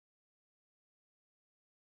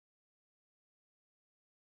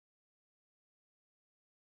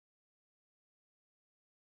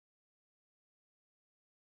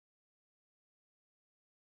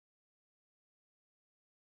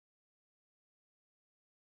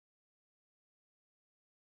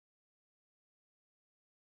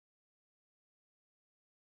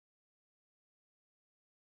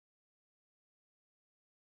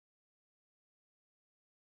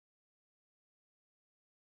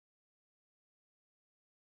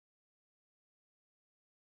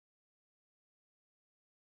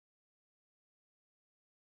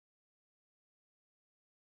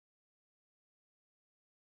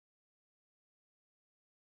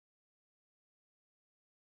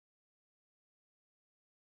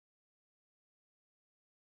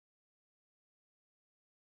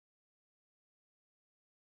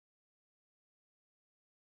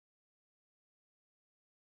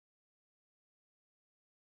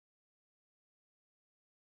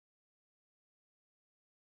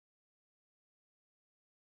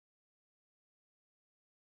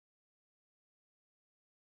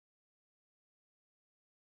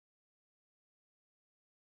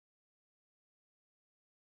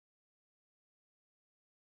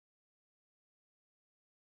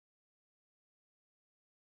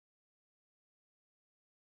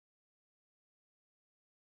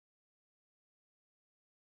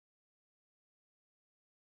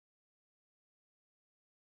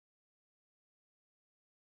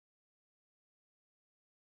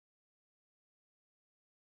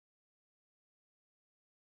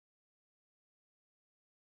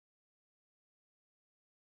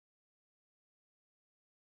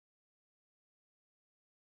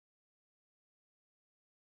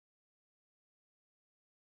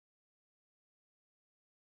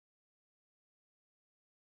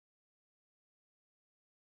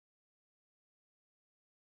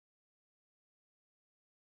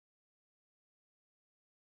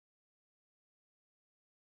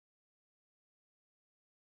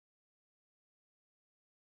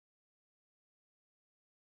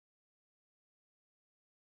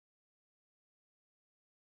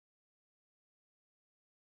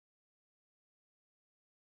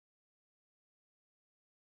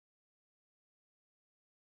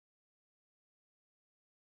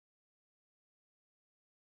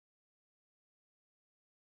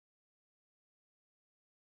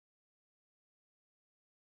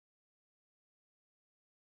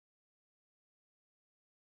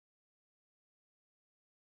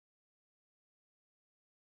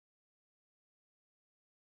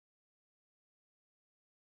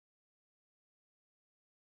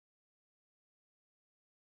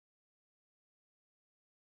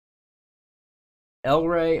El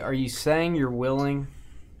Ray, are you saying you're willing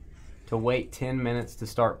to wait 10 minutes to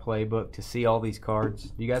start playbook to see all these cards?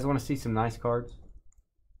 Do you guys want to see some nice cards?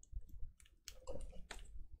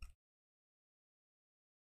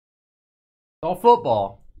 It's all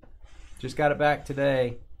football. Just got it back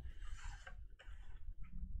today.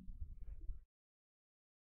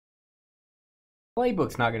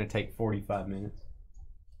 Playbook's not going to take 45 minutes.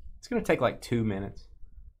 It's going to take like 2 minutes.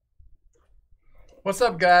 What's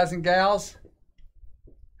up, guys and gals?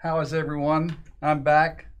 How is everyone? I'm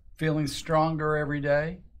back, feeling stronger every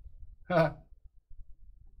day.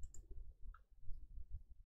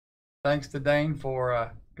 Thanks to Dane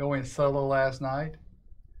for going solo last night.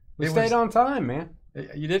 We stayed on time, man.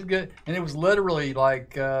 You did good. And it was literally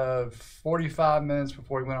like 45 minutes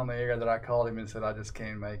before he went on the air that I called him and said, I just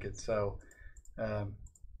can't make it. So there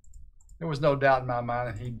was no doubt in my mind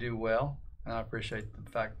that he'd do well. And I appreciate the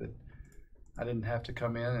fact that I didn't have to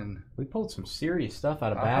come in. And we pulled some serious stuff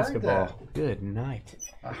out of basketball. Good night.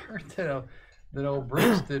 I heard that old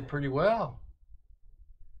Bruce did pretty well.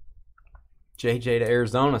 JJ to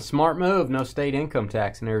Arizona. Smart move. No state income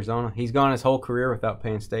tax in Arizona. He's gone his whole career without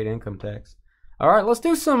paying state income tax. All right, let's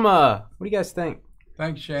do some, what do you guys think?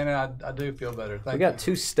 Thanks, Shannon. I do feel better. Thank you. We got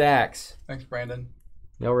 2 stacks. Thanks, Brandon.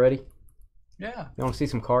 Y'all ready? Yeah. You want to see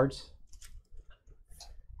some cards?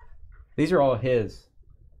 These are all his.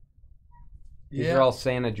 These are all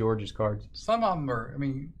Santa George's cards. Some of them are, I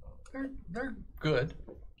mean, they're good.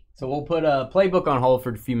 So we'll put a playbook on hold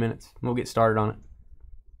for a few minutes. We'll get started on it.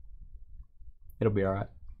 It'll be all right.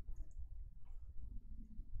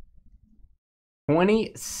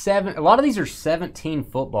 27. A lot of these are 17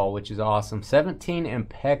 football, which is awesome. 17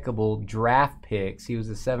 impeccable draft picks. He was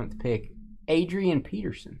the 7th pick. Adrian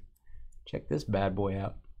Peterson. Check this bad boy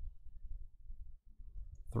out.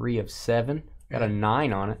 3 of 7. Got a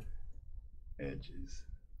 9 on it.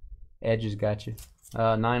 Edges got you.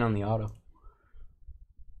 9 on the auto.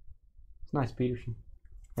 It's nice, Peterson.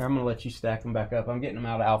 Here, I'm going to let you stack them back up. I'm getting them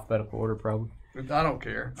out of alphabetical order, probably. I don't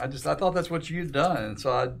care. I thought that's what you'd done, and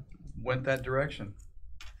so I went that direction.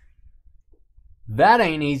 That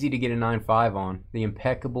ain't easy to get a 9.5 on. The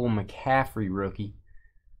impeccable McCaffrey rookie.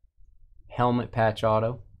 Helmet patch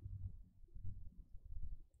auto.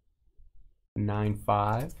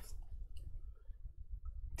 9.5.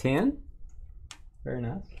 10. Very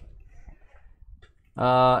nice.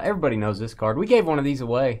 Everybody knows this card. We gave one of these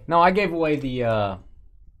away. No, I gave away the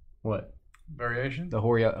what? Variation? The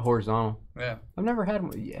horizontal. Yeah. I've never had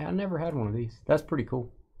one. Yeah, I never had one of these. That's pretty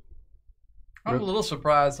cool. I'm a little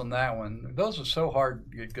surprised on that one. Those are so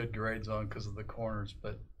hard to get good grades on because of the corners,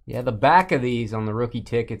 but yeah, the back of these on the rookie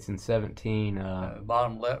tickets in 17.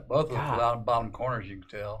 Bottom left, both of the bottom corners, you can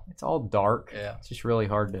tell. It's all dark. Yeah. It's just really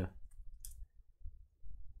hard to.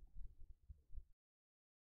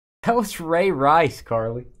 That was Ray Rice,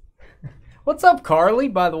 Carly. What's up, Carly?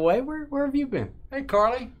 By the way, where have you been? Hey,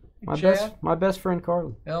 Carly. My best friend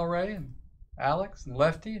Carly. El Ray and Alex and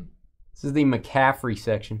Lefty. This is the McCaffrey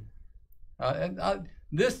section.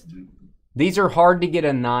 These are hard to get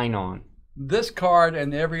a 9 on. This card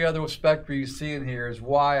and every other Spectre you see in here is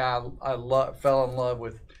why I fell in love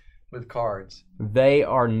with cards. They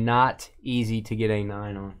are not easy to get a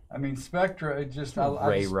 9 on. I mean, Spectra, it just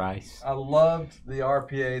Ray Rice. I loved the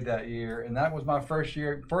RPA that year, and that was my first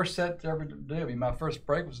set to ever do. I mean, my first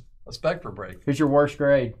break was a Spectra break. Who's your worst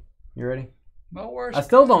grade? You ready? My worst. I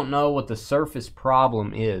still don't know what the surface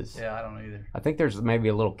problem is. Yeah, I don't either. I think there's maybe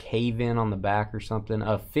a little cave-in on the back or something.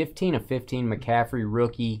 A 15 of 15 McCaffrey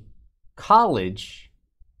rookie college.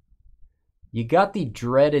 You got the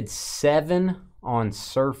dreaded 7 on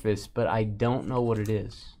surface, but I don't know what it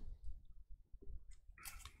is.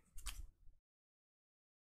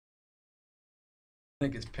 I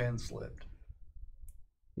think it's pen slipped.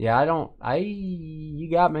 Yeah, you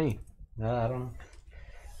got me. I don't know.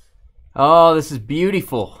 Oh, this is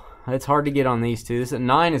beautiful. It's hard to get on these two. This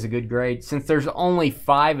 9 is a good grade. Since there's only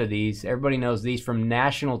 5 of these, everybody knows these from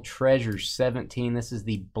National Treasures 17. This is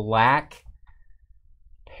the black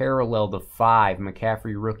parallel to 5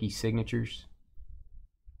 McCaffrey rookie signatures.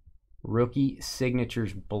 Rookie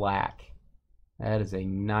signatures black. That is a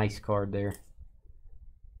nice card there.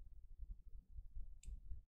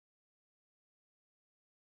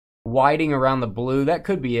 Whiting around the blue. That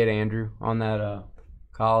could be it, Andrew, on that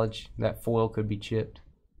college. That foil could be chipped.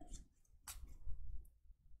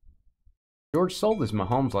 George sold his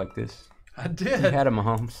Mahomes like this. I did. He had a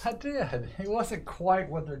Mahomes. I did. He wasn't quite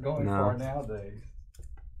what they're going for nowadays.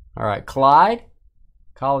 All right, Clyde.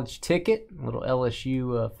 College ticket. A little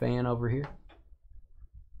LSU fan over here.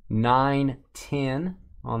 9-10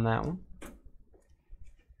 on that one.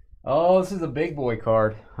 Oh, this is a big boy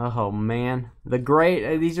card. Oh, man. The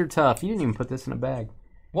great. These are tough. You didn't even put this in a bag.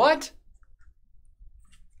 What?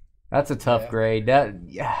 That's a tough grade.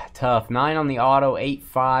 Tough. 9 on the auto,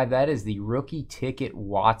 8.5. That is the rookie ticket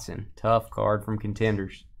Watson. Tough card from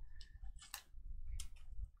Contenders.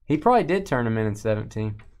 He probably did turn him in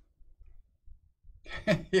 17.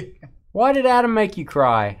 Why did Adam make you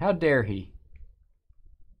cry? How dare he?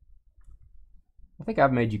 I think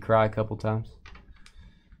I've made you cry a couple times.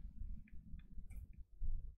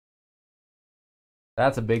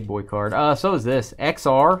 That's a big boy card. So is this.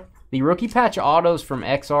 XR. The rookie patch autos from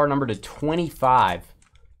XR number to 25.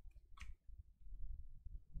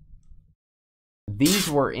 These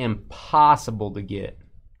were impossible to get.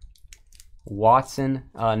 Watson.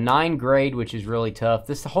 9 grade, which is really tough.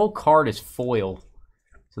 The whole card is foil.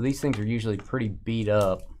 So these things are usually pretty beat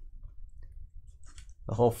up.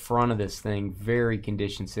 The whole front of this thing, very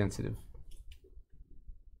condition sensitive.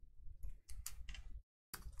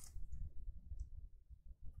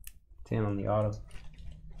 $10 on the auto.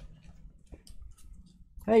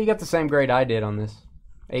 Hey, you got the same grade I did on this.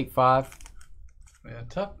 8.5. Yeah,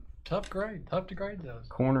 tough grade. Tough to grade those.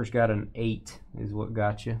 Corner's got an 8 is what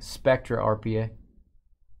got you. Spectra RPA.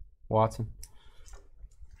 Watson.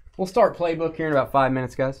 We'll start playbook here in about 5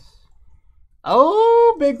 minutes, guys.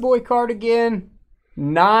 Oh, big boy card again.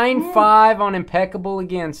 9.5 on impeccable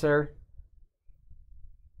again, sir.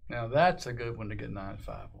 Now that's a good one to get 9.5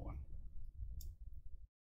 on.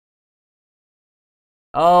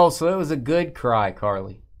 Oh, so it was a good cry,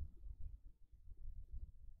 Carly.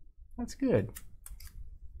 That's good.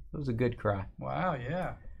 It was a good cry. Wow,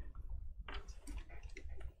 yeah.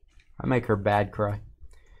 I make her bad cry.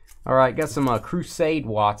 All right, got some Crusade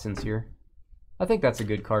Watsons here. I think that's a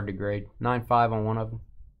good card to grade. 9.5 on one of them.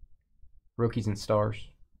 Rookies and stars.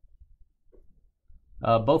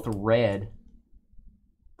 Both red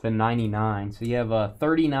to 99. So you have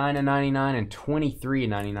 39 and 99 and 23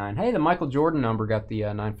 and 99. Hey, the Michael Jordan number got the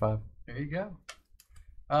 9.5. There you go.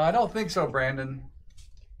 I don't think so, Brandon.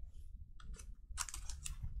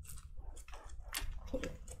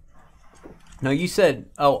 No, you said,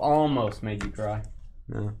 oh, almost made you cry.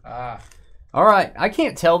 No. Ah. All right, I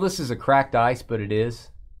can't tell this is a cracked ice, but it is.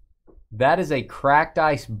 That is a cracked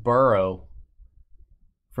ice Burrow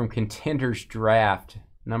from Contenders Draft,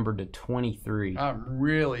 numbered to 23. I'm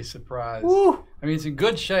really surprised. Woo! I mean, it's in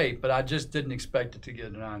good shape, but I just didn't expect it to get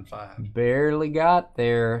a 9.5. Barely got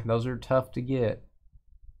there. Those are tough to get.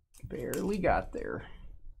 Barely got there.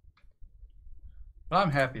 But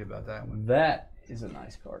I'm happy about that one. That is a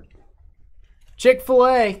nice card.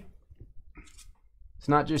 Chick-fil-A. It's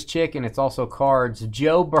not just chicken, it's also cards.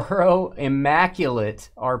 Joe Burrow, Immaculate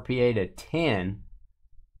RPA to 10.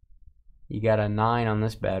 You got a 9 on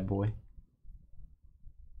this bad boy.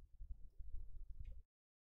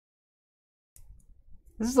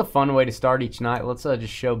 This is a fun way to start each night. Let's just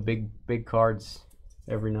show big cards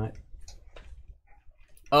every night.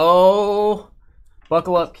 Oh,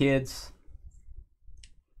 buckle up, kids.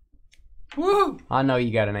 Woo! I know you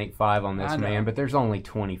got an 8.5 on this, man, but there's only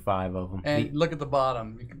 25 of them. And look at the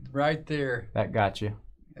bottom, right there. That got you.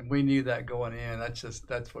 And we knew that going in. That's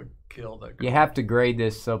what killed it. You have to grade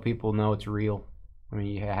this so people know it's real. I mean,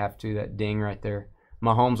 you have to. That ding right there.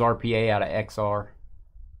 Mahomes RPA out of XR.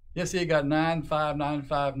 Yes, he got 9.5,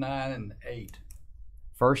 9.5, 9, and 8.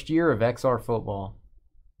 First year of XR football.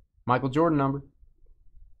 Michael Jordan number.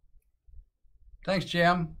 Thanks,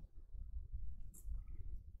 Jim.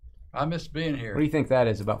 I missed being here. What do you think that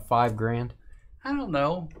is? About $5 grand? I don't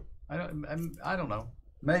know. I don't know.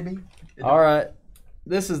 Maybe. All right.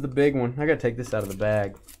 This is the big one. I got to take this out of the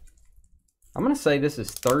bag. I'm going to say this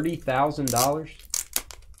is $30,000.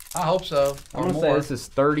 I hope so. I'm going to say this is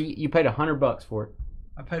 30. You paid $100 for it.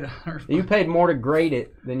 I paid $100. You paid more to grade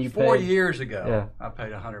it than you paid. 4 years ago. Yeah. I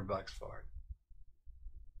paid $100 for it.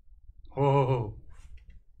 Whoa.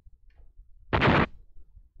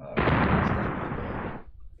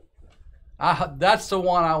 That's the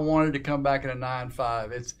one I wanted to come back at a 9.5.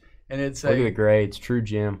 Look at the grades. True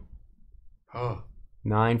Jim. Oh.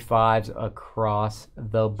 9.5s across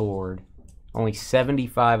the board. Only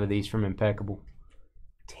 75 of these from Impeccable.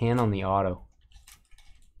 10 on the auto.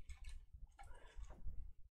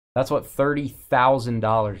 That's what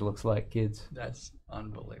 $30,000 looks like, kids. That's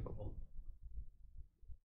unbelievable.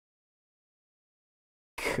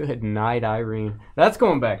 Good night, Irene. That's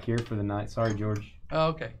going back here for the night. Sorry, George. Oh,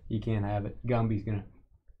 okay. You can't have it. Gumby's going to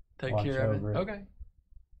take care of it. Okay.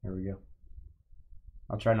 There we go.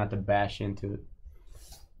 I'll try not to bash into it.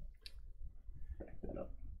 Back that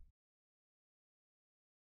up.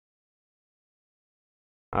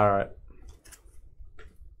 All right.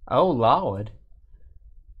 Oh, Lawwood.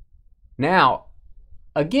 Now,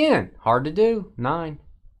 again, hard to do. 9.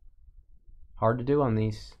 Hard to do on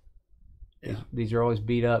these. Yeah. These are always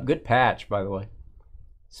beat up. Good patch, by the way.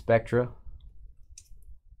 Spectra.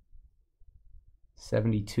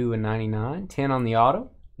 72 and 99. 10 on the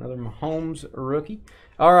auto. Another Mahomes rookie.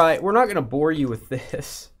 All right, we're not going to bore you with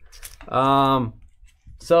this.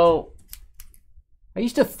 So I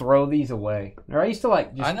used to throw these away. Or I used to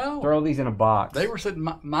throw these in a box. They were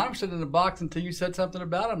mine were sitting in a box until you said something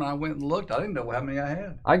about them, and I went and looked. I didn't know how many I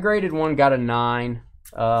had. I graded one, got a 9.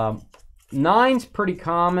 9's pretty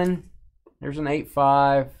common. There's an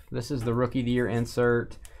 8.5. This is the Rookie of the Year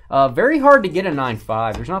insert. Very hard to get a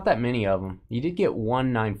 9.5. There's not that many of them. You did get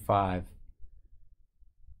one 9.5.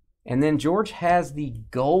 And then George has the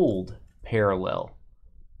gold parallel.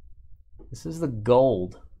 This is the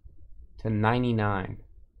gold to 99.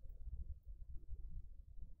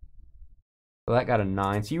 So that got a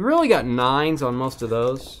 9. So you really got 9s on most of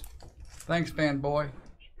those. Thanks, fanboy.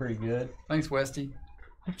 Pretty good. Thanks, Westy.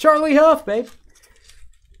 Charlie Huff, babe.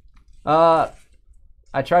 I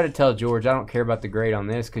try to tell George I don't care about the grade on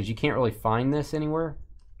this because you can't really find this anywhere.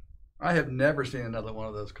 I have never seen another one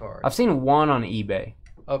of those cards. I've seen one on eBay.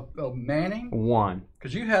 Of Manning? One.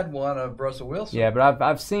 Because you had one of Russell Wilson. Yeah, but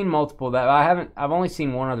I've seen multiple of that. I've only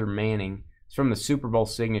seen one other Manning. It's from the Super Bowl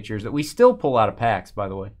signatures that we still pull out of packs, by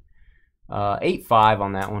the way. 8.5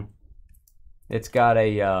 on that one. It's got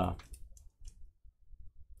a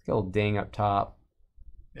little ding up top.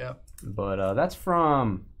 Yep. But that's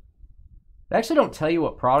from. They actually don't tell you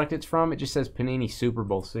what product it's from. It just says Panini Super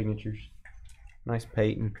Bowl signatures. Nice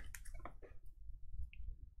Peyton.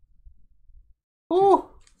 Ooh.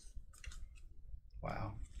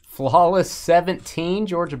 Wow. Flawless 17.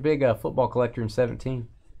 George, a big football collector in 17.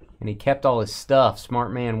 And he kept all his stuff.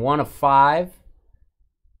 Smart man. 1 of 5.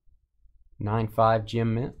 9.5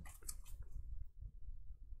 Jim Mint.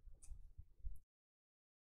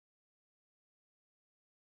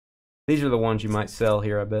 These are the ones you might sell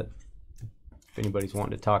here, I bet. If anybody's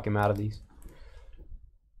wanting to talk him out of these.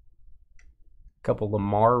 A couple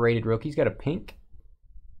Lamar rated rookies. Got a pink.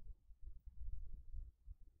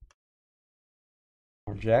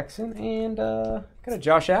 Jackson and got a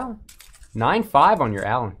Josh Allen. 9.5 on your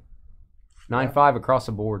Allen. 9.5 across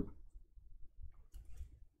the board.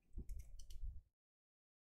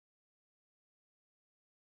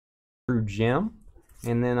 True Gem.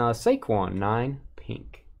 And then Saquon, 9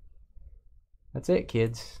 pink. That's it,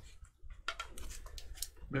 kids.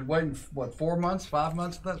 Been waiting, what, 4 months, 5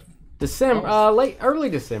 months? December, early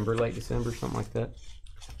December, late December, something like that.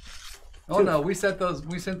 Oh no, we sent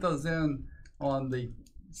those in on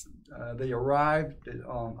they arrived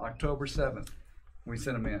on October 7th. We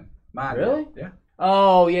sent them in. Mine. Really? Yeah.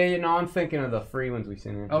 Oh yeah, no, I'm thinking of the free ones we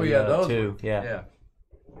sent in. Oh yeah, those 2. ones. Yeah.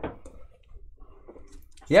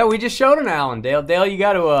 Yeah, we just showed an Allen. Dale, you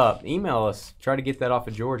got to email us. Try to get that off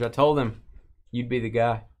of George. I told him you'd be the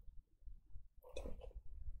guy.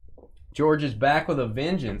 George is back with a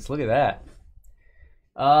vengeance. Look at that.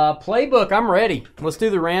 Playbook, I'm ready. Let's do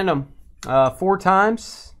the random 4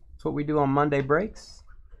 times. That's what we do on Monday breaks.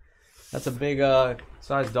 That's a big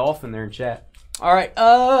sized dolphin there in chat. All right,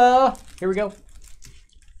 here we go.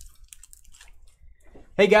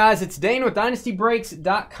 Hey guys, it's Dane with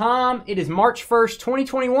DynastyBreaks.com. It is March 1st,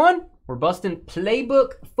 2021. We're busting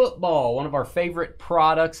Playbook Football, one of our favorite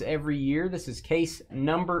products every year. This is case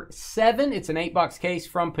number 7. It's an 8-box case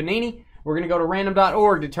from Panini. We're going to go to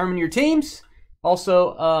random.org, determine your teams.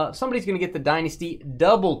 Also, somebody's going to get the Dynasty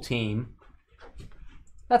double team.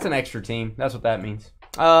 That's an extra team. That's what that means.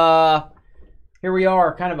 Here we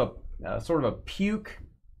are, kind of a sort of a puke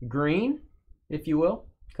green, if you will,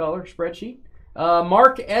 color spreadsheet.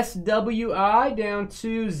 Mark SWI down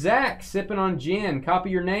to Zach sipping on gin. Copy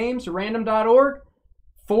your names, random.org.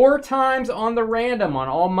 4 times on the random on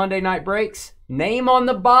all Monday night breaks. Name on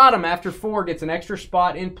the bottom after 4 gets an extra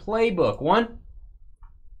spot in Playbook. 1,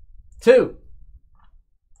 2,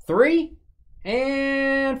 3,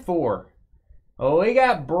 and 4. Oh, we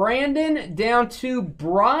got Brandon down to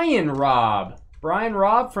Brian Robb. Brian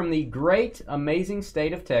Robb from the great, amazing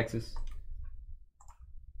state of Texas.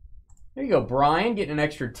 There you go, Brian, getting an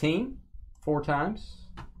extra team 4 times.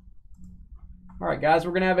 All right, guys,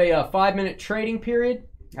 we're going to have a 5-minute trading period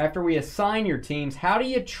after we assign your teams. How do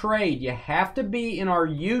you trade? You have to be in our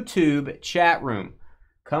YouTube chat room.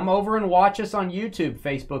 Come over and watch us on YouTube,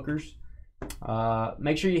 Facebookers.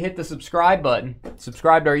 Make sure you hit the subscribe button.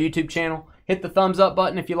 Subscribe to our YouTube channel. Hit the thumbs up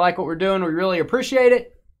button if you like what we're doing. We really appreciate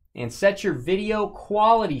it. And set your video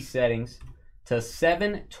quality settings to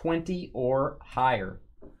 720 or higher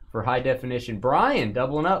for high definition. Brian,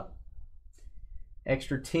 doubling up.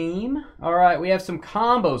 Extra team. All right, we have some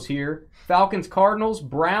combos here. Falcons, Cardinals,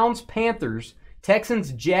 Browns, Panthers,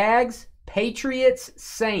 Texans, Jags, Patriots,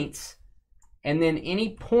 Saints, and then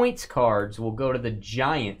any points cards will go to the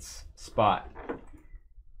Giants spot.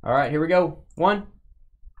 All right, here we go. 1,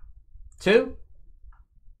 2,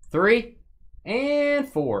 3, and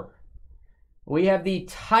 4. We have the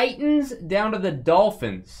Titans down to the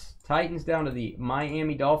Dolphins. Titans down to the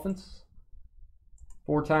Miami Dolphins.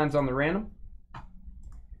 4 times on the random.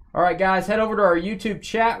 All right, guys, head over to our YouTube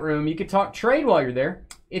chat room. You can talk trade while you're there.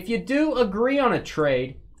 If you do agree on a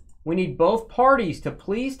trade, we need both parties to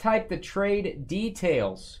please type the trade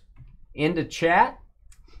details into chat.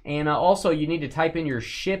 And also, you need to type in your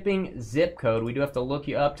shipping zip code. We do have to look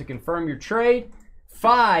you up to confirm your trade.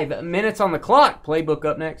 5 minutes on the clock. Playbook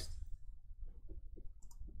up next.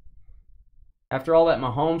 After all that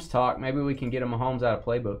Mahomes talk, maybe we can get a Mahomes out of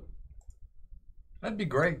playbook. That'd be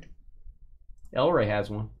great. Elray has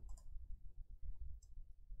one.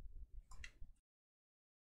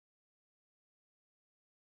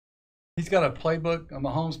 He's got a playbook, a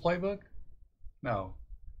Mahomes playbook? No.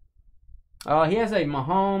 He has a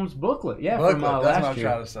Mahomes booklet. Yeah, booklet. From That's last what I'm year.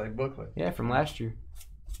 trying to say. Booklet. Yeah, from last year.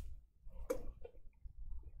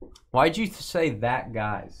 Why'd you say that,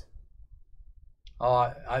 guys?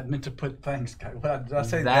 I meant to put thanks. Did I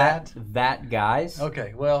say that? That, guys?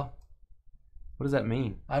 Okay, well. What does that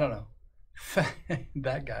mean? I don't know.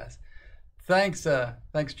 That, guys. Thanks,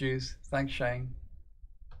 Juice. Thanks, Shane.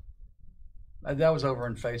 That was over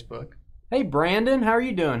on Facebook. Hey, Brandon, how are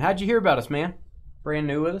you doing? How'd you hear about us, man? Brand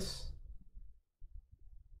new with us?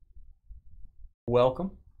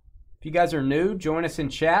 Welcome. If you guys are new, join us in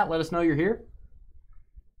chat. Let us know you're here.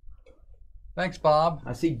 Thanks, Bob.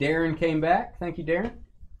 I see Darren came back. Thank you, Darren.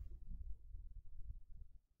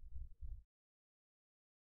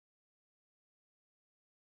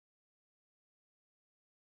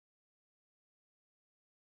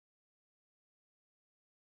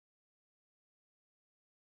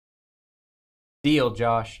 Deal,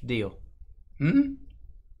 Josh. Deal.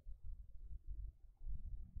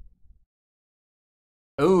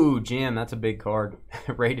 Oh, Jim, that's a big card.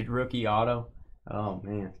 Rated rookie auto. Oh,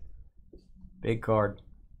 man. Big card.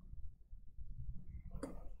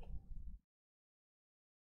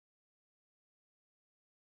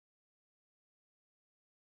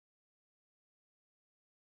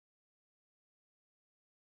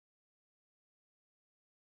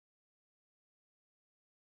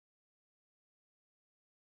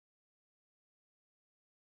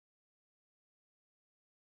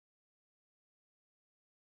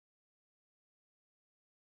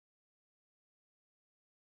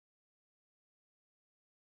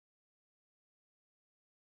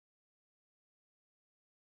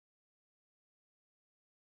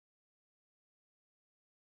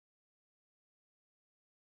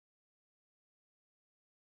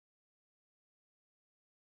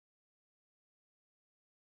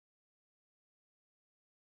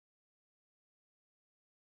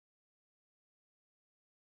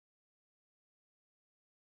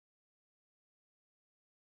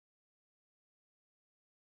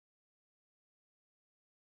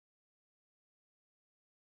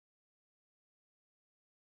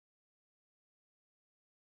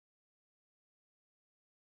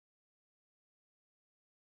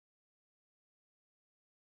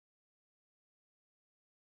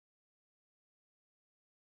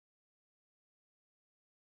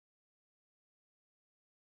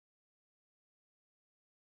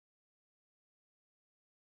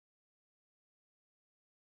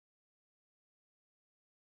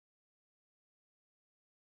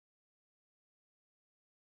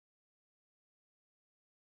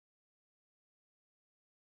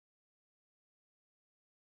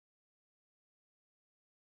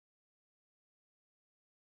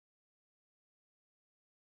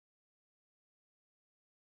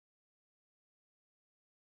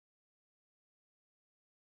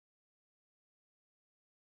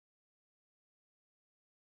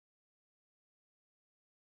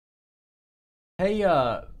 Hey,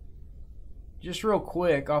 just real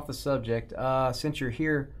quick off the subject, since you're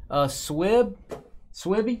here,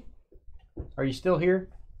 Swibby, are you still here?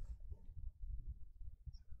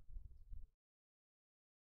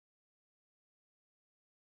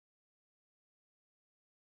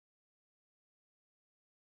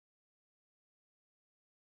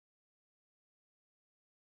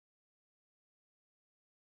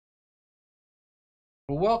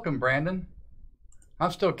 Well, welcome, Brandon. I'm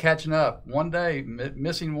still catching up. One day,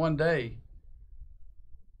 missing one day.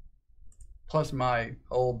 Plus my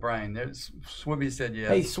old brain. Swibby said yes.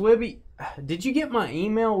 Hey, Swibby, did you get my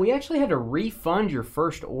email? We actually had to refund your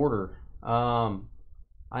first order.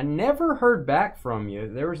 I never heard back from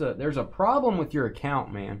you. There's a problem with your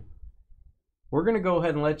account, man. We're gonna go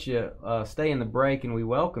ahead and let you stay in the break, and we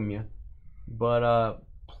welcome you. But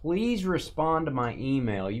please respond to my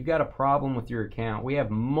email. You've got a problem with your account. We have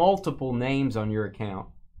multiple names on your account.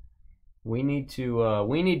 We need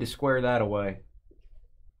to square that away.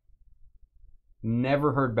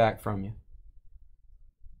 Never heard back from you.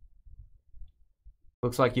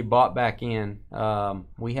 Looks like you bought back in.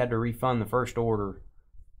 We had to refund the first order.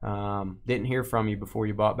 Didn't hear from you before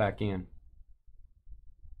you bought back in.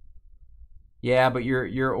 Yeah, but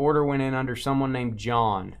your order went in under someone named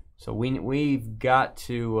John. So we've got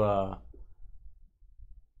to.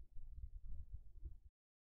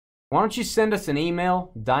 Why don't you send us an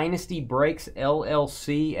email,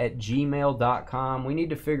 dynastybreaksllc@gmail.com. We need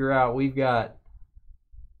to figure out. We've got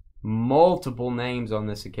multiple names on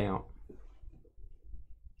this account.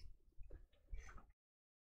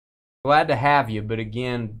 Glad to have you, but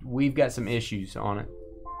again, we've got some issues on it.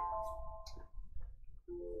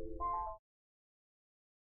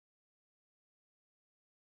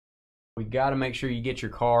 We got to make sure you get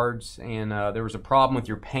your cards, and there was a problem with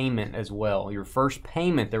your payment as well. Your first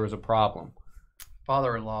payment, there was a problem.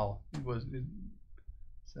 Father-in-law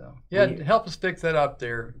help us fix that up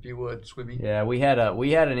there if you would, Swibby. Yeah, we had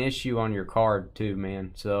an issue on your card too,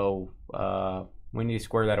 man. So we need to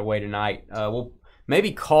square that away tonight. We'll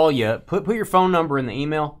maybe call you. Put your phone number in the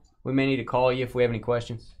email. We may need to call you if we have any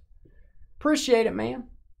questions. Appreciate it, man.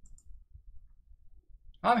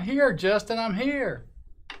 I'm here, Justin. I'm here.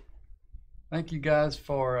 Thank you guys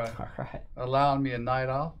for allowing me a night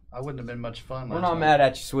off. I wouldn't have been much fun. We're not mad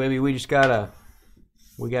at you, Swibby. We just gotta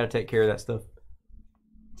take care of that stuff.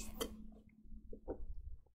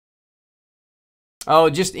 Oh,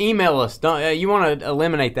 just email us. Don't you want to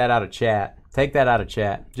eliminate that out of chat? Take that out of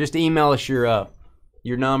chat. Just email us your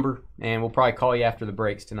number, and we'll probably call you after the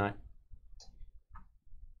breaks tonight.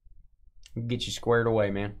 We'll get you squared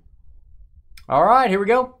away, man. All right, here we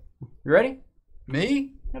go. You ready?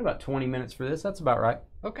 Me? Got about 20 minutes for this. That's about right.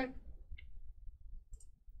 Okay.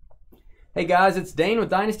 Hey guys, it's Dane with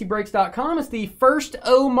DynastyBreaks.com. It's the 1st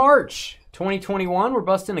of March, 2021. We're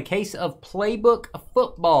busting a case of Playbook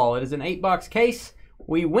Football. It is an 8-box case.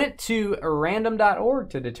 We went to random.org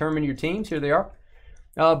to determine your teams. Here they are.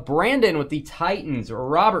 Brandon with the Titans.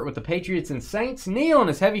 Robert with the Patriots and Saints. Neil and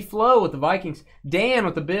his Heavy Flow with the Vikings. Dan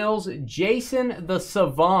with the Bills. Jason the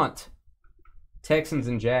Savant, Texans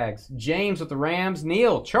and Jags. James with the Rams.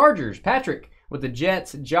 Neil, Chargers. Patrick with the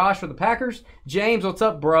Jets. Josh with the Packers. James, what's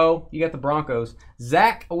up, bro? You got the Broncos.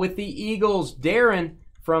 Zach with the Eagles. Darren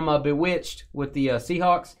from Bewitched with the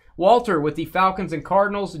Seahawks. Walter with the Falcons and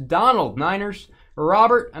Cardinals. Donald, Niners.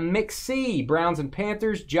 Robert McC, Browns and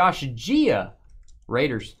Panthers. Josh Gia,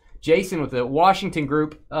 Raiders. Jason with the Washington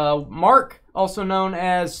group. Mark, also known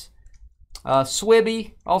as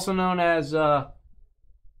Swibby, also known as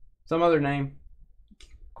some other name.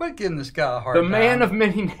 Quit giving this guy a hard time. The man of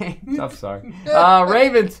many names. I'm sorry.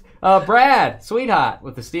 Ravens. Brad, Sweetheart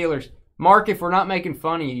with the Steelers. Mark, if we're not making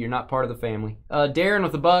fun of you, you're not part of the family. Darren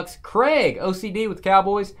with the Bucks. Craig, OCD with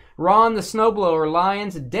Cowboys. Ron, the Snowblower,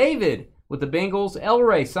 Lions. David with the Bengals.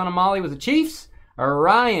 Elray, son of Molly with the Chiefs.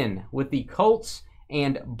 Ryan with the Colts.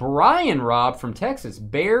 And Brian Robb from Texas.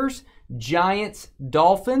 Bears, Giants,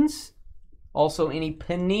 Dolphins. Also, any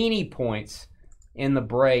Panini points in the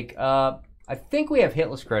break. I think we have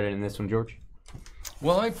hitless credit in this one, George.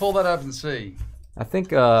 Well, let me pull that up and see. I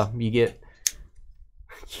think you get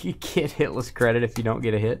hitless credit if you don't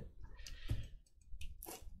get a hit.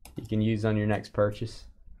 You can use on your next purchase.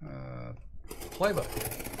 Playbook.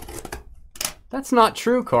 That's not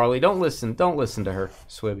true, Carly. Don't listen to her,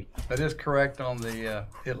 Swibby. That is correct on the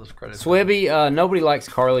hitless credit. Swibby, nobody likes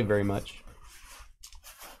Carly very much.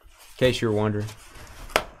 In case you're wondering.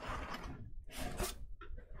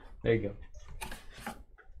 There you go.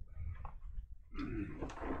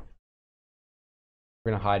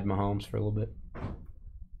 We're going to hide Mahomes for a little bit.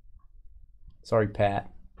 Sorry, Pat.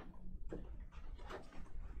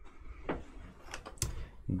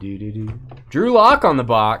 Drew Lock on the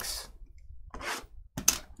box.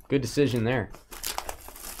 Good decision there.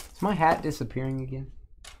 Is my hat disappearing again?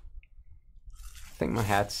 I think my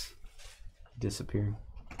hat's disappearing.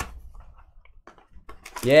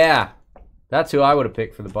 Yeah. That's who I would have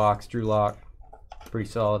picked for the box. Drew Lock. Pretty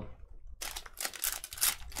solid.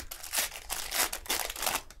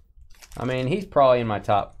 I mean, he's probably in my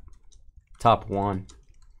top one.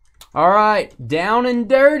 All right, down and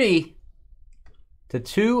dirty to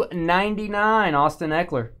 $2.99, Austin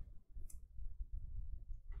Eckler.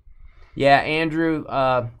 Yeah, Andrew,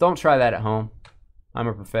 don't try that at home. I'm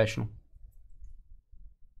a professional.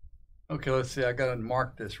 Okay, let's see. I got to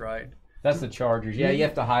mark this right. That's the Chargers. Yeah, you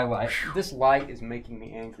have to highlight. This light is making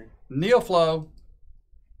me angry. Neoflow.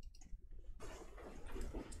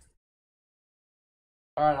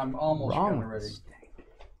 All right, I'm almost kind of ready.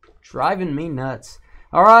 Driving me nuts.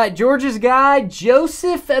 All right, Georgia's guy,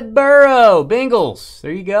 Joseph Burrow. Bengals.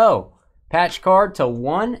 There you go. Patch card to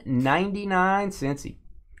 199 Cincy.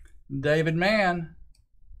 David Mann.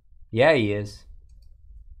 Yeah, he is.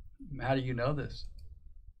 How do you know this?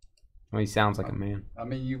 Well, he sounds like a man. I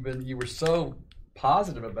mean, you were so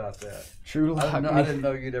positive about that. Drew Lock. I didn't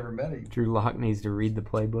know you'd ever met him. Drew Lock needs to read the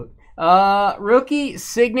playbook. Rookie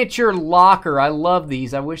signature locker. I love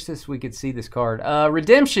these. I wish we could see this card.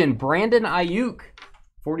 Redemption, Brandon Ayuk,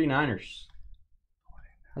 49ers.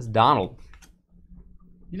 That's Donald.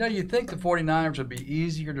 You know, you'd think the 49ers would be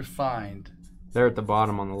easier to find. They're at the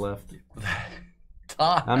bottom on the left.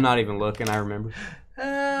 I'm not even looking. I remember.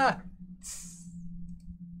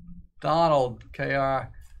 Donald,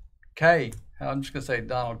 K-R-K. I'm just going to say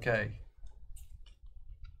Donald K.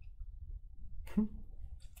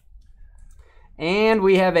 And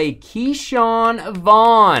we have a Keyshawn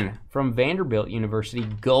Vaughn from Vanderbilt University.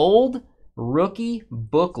 Gold rookie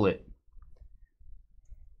booklet.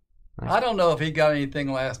 Nice. I don't know if he got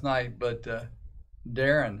anything last night, but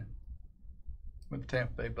Darren with the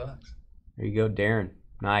Tampa Bay Bucks. There you go, Darren.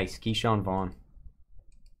 Nice. Keyshawn Vaughn.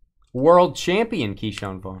 World champion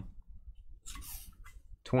Keyshawn Vaughn.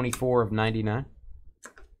 24 of 99.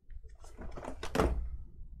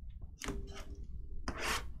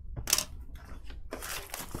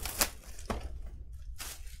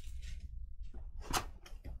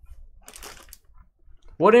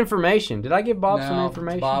 What information? Did I give Bob some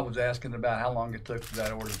information? Bob was asking about how long it took for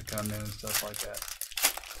that order to come in and stuff like that.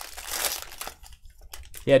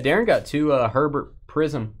 Yeah, Darren got 2 Herbert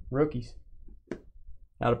Prism rookies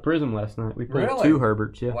out of Prism last night. We put 2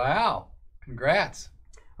 Herberts. Yeah. Wow. Congrats.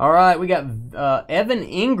 All right, we got Evan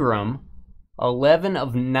Ingram, 11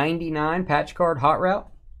 of 99 patch card hot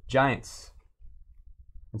route. Giants.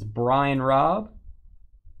 That's Brian Robb.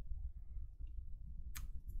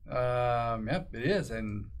 Yep, it is,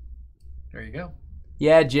 and there you go.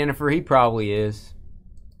 Yeah, Jennifer, he probably is.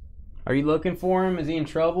 Are you looking for him? Is he in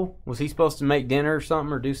trouble? Was he supposed to make dinner or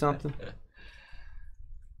something or do something?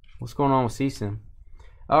 What's going on with CSIM?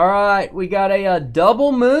 All right, we got a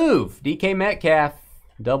double move. DK Metcalf,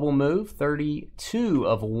 double move, 32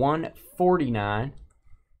 of 149.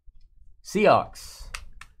 Seahawks.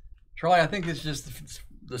 Troy, I think it's just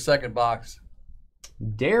the second box.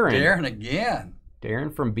 Darren. Darren again.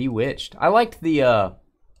 Darren from Bewitched. I liked the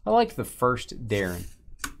first Darren.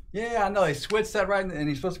 Yeah, I know. He switched that right, and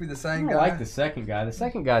he's supposed to be the same guy. I like the second guy. The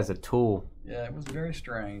second guy's a tool. Yeah, it was very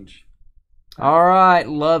strange. All right,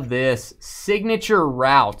 love this. Signature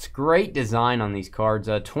routes. Great design on these cards.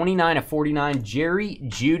 29 of 49. Jerry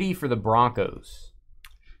Jeudy for the Broncos.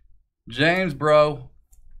 James, bro.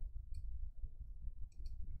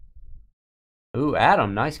 Ooh,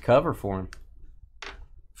 Adam. Nice cover for him.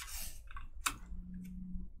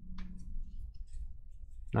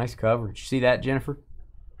 Nice coverage. See that, Jennifer?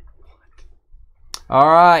 All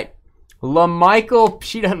right. LaMichael,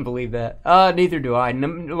 she doesn't believe that. Neither do I.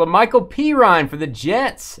 LaMichael Pirine for the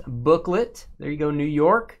Jets booklet. There you go, New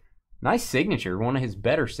York. Nice signature. One of his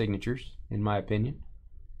better signatures, in my opinion.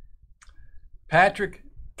 Patrick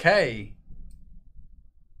K.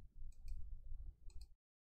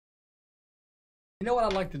 You know what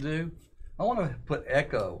I'd like to do? I want to put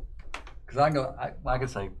echo. Because I can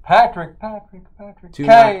say, Patrick.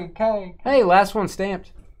 K. Hey, last one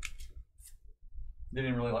stamped. You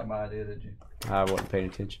didn't really like my idea, did you? I wasn't paying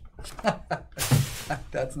attention.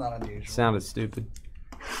 That's not unusual. Sounded stupid.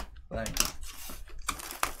 Thanks.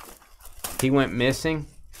 He went missing.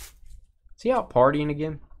 Is he out partying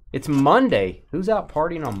again? It's Monday. Who's out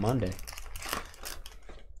partying on Monday?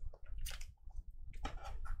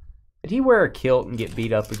 Did he wear a kilt and get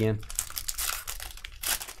beat up again?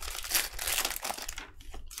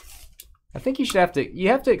 I think you have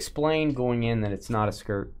to explain going in that it's not a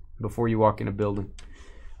skirt before you walk in a building.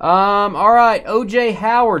 All right, O.J.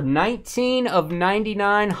 Howard, 19 of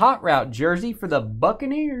 99 hot route jersey for the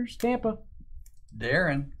Buccaneers, Tampa.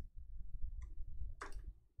 Darren.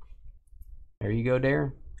 There you go,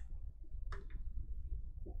 Darren.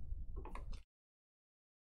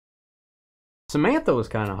 Samantha was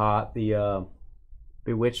kind of hot, the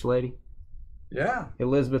Bewitched lady. Yeah.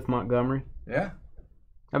 Elizabeth Montgomery. Yeah.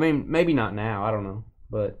 I mean, maybe not now. I don't know,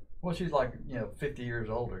 but well, she's like 50 years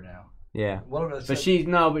older now. Yeah, but she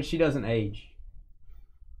doesn't age.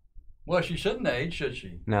 Well, she shouldn't age, should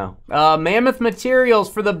she? No. Mammoth Materials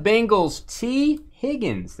for the Bengals. T.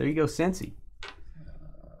 Higgins. There you go, Cincy.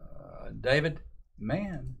 David,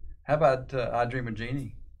 man, how about I Dream of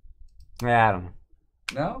Jeannie? Yeah, I don't know.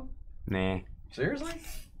 No? Nah. Seriously?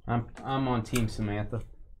 I'm on Team Samantha.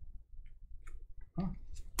 Huh.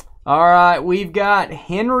 All right, we've got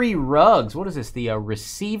Henry Ruggs. What is this? The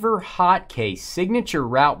receiver hot case. Signature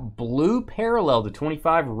route blue parallel to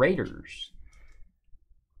 25 Raiders.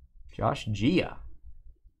 Josh Gia.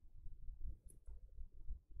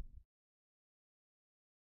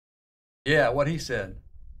 Yeah, what he said.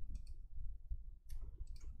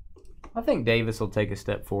 I think Davis will take a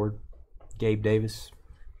step forward. Gabe Davis.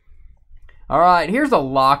 All right, here's a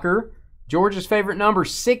locker. Georgia's favorite number,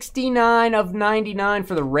 69 of 99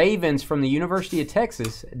 for the Ravens from the University of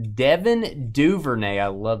Texas. Devin Duvernay. I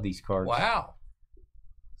love these cards. Wow.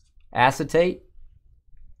 Acetate.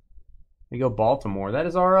 We go Baltimore. That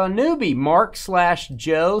is our newbie,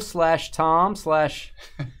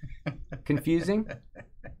 Mark/Joe/Tom/confusing.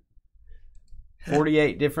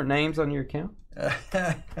 48 different names on your account.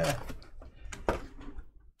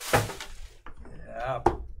 Yeah.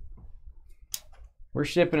 We're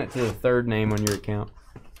shipping it to the third name on your account.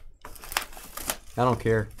 I don't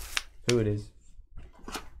care who it is.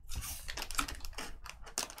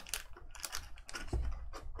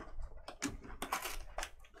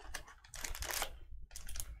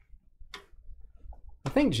 I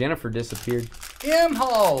think Jennifer disappeared.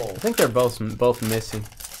 M-Hole. I think they're both missing.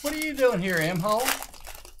 What are you doing here, M-Hole?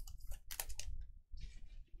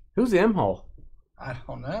 Who's M-Hole? I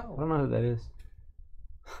don't know. I don't know who that is.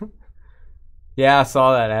 Yeah, I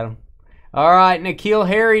saw that, Adam. All right, N'Keal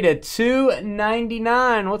Harry to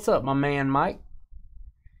 299. What's up, my man, Mike?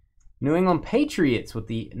 New England Patriots with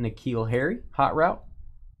the N'Keal Harry. Hot route.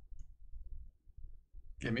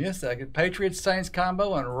 Give me a second. Patriots Saints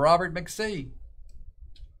combo and Robert McSee.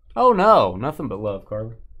 Oh, no. Nothing but love,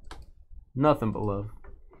 Carly. Nothing but love.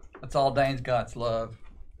 That's all Dane's got's love.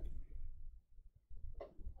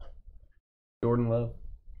 Jordan Love.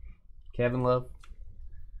 Kevin Love.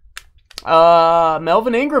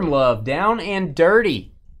 Melvin Ingram love. Down and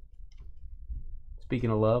dirty.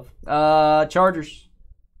 Speaking of love. Chargers.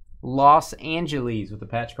 Los Angeles with the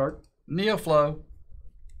patch card. Neoflow.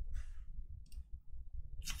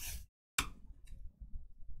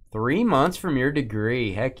 3 months from your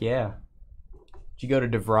degree. Heck yeah. Did you go to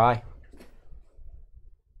DeVry?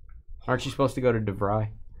 Aren't you supposed to go to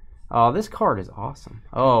DeVry? Oh, this card is awesome.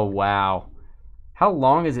 Oh, wow. How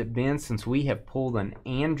long has it been since we have pulled an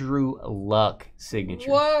Andrew Luck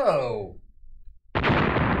signature? Whoa.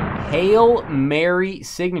 Hail Mary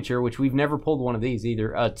signature, which we've never pulled one of these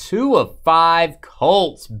either. A 2 of 5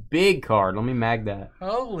 Colts. Big card. Let me mag that.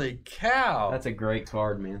 Holy cow. That's a great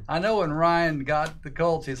card, man. I know when Ryan got the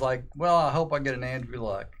Colts, he's like, well, I hope I get an Andrew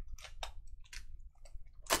Luck.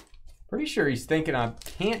 Pretty sure he's thinking I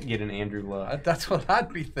can't get an Andrew Luck. That's what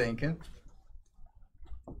I'd be thinking.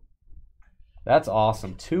 That's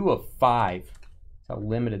awesome. 2 of 5. That's how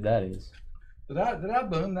limited that is. Did I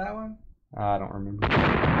boom that one? I don't remember.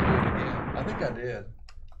 I think I did.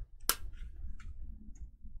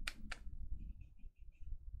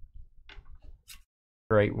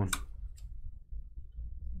 Great one.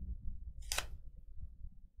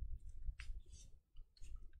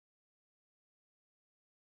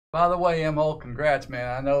 By the way, M.O., congrats,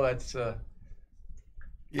 man. I know that's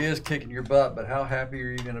is kicking your butt, but how happy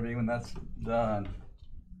are you going to be when that's done?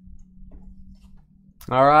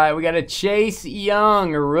 All right, we got a Chase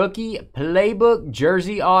Young, a rookie playbook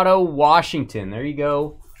jersey auto Washington. There you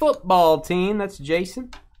go. Football team. That's Jason.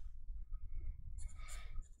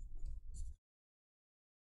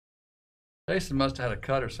 Jason must have had a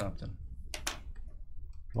cut or something.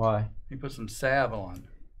 Why? He put some salve on.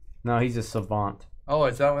 No, he's a savant. Oh,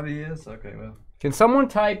 is that what he is? Okay, well. Can someone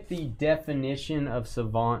type the definition of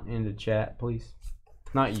savant into chat, please?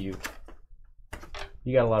 Not you.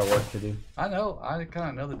 You got a lot of work to do. I know. I kind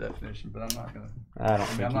of know the definition, but I'm not going to. I don't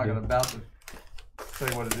think I'm you not do. going to about to say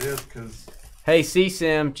what it is because. Hey,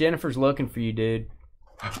 C-Sim, Jennifer's looking for you, dude.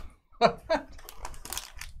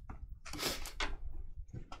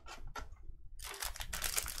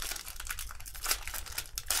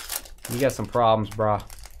 You got some problems, brah.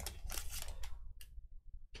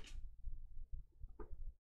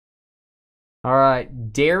 All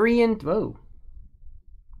right, Darian. Whoa.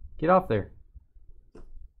 Get off there.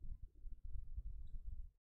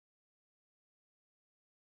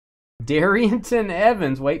 Darrington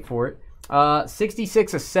Evans, wait for it.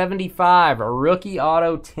 66 of 75, a rookie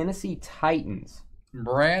auto, Tennessee Titans.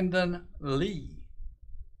 Brandon Lee.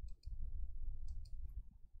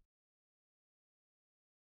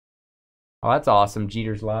 Oh, that's awesome.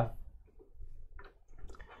 Jeter's live.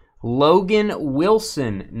 Logan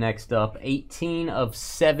Wilson next up, 18 of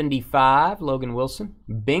 75. Logan Wilson.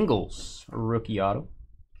 Bengals, rookie auto.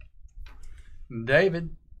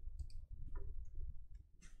 David.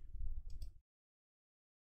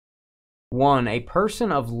 1, a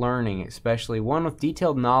person of learning, especially one with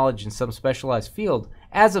detailed knowledge in some specialized field,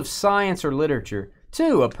 as of science or literature.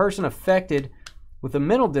 2, a person affected with a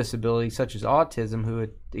mental disability such as autism who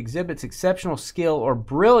exhibits exceptional skill or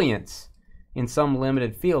brilliance in some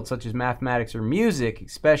limited field such as mathematics or music,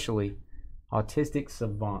 especially autistic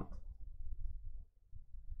savant.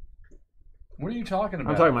 What are you talking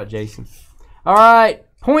about? I'm talking about Jason. All right,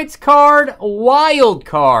 points card, wild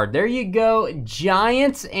card. There you go,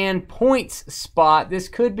 Giants and points spot. This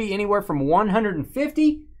could be anywhere from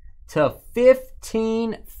 150 to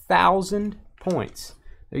 15,000 points.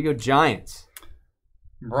 There you go, Giants.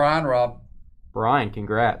 Brian, Rob. Brian,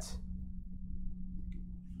 congrats.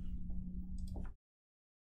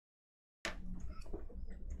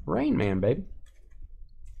 Rain Man, baby.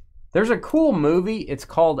 There's a cool movie. It's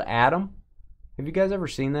called Adam. Have you guys ever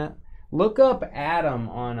seen that? Look up Adam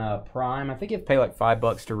on Prime. I think you have to pay like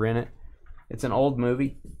 $5 to rent it. It's an old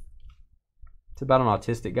movie. It's about an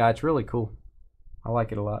autistic guy. It's really cool. I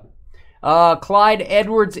like it a lot. Clyde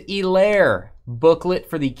Edwards-Helaire booklet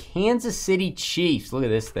for the Kansas City Chiefs. Look at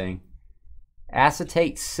this thing.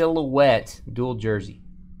 Acetate silhouette dual jersey.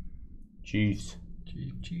 Chiefs.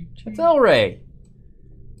 That's Elray.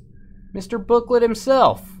 Mr. Booklet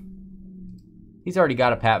himself. He's already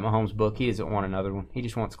got a Pat Mahomes book. He doesn't want another one. He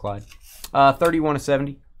just wants Clyde. 31 of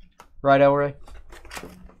 70. Right, Elray?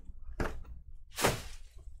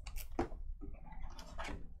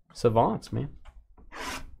 Savants, man.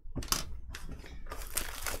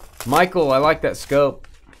 Michael, I like that scope.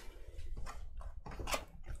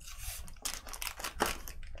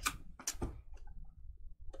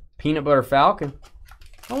 Peanut Butter Falcon.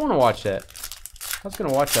 I want to watch that. I was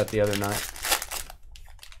going to watch that the other night.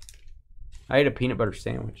 I ate a peanut butter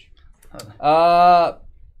sandwich. I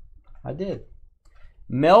did.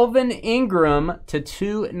 Melvin Ingram to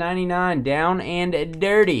 299. Down and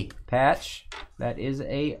dirty. Patch. That is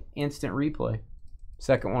a instant replay.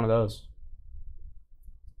 Second one of those.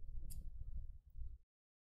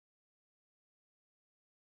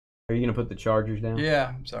 Are you going to put the Chargers down?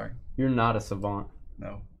 Yeah, I'm sorry. You're not a savant.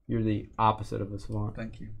 No. You're the opposite of a savant.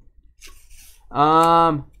 Thank you.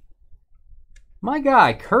 My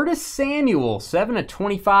guy, Curtis Samuel, 7 of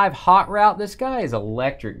 25 hot route. This guy is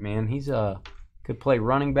electric, man. He's could play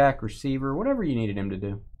running back, receiver, whatever you needed him to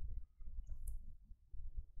do.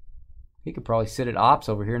 He could probably sit at ops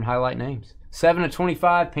over here and highlight names. 7 of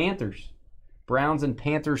 25 Panthers. Browns and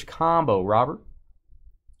Panthers combo, Robert.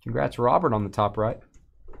 Congrats, Robert, on the top right.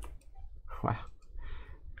 Wow.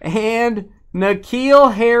 And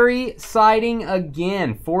N'Keal Harry sighting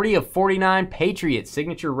again. 40 of 49 Patriots.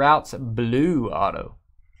 Signature routes blue auto.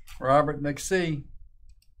 Robert McC.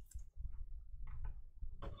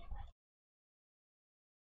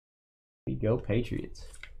 There you go, Patriots.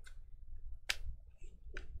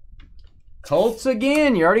 Colts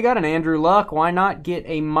again. You already got an Andrew Luck. Why not get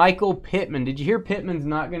a Michael Pittman? Did you hear Pittman's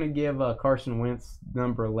not going to give Carson Wentz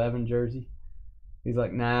number 11 jersey? He's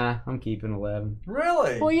like, nah, I'm keeping 11.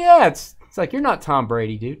 Really? Well, yeah, it's like you're not Tom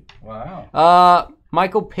Brady, dude. Wow.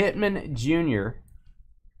 Michael Pittman Jr.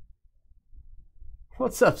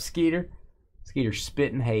 What's up, Skeeter? Skeeter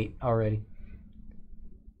spitting hate already.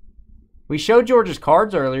 We showed George's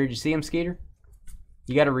cards earlier. Did you see him, Skeeter?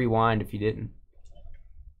 You got to rewind if you didn't.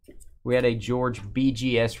 We had a George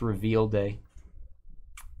BGS reveal day.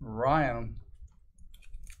 Ryan.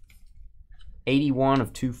 81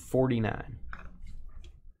 of 249.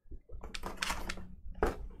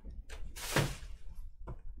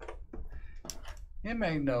 Him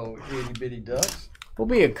ain't no itty bitty ducks. We'll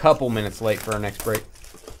be a couple minutes late for our next break.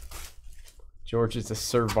 George is a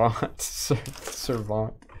servant.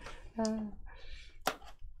 Servant.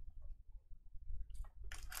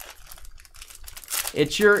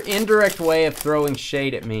 It's your indirect way of throwing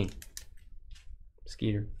shade at me,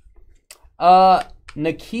 Skeeter.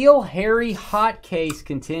 N'Keal Harry hot case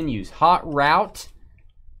continues. Hot route.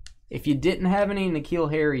 If you didn't have any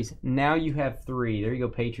N'Keal Harrys, now you have 3. There you go,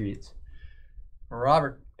 Patriots.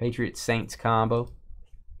 Robert. Patriots Saints combo.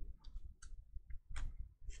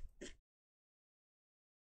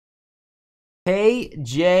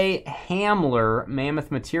 KJ Hamler,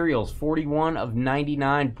 Mammoth Materials, 41 of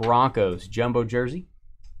 99 Broncos. Jumbo jersey.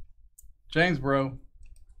 James Bro.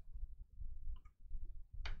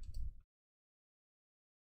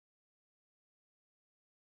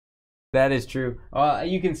 That is true.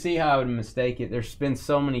 You can see how I would mistake it. There's been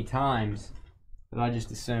so many times that I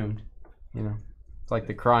just assumed, you know. It's like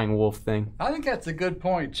the crying wolf thing. I think that's a good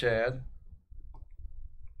point, Chad.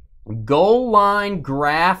 Goal line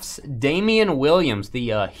graphs. Damian Williams,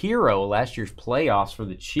 the hero of last year's playoffs for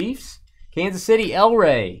the Chiefs. Kansas City, El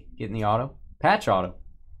Rey getting the auto. Patch auto.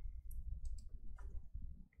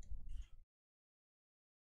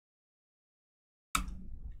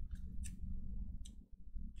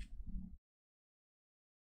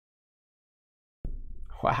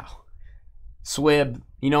 Wow. Swib,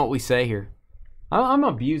 you know what we say here. I'm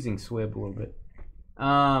abusing Swib a little bit.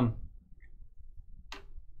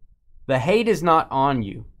 The hate is not on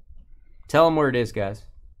you. Tell them where it is, guys.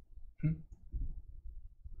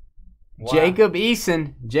 Wow. Jacob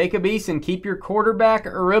Eason, keep your quarterback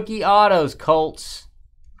or rookie autos, Colts.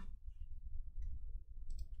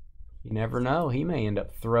 You never know. He may end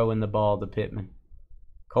up throwing the ball to Pittman.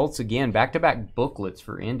 Colts again, back-to-back booklets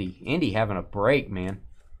for Indy. Indy having a break, man.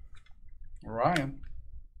 Ryan.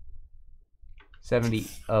 70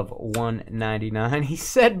 of 199. He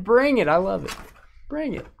said, bring it. I love it.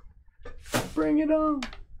 Bring it. Bring it on.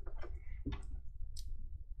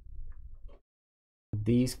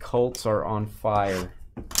 These Colts are on fire.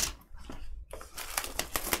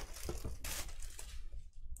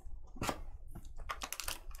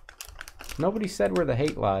 Nobody said where the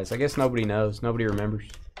hate lies. I guess nobody knows. Nobody remembers.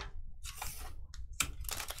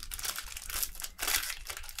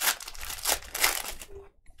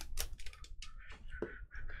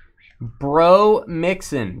 Bro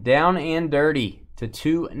Mixon, down and dirty to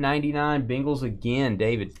 299. Bengals again,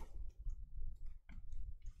 David.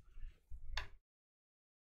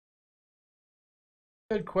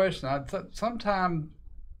 Good question. Sometime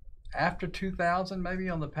after 2000, maybe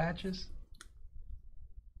on the patches.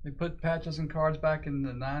 They put patches and cards back in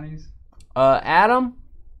the 90s. Adam,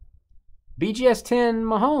 BGS 10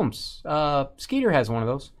 Mahomes. Skeeter has one of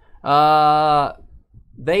those.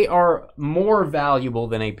 They are more valuable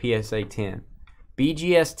than a PSA 10.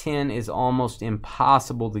 BGS 10 is almost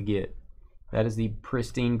impossible to get. That is the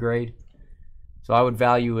pristine grade. So I would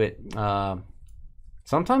value it.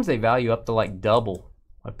 Sometimes they value up to like double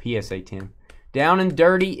a PSA 10. Down and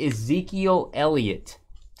dirty, Ezekiel Elliott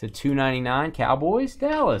to $2.99. Cowboys,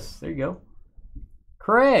 Dallas. There you go.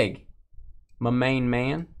 Craig, my main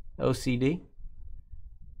man, OCD.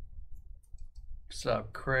 What's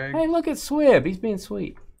up, Craig? Hey, look at Swib. He's being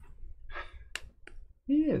sweet.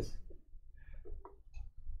 He is.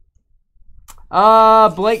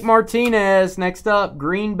 Blake Martinez. Next up,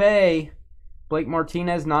 Green Bay. Blake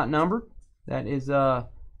Martinez not numbered. That is,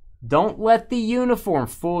 don't let the uniform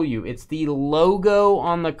fool you. It's the logo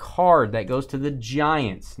on the card that goes to the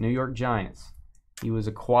Giants, New York Giants. He was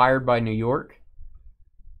acquired by New York.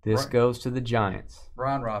 This goes to the Giants.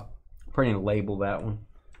 Ron Rob. Probably need to label that one.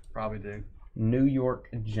 Probably do. New York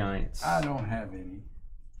Giants. I don't have any.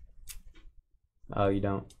 Oh, you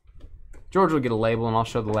don't? George will get a label, and I'll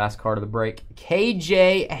show the last card of the break.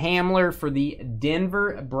 KJ Hamler for the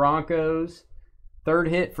Denver Broncos. Third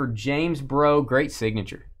hit for James Bro. Great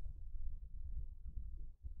signature.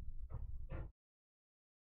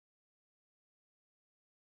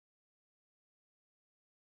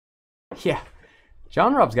 Yeah.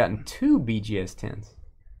 John Rob's gotten 2 BGS 10s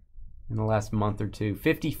in the last month or two.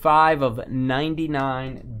 55 of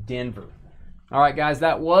 99 Denver. All right, guys,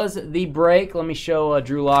 that was the break. Let me show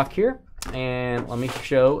Drew Lock here, and let me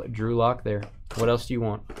show Drew Lock there. What else do you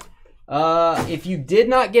want? If you did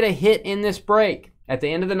not get a hit in this break, at the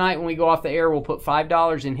end of the night when we go off the air, we'll put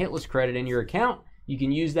 $5 in hitless credit in your account. You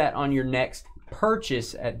can use that on your next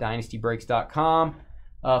purchase at dynastybreaks.com.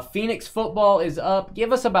 Phoenix football is up.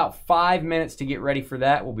 Give us about 5 minutes to get ready for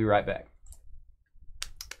that. We'll be right back.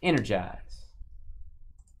 Energize.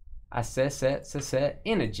 I said,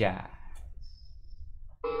 energize.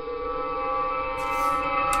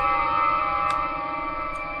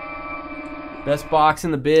 Best box in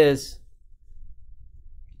the biz.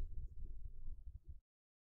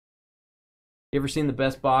 You ever seen the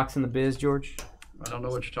best box in the biz, George? I don't know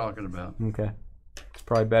what you're talking about. Okay. It's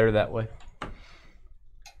probably better that way.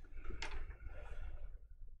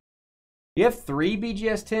 You have 3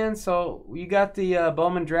 BGS 10s, so you got the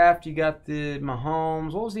Bowman draft, you got the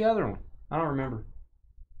Mahomes. What was the other one? I don't remember.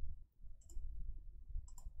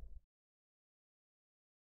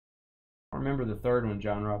 I don't remember the third one,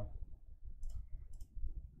 John Rob.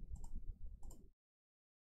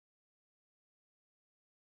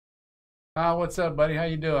 What's up, buddy? How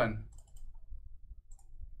you doing?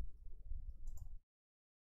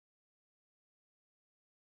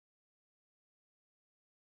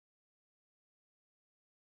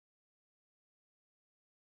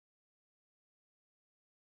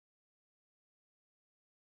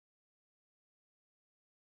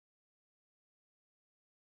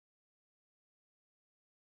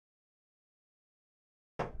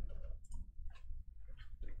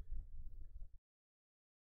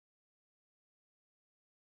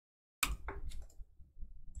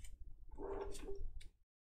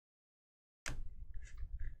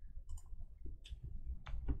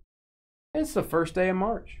 It's the first day of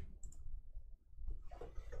March.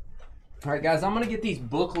 All right, guys, I'm going to get these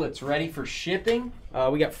booklets ready for shipping.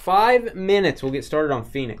 We got 5 minutes. We'll get started on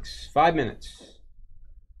Phoenix. 5 minutes.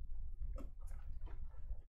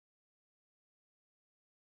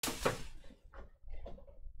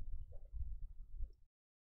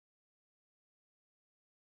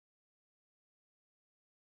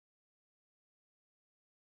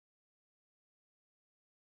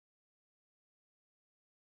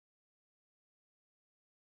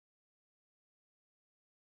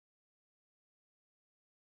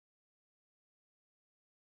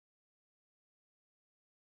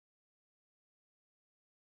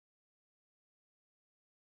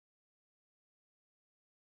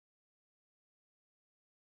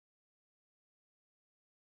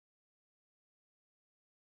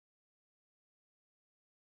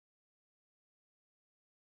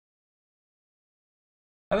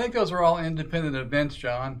 I think those are all independent events,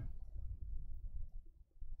 John.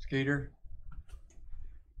 Skeeter.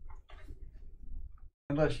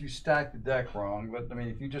 Unless you stack the deck wrong. But I mean,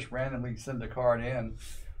 if you just randomly send a card in,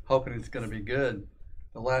 hoping it's going to be good,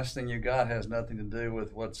 the last thing you got has nothing to do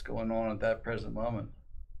with what's going on at that present moment.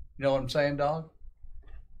 You know what I'm saying, dog?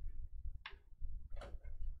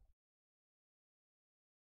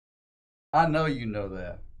 I know you know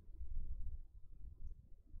that.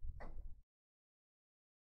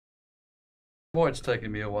 Boy, it's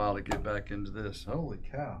taken me a while to get back into this. Holy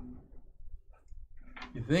cow.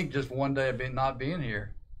 You think just one day of not being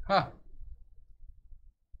here. Huh.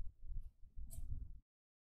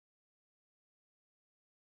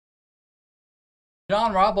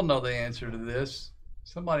 John Robb will know the answer to this.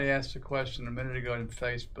 Somebody asked a question a minute ago in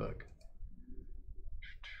Facebook.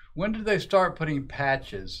 When did they start putting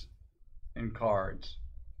patches in cards?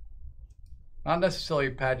 Not necessarily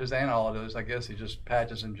patches and autos, I guess it's just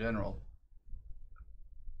patches in general.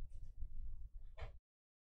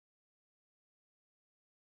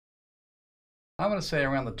 I'm going to say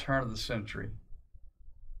around the turn of the century.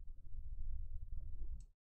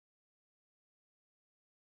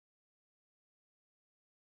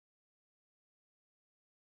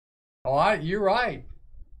 Oh, you're right.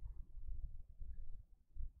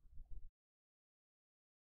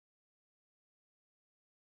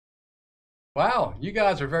 Wow, you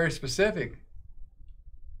guys are very specific.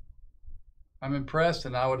 I'm impressed,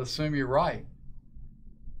 and I would assume you're right.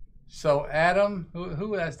 So, Adam,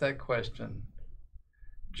 who asked that question?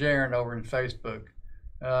 Jaron over in Facebook.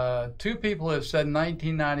 2 people have said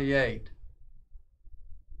 1998.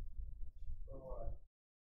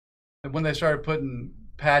 When they started putting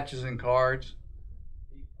patches in cards.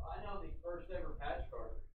 I know the first ever patch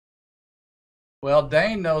card. Well,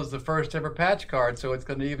 Dane knows the first ever patch card, so it's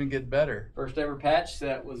going to even get better. First ever patch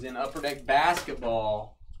set was in Upper Deck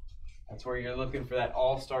Basketball. That's where you're looking for that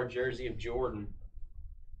all-star jersey of Jordan.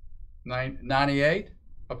 98,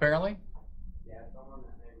 apparently? Yeah, somewhere in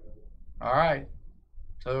that neighborhood. All right.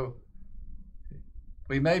 So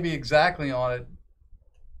we may be exactly on it,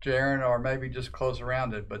 Jaron, or maybe just close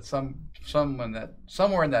around it, but somewhere in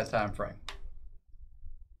that time frame.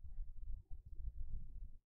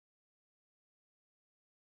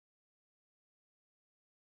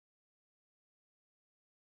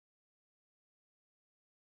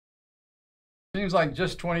 Seems like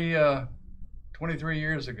just 23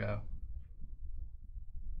 years ago.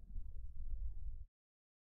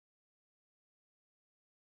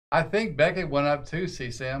 I think Beckett went up too,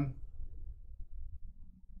 C-Sim.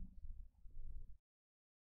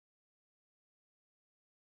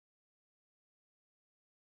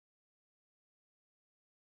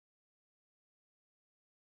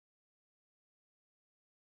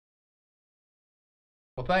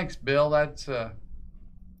 Well, thanks, Bill. That's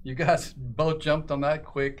you guys both jumped on that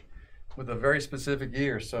quick with a very specific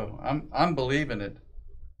year, so I'm believing it.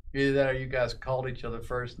 Either that or you guys called each other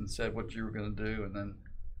first and said what you were going to do, and then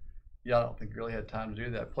y'all don't think you really had time to do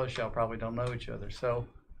that. Plus, y'all probably don't know each other. So,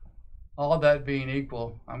 all of that being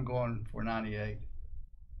equal, I'm going for 98.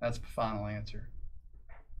 That's the final answer.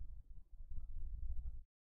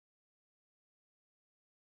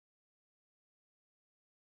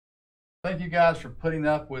 Thank you guys for putting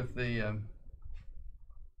up with the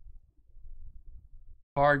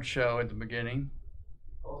card show at the beginning.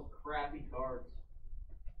 All crappy cards.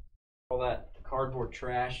 All that cardboard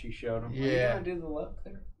trash you showed them. Yeah. Are you gonna do the left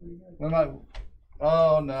there?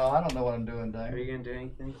 Oh no, I don't know what I'm doing, Dave. Are you gonna do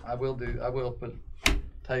anything? I will put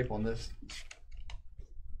tape on this.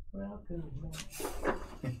 Well,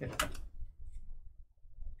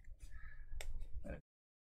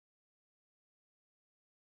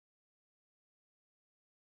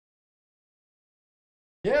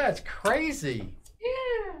 Yeah, it's crazy.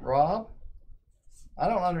 yeah. Rob. I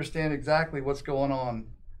don't understand exactly what's going on.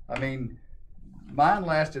 I mean, mine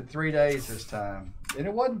lasted 3 days this time, and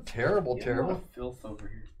it wasn't terrible. You have a lot of filth over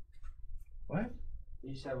here. What?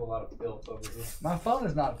 You just have a lot of filth over here. My phone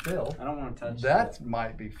is not filled. I don't want to touch that. That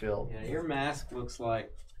might be filled. Yeah, your mask looks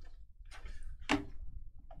like.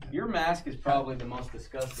 Your mask is probably the most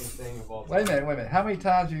disgusting thing of all time. Wait a minute. How many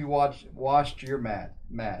times have you washed your mask?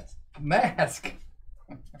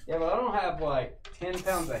 Yeah, but I don't have like 10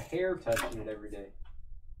 pounds of hair touching it every day.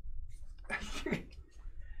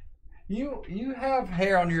 You have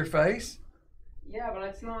hair on your face. Yeah, but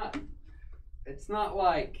it's not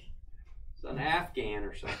like it's an Afghan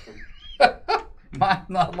or something. Mine's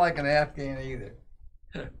not like an Afghan either.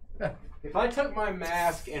 If I took my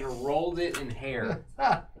mask and rolled it in hair,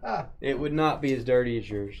 it would not be as dirty as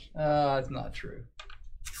yours. It's not true.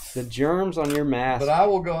 The germs on your mask. But I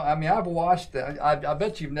will go. I mean, I've washed it. I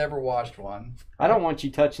bet you've never washed one. I don't want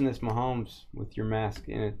you touching this Mahomes with your mask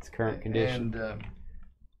in its current condition. And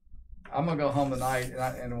I'm gonna go home tonight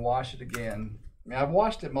and wash it again. I mean, I've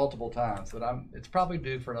washed it multiple times, but it's probably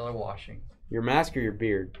due for another washing. Your mask or your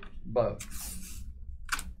beard? Both.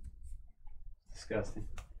 Disgusting.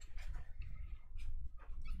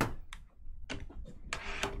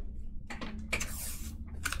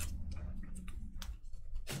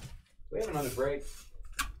 We have another break.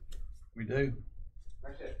 We do.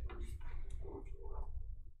 Okay.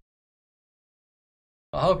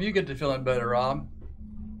 I hope you get to feeling better, Rob.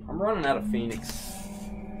 I'm running out of Phoenix.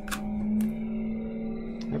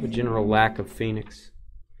 I have a general lack of Phoenix.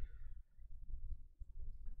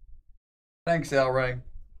 Thanks, El Ray.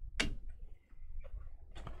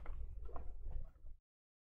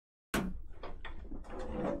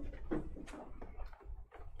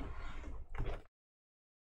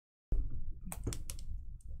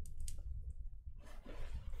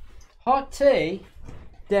 Hot tea?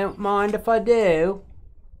 Don't mind if I do.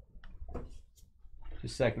 Just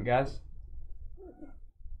a second, guys.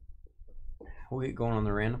 We'll get going on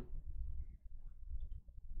the random.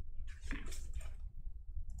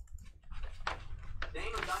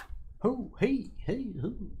 Who?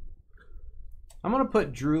 I'm going to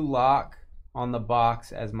put Drew Lock on the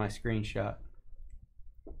box as my screenshot.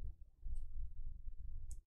 It's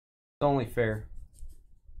only fair.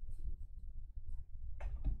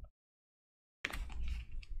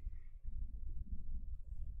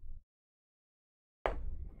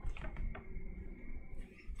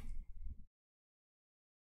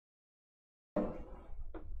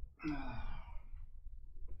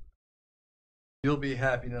 You'll be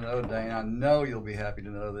happy to know, Dane. I know you'll be happy to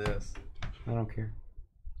know this. I don't care.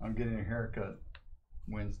 I'm getting a haircut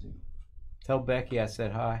Wednesday. Tell Becky I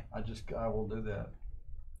said hi. I will do that.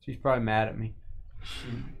 She's probably mad at me.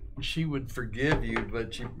 She would forgive you,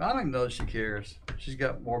 but I don't even know if she cares. She's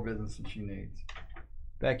got more business than she needs.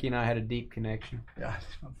 Becky and I had a deep connection. Yeah,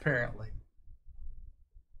 apparently.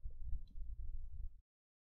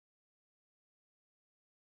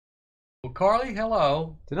 Well, Carly,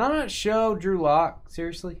 hello. Did I not show Drew Lock?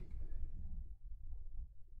 Seriously?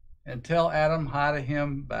 And tell Adam hi to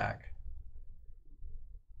him back.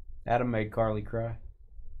 Adam made Carly cry.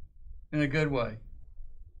 In a good way.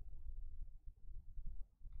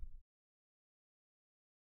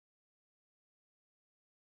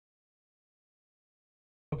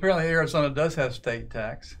 Apparently Arizona does have state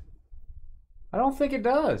tax. I don't think it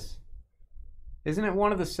does. Isn't it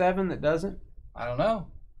one of the 7 that doesn't? I don't know.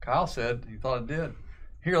 Kyle said he thought it did.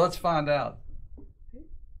 Here, let's find out.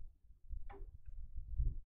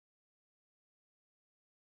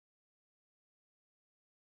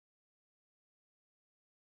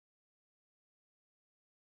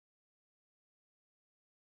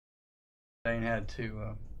 Dane had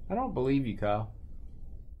to. I don't believe you, Kyle.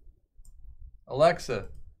 Alexa,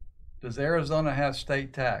 does Arizona have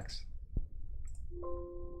state tax?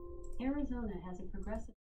 Arizona has a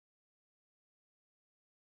progressive.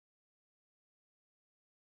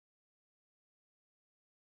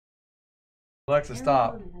 Alexa,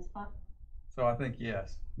 stop. Arizona has So I think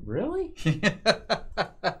yes. Really?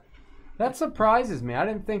 That surprises me. I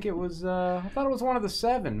didn't think it was, I thought it was one of the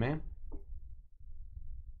 7, man.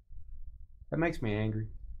 That makes me angry.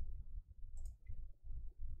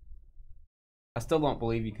 I still don't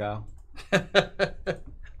believe you, Kyle.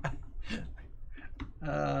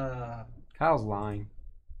 Kyle's lying.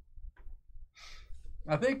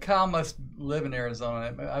 I think Kyle must live in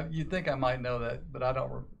Arizona. You'd think I might know that, but I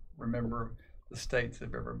don't remember the states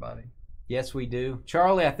of everybody. Yes, we do.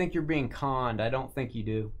 Charlie, I think you're being conned. I don't think you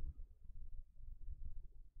do.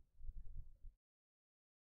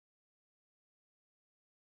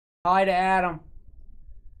 Hi to Adam.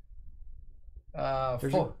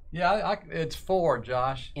 Four. Yeah, it's 4,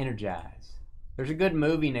 Josh. Energize. There's a good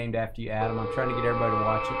movie named after you, Adam. I'm trying to get everybody to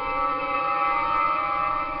watch it.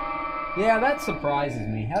 Yeah, that surprises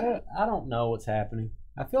me. I don't know what's happening.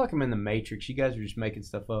 I feel like I'm in the Matrix. You guys are just making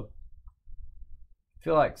stuff up. I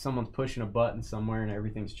feel like someone's pushing a button somewhere and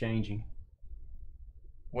everything's changing.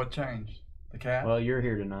 What changed? The cat? Well, you're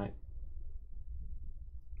here tonight.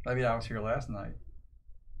 Maybe I was here last night.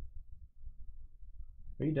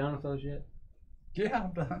 Are you done with those yet? Yeah,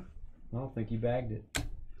 I'm done. I don't think you bagged it.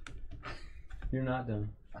 You're not done.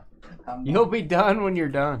 I'm You'll be done when you're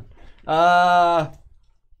done.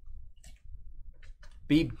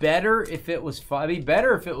 Be better if it was be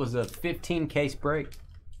better if it was a 15 case break.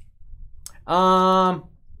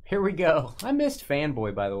 Here we go. I missed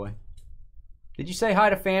Fanboy, by the way. Did you say hi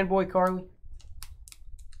to Fanboy, Carly?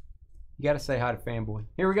 You got to say hi to Fanboy.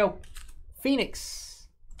 Here we go. Phoenix.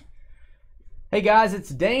 Hey guys, it's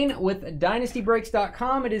Dane with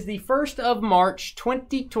DynastyBreaks.com. It is the 1st of March,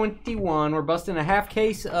 2021. We're busting a half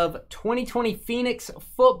case of 2020 Phoenix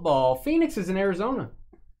football. Phoenix is in Arizona.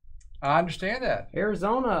 I understand that.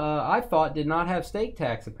 Arizona, I thought, did not have state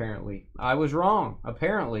tax, apparently. I was wrong,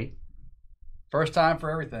 apparently. First time for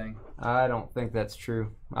everything. I don't think that's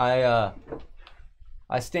true. I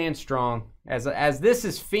stand strong. As this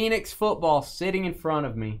is Phoenix football sitting in front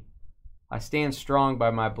of me, I stand strong by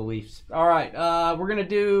my beliefs. All right, we're going to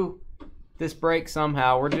do this break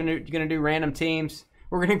somehow. We're going to do random teams.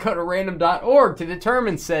 We're going to go to random.org to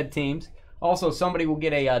determine said teams. Also, somebody will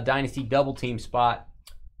get a Dynasty double team spot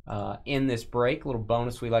in this break. A little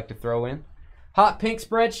bonus we like to throw in. Hot pink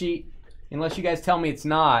spreadsheet. Unless you guys tell me it's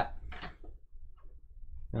not,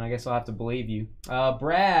 then I guess I'll have to believe you.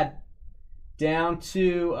 Brad down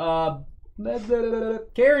to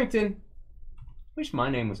Carrington. Wish my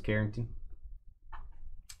name was Carrington.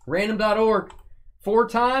 Random.org. 4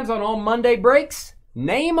 times on all Monday breaks.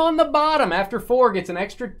 Name on the bottom after 4 gets an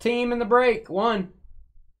extra team in the break. 1,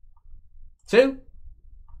 2,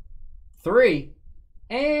 3,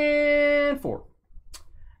 and 4.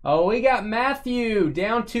 Oh, we got Matthew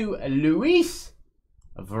down to Luis.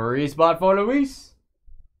 A free spot for Luis.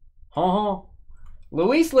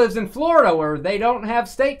 Luis lives in Florida where they don't have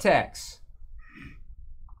state tax.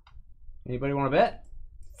 Anybody want to bet?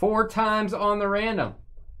 4 times on the random.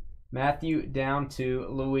 Matthew down to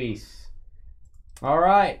Luis. All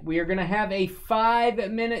right, we are going to have a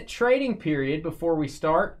 5-minute trading period before we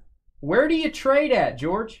start. Where do you trade at,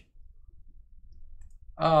 George?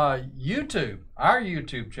 YouTube, our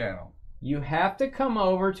YouTube channel. You have to come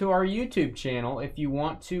over to our YouTube channel if you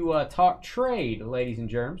want to talk trade, ladies and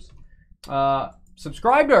germs.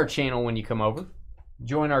 Subscribe to our channel when you come over.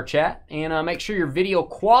 Join our chat, and make sure your video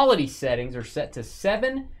quality settings are set to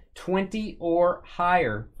 720 or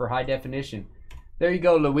higher for high definition. There you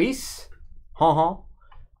go, Luis. All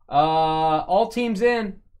teams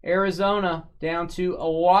in. Arizona down to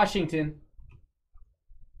Washington.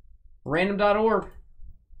 Random.org.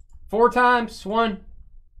 4 times. 1,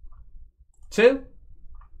 2,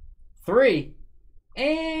 3,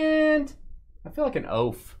 and I feel like an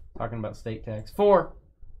oaf talking about state tax. 4.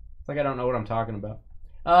 It's like I don't know what I'm talking about.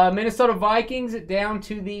 Minnesota Vikings down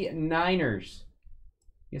to the Niners.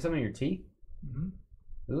 You have something in your teeth?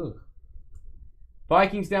 Mm-hmm. Ooh.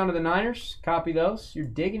 Vikings down to the Niners. Copy those. You're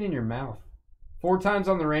digging in your mouth. 4 times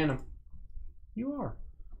on the random. You are.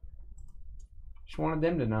 Just wanted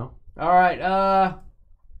them to know. All right.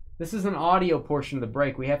 This is an audio portion of the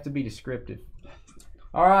break. We have to be descriptive.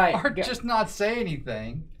 All right. Or just not say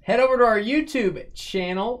anything. Head over to our YouTube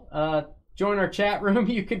channel. Join our chat room.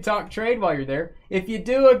 You can talk trade while you're there. If you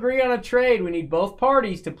do agree on a trade, we need both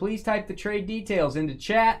parties to please type the trade details into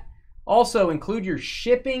chat. Also, include your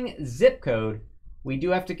shipping zip code. We do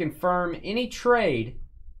have to confirm any trade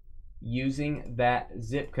using that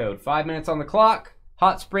zip code. 5 minutes on the clock.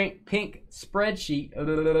 Hot pink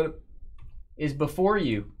spreadsheet is before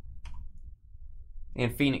you.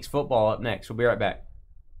 And Phoenix football up next. We'll be right back.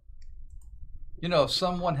 You know, if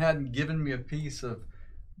someone hadn't given me a piece of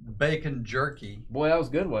bacon jerky. Boy, that was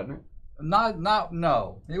good, wasn't it?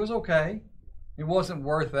 No. It was okay. It wasn't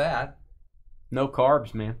worth that. No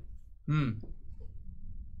carbs, man.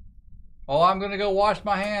 Oh, I'm going to go wash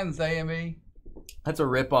my hands, AME. That's a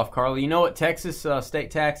ripoff, Carly. You know what Texas state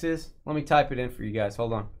tax is? Let me type it in for you guys.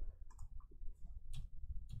 Hold on.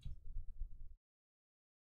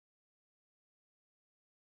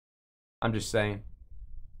 I'm just saying.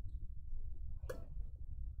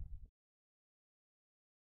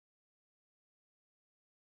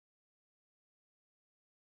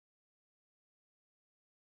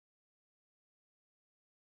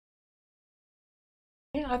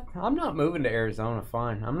 Yeah, I'm not moving to Arizona.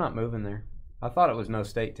 Fine. I'm not moving there. I thought it was no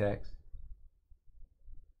state tax.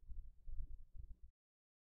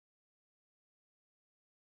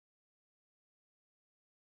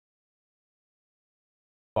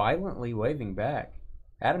 Violently waving back.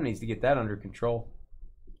 Adam needs to get that under control.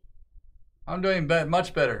 I'm doing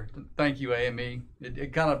much better. Thank you, AME.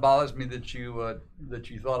 It kind of bothers me that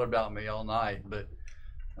you thought about me all night, but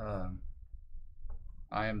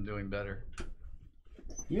I am doing better.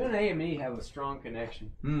 You and AME have a strong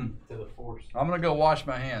connection to the force. I'm gonna go wash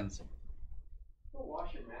my hands. Go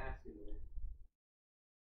wash your mask in there.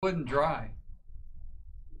 Wouldn't dry.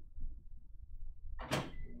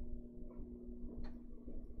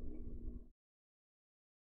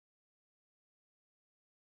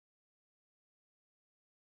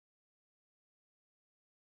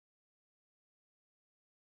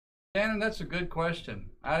 Shannon, that's a good question.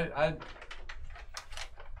 I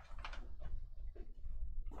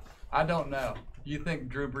don't know. You think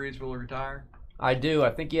Drew Brees will retire? I do.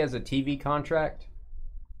 I think he has a TV contract.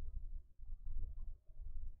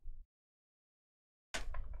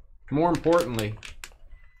 More importantly,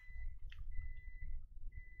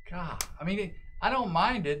 God, I mean, I don't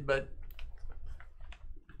mind it, but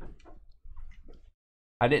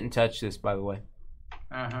I didn't touch this, by the way.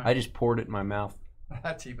 I just poured it in my mouth.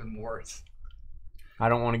 That's even worse. I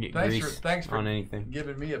don't want to get grease thanks for on anything.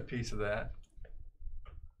 giving me a piece of that.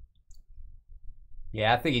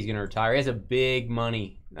 Yeah, I think he's going to retire. He has a big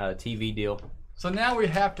money TV deal. So now we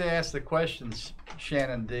have to ask the questions,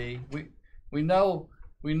 Shannon D. We know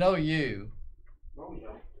you.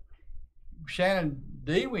 Shannon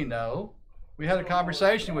D. We know. We had a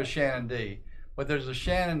conversation with Shannon D. But there's a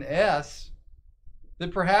Shannon S.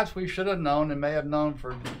 that perhaps we should have known and may have known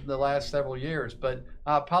for the last several years. But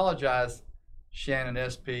I apologize, Shannon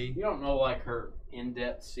SP. You don't know like her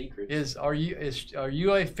in-depth secrets. Are you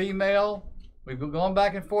a female? We've been going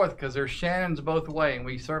back and forth because there's Shannons both ways, and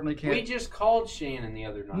we certainly can't. We just called Shannon the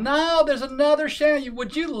other night. No, there's another Shannon.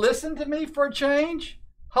 Would you listen to me for a change?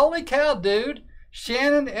 Holy cow, dude!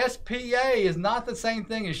 Shannon SPA is not the same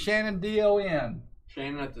thing as Shannon DON.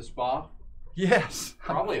 Shannon at the spa? Yes.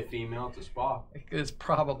 Probably a female at the spa. It's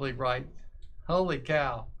probably right. Holy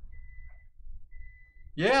cow.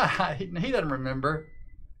 Yeah, he doesn't remember.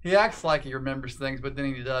 He acts like he remembers things, but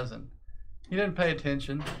then he doesn't. He didn't pay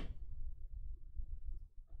attention.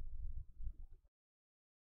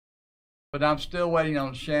 But I'm still waiting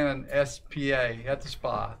on Shannon SPA at the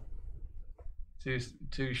spa to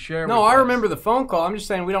share with us. No, I remember the phone call. I'm just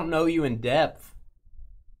saying we don't know you in depth.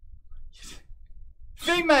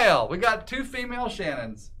 Female. We got 2 female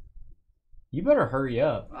Shannons. You better hurry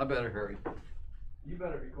up. I better hurry. You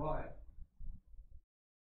better be quiet.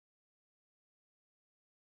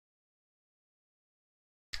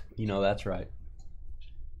 You know that's right.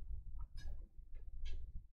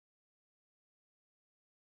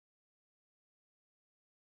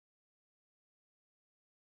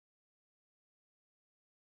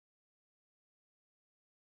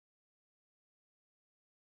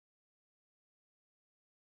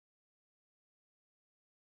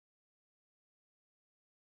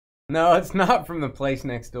 No, it's not from the place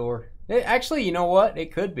next door. Actually, you know what?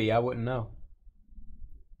 It could be. I wouldn't know.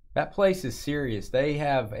 That place is serious. They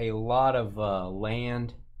have a lot of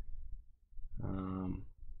land.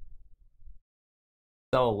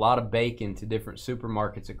 Sell a lot of bacon to different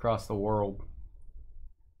supermarkets across the world.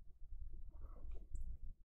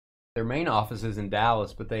 Their main office is in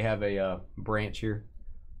Dallas, but they have a branch here.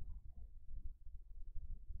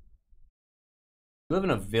 You live in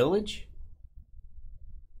a village?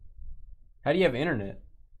 How do you have internet?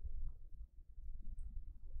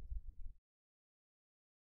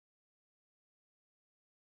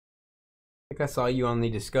 I think I saw you on the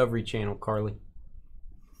Discovery Channel, Carly.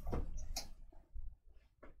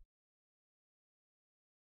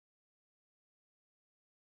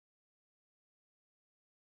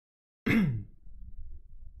 You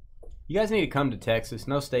guys need to come to Texas.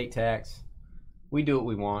 No state tax. We do what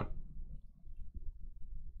we want.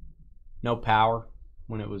 No power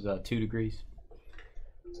when it was 2 degrees.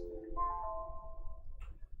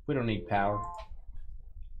 We don't need power.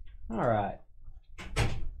 All right.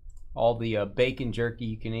 All the bacon jerky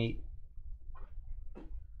you can eat.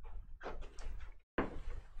 There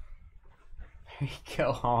you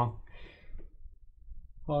go, Hong.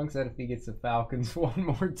 Hong said if he gets the Falcons one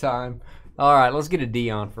more time. All right, let's get a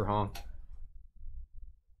Dion for Hong.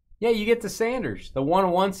 Yeah, you get the Sanders. The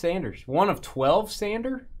 1-1 Sanders. 1 of 12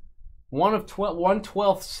 Sander? 1 of 12,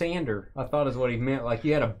 1/12 Sander, I thought is what he meant. Like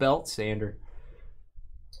you had a belt Sander.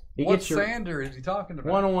 What Sander is he talking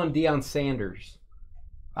about? 1-1 Deion Sanders.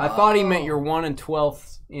 I thought he meant your 1 and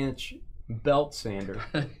 12th inch Belt sander.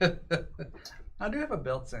 I do have a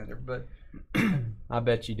belt sander, but I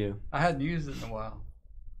bet you do. I hadn't used it in a while.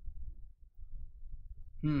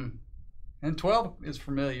 And 12 is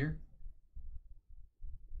familiar.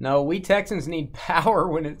 No, we Texans need power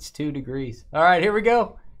when it's 2 degrees. All right, here we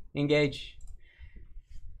go. Engage.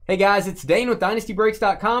 Hey, guys, it's Dane with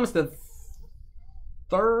DynastyBreaks.com. It's the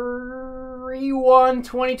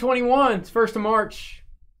 3/1/2021. It's 1st of March.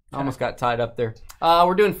 Almost got tied up there.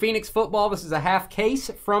 We're doing Phoenix football. This is a half case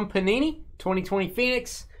from Panini, 2020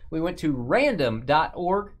 Phoenix. We went to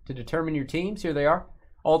random.org to determine your teams. Here they are.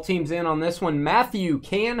 All teams in on this one. Matthew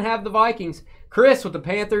can have the Vikings. Chris with the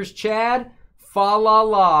Panthers. Chad,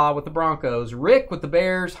 Fa-la-la with the Broncos. Rick with the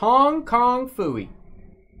Bears. Hong Kong Phooey.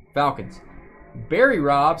 Falcons. Barry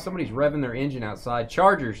Rob, somebody's revving their engine outside.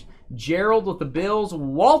 Chargers. Gerald with the Bills.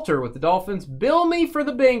 Walter with the Dolphins. Bill me for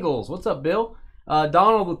the Bengals. What's up, Bill?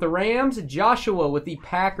 Donald with the Rams. Joshua with the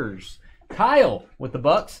Packers. Kyle with the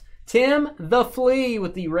Bucks. Tim the Flea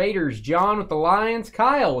with the Raiders. John with the Lions.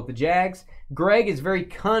 Kyle with the Jags. Greg is very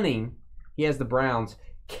cunning. He has the Browns.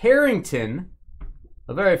 Carrington,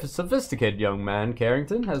 a very sophisticated young man,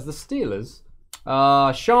 Carrington, has the Steelers.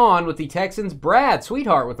 Sean with the Texans. Brad,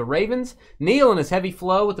 sweetheart, with the Ravens. Neil and his heavy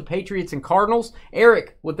flow with the Patriots and Cardinals.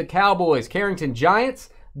 Eric with the Cowboys. Carrington, Giants.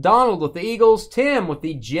 Donald with the Eagles. Tim with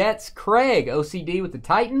the Jets. Craig, OCD, with the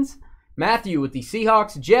Titans. Matthew with the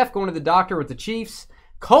Seahawks. Jeff going to the doctor with the Chiefs.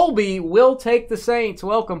 Colby will take the Saints.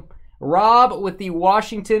 Welcome. Rob with the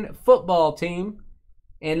Washington football team.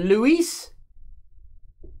 And Luis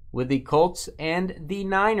with the Colts and the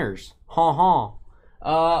Niners.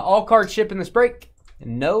 All cards ship in this break.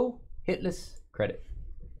 And no hitless credit.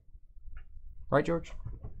 Right, George?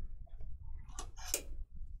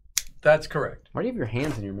 That's correct. Why do you have your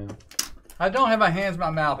hands in your mouth? I don't have my hands in my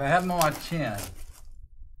mouth. I have them on my chin.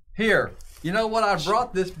 Here. You know what? I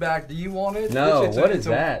brought this back. Do you want it? No. What is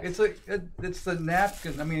that? It's the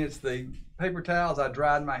napkin. I mean, it's the paper towels I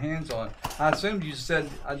dried my hands on. I assumed you said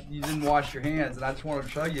you didn't wash your hands, and I just wanted to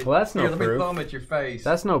show you. Well, that's no Here, let me proof. throw them at your face.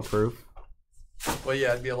 That's no proof. Well,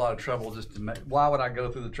 yeah, it'd be a lot of trouble just to make. Why would I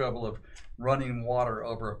go through the trouble of running water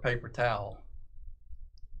over a paper towel?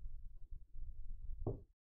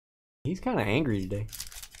 He's kind of angry today.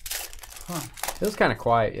 Huh. It was kind of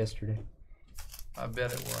quiet yesterday. I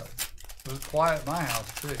bet it was. It was quiet at my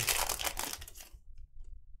house, too.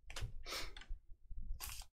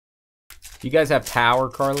 You guys have power,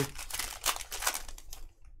 Carly?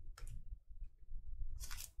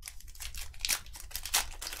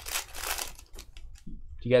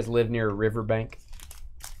 Do you guys live near a riverbank?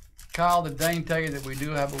 Kyle, did Dane tell you that we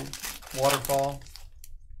do have a waterfall?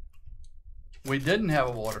 We didn't have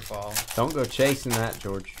a waterfall. Don't go chasing that,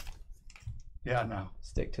 George. Yeah, I know.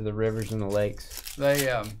 Stick to the rivers and the lakes. They,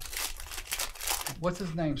 what's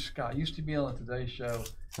his name? Scott. Used to be on the Today Show.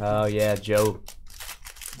 Oh, yeah, Joe.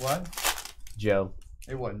 What? Joe.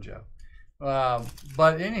 It wasn't Joe.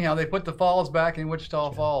 But anyhow, they put the falls back in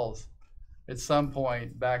Wichita Falls at some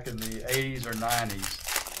point back in the 80s or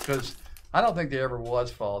 90s. Because I don't think there ever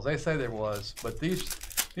was falls. They say there was. But these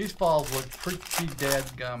falls look pretty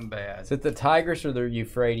dadgum bad. Is it the Tigris or the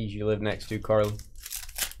Euphrates you live next to, Carly?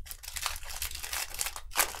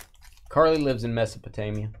 Carly lives in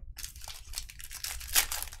Mesopotamia.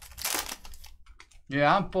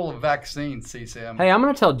 Yeah, I'm full of vaccines, CSM. Hey, I'm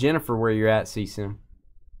going to tell Jennifer where you're at, CSIM.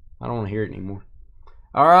 I don't want to hear it anymore.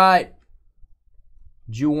 All right.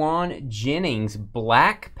 Juwan Jennings,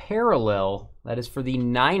 black parallel. That is for the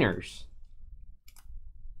Niners.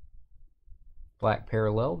 Black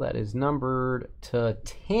parallel. That is numbered to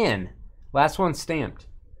 10. Last one stamped.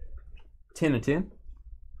 10 of 10.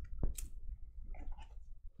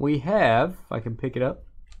 We have, if I can pick it up.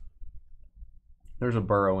 There's a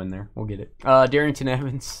Burrow in there. We'll get it. Darrington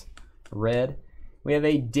Evans, red. We have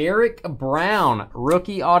a Derek Brown,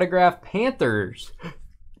 rookie autograph, Panthers.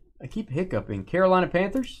 I keep hiccuping. Carolina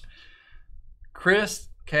Panthers. Chris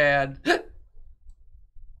Cad. I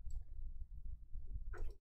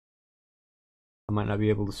might not be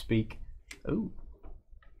able to speak. Ooh.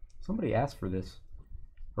 Somebody asked for this.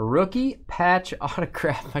 A rookie patch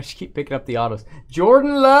autograph. I just keep picking up the autos.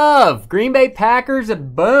 Jordan Love. Green Bay Packers.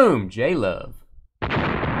 Boom. J-Love.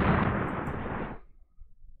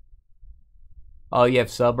 Oh, you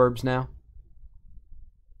have suburbs now?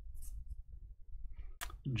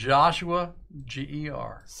 Joshua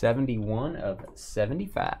G.E.R. 71 of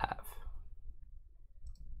 75.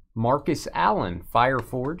 Marcus Allen, Fire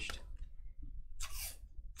Forged.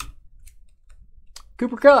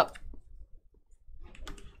 Cooper Kupp.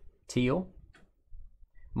 Teal.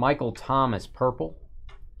 Michael Thomas, purple.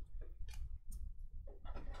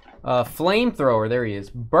 Flamethrower, there he is.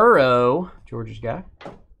 Burrow, Georgia's guy.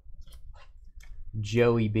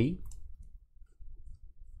 Joey B.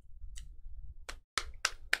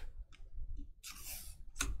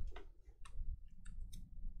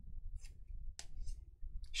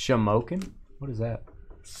 Shamokin? What is that?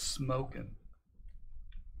 Smoking.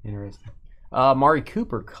 Interesting. Mari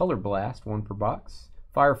Cooper, Color Blast, 1 per box.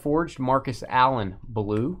 Fireforged, Marcus Allen,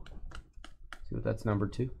 blue. See what that's number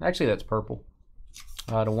 2. Actually, that's purple.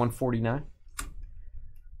 To 149.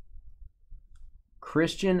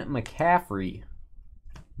 Christian McCaffrey,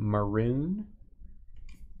 maroon.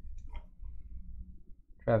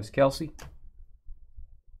 Travis Kelce.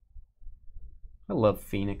 I love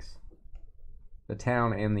Phoenix. The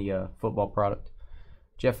town and the football product.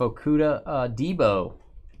 Jeff Okuda, Debo.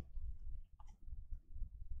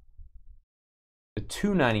 The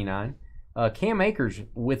 $2.99. Cam Akers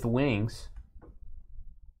with wings.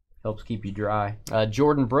 Helps keep you dry.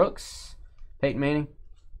 Jordan Brooks. Peyton Manning.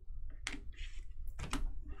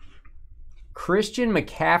 Christian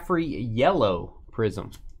McCaffrey yellow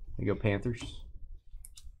prism. There you go, Panthers. Is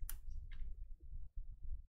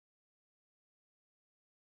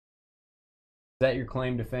that your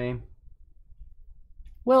claim to fame?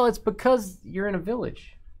 Well, it's because you're in a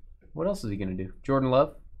village. What else is he going to do? Jordan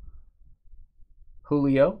Love?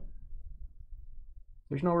 Julio?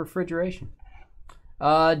 There's no refrigeration.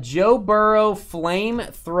 Joe Burrow,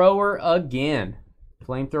 Flamethrower again.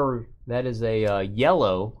 Flamethrower, that is a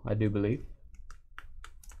yellow, I do believe.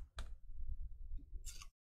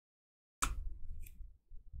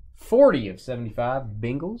 $40/75,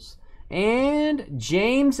 Bengals. And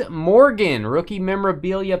James Morgan, rookie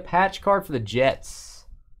memorabilia patch card for the Jets.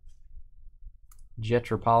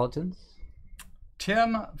 Jetropolitans.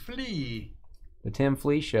 Tim Flea. The Tim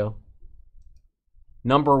Flea Show.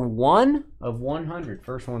 Number 1 of 100.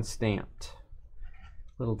 First one stamped.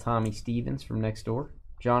 Little Tommy Stevens from next door.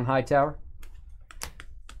 John Hightower.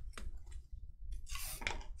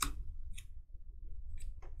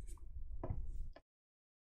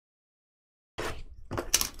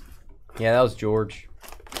 Yeah, that was George.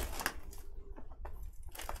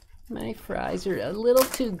 My fries are a little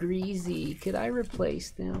too greasy. Could I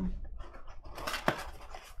replace them?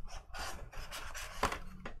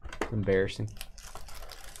 Embarrassing.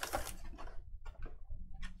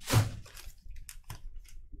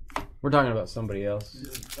 We're talking about somebody else.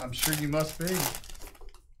 I'm sure you must be.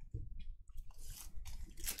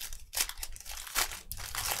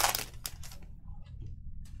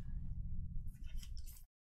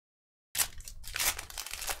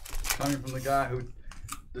 Coming from the guy who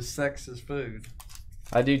dissects his food.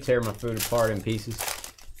 I do tear my food apart in pieces.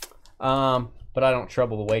 But I don't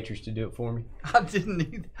trouble the waitress to do it for me. I didn't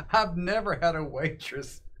either. I've never had a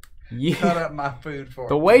waitress cut up my food for me.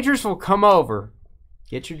 The waitress will come over,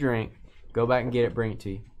 get your drink, go back and get it, bring it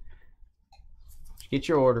to you. Get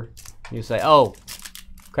your order. You say, oh,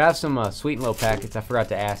 could I have some sweet and low packets? I forgot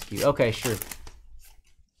to ask you. Okay, sure. And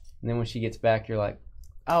then when she gets back, you're like,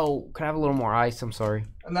 oh, can I have a little more ice? I'm sorry.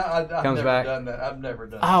 No, I've Comes never back. done that. I've never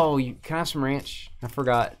done Oh, can I have some ranch? I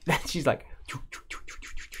forgot. She's like, that.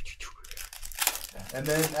 And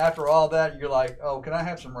then after all that, you're like, oh, can I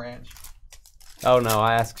have some ranch? oh no,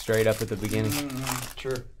 I ask straight up at the beginning. Mm-hmm.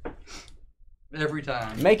 Sure. Every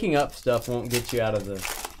time. Making up stuff won't get you out of the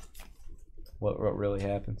what really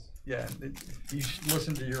happens. Yeah, you should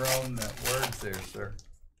listen to your own words there, sir.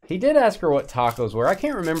 He did ask her what tacos were. I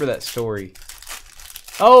can't remember that story.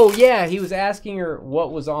 Oh yeah, he was asking her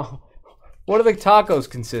what was on. What do the tacos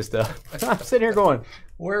consist of? I'm sitting here going,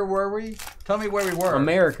 where were we? Tell me where we were.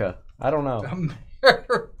 America. I don't know.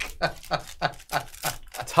 America.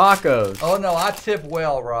 Tacos. Oh no, I tip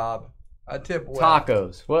well, Rob. I tip well.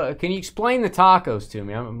 Tacos. Well, can you explain the tacos to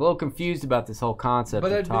me? I'm a little confused about this whole concept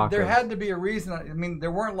of tacos. There had to be a reason. I mean,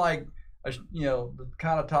 there weren't like, the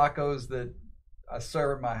kind of tacos that I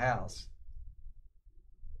serve at my house.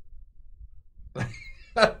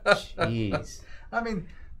 Jeez. I mean,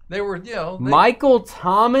 they were, Michael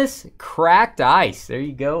Thomas, cracked ice. There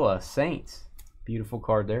you go, Saints. Beautiful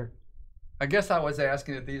card there. I guess I was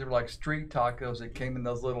asking if these were like street tacos that came in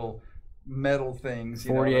those little metal things.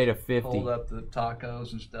 48 of 50. Hold up the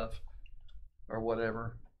tacos and stuff or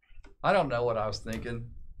whatever. I don't know what I was thinking.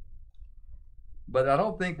 But I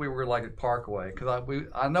don't think we were like at Parkway because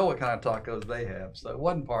I know what kind of tacos they have. So it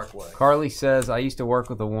wasn't Parkway. Carly says, I used to work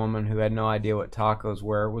with a woman who had no idea what tacos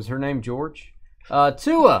were. Was her name George?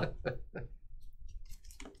 Tua.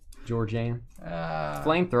 Georgianne.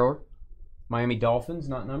 Flamethrower. Miami Dolphins,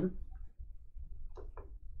 not numbered.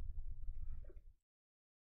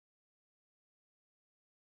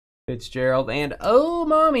 Fitzgerald. And, oh,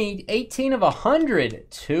 mommy, 18 of 100.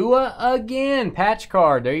 Tua again. Patch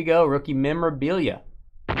card. There you go. Rookie memorabilia.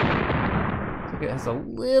 It has a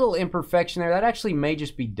little imperfection there. That actually may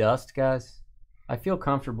just be dust, guys. I feel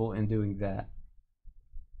comfortable in doing that.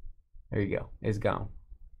 There you go. It's gone.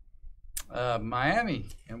 Miami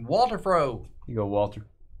and Walter Fro. You go, Walter.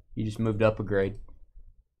 You just moved up a grade.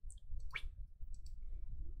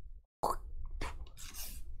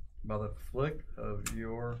 By the flick of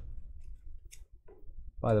your...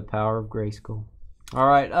 By the power of Grayskull. All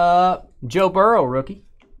right, Joe Burrow, rookie.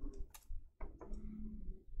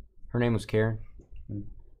 Her name was Karen.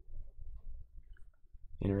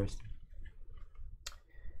 Interesting.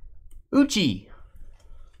 Uchi.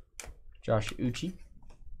 Josh Uchi.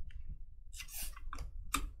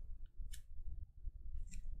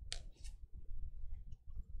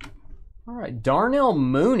 All right, Darnell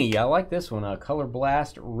Mooney. I like this one. A Color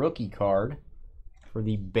Blast rookie card for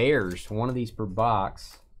the Bears. One of these per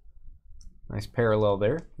box. Nice parallel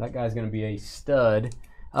there. That guy's going to be a stud.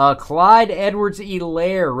 Clyde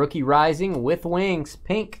Edwards-Helaire, rookie rising with wings.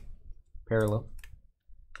 Pink. Parallel.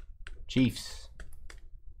 Chiefs.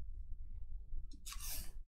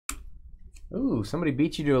 Ooh, somebody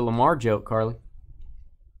beat you to a Lamar joke, Carly.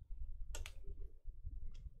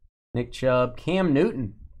 Nick Chubb. Cam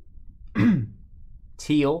Newton.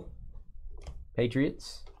 Teal.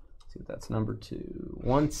 Patriots. Let's see what that's number 2.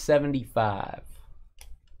 175.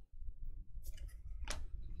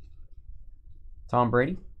 Tom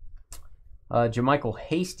Brady. Jermichael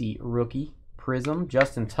Hasty, rookie. Prism.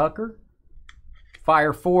 Justin Tucker.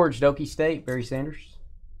 Fire Forged, Okie State. Barry Sanders.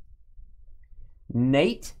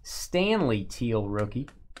 Nate Stanley, teal rookie.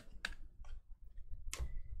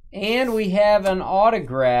 And we have an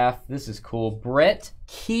autograph. This is cool. Brett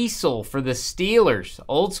Kiesel for the Steelers.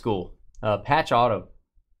 Old school. Patch auto.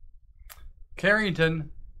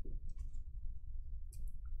 Carrington.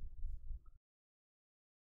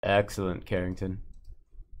 Excellent, Carrington.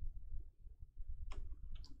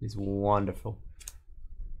 He's wonderful.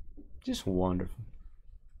 Just wonderful.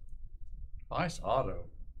 Nice auto.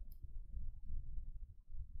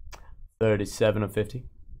 37 of 50.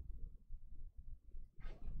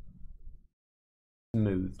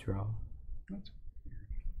 Smooth draw.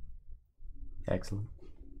 Excellent.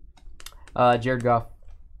 Jared Goff.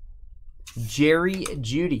 Jerry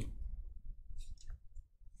Jeudy.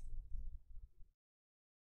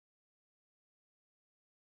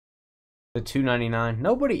 The $2.99.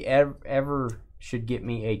 Nobody ever should get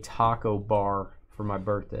me a taco bar for my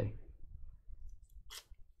birthday.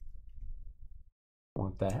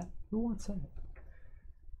 Want that? Who wants that?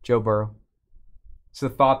 Joe Burrow. It's the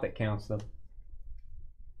thought that counts, though.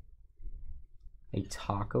 A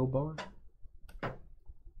taco bar?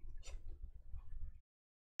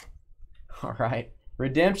 All right.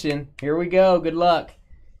 Redemption. Here we go. Good luck.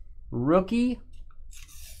 Rookie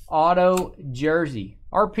auto jersey.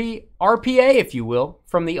 RPA, if you will.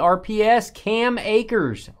 From the RPS, Cam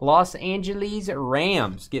Akers. Los Angeles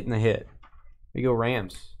Rams getting the hit. There you go,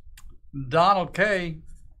 Rams. Donald K.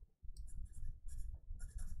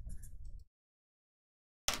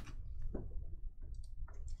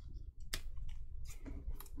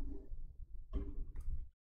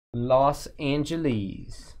 Los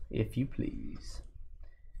Angeles, if you please.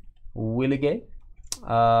 Willie Gay.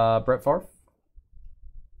 Brett Favre.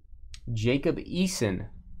 Jacob Eason,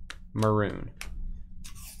 maroon.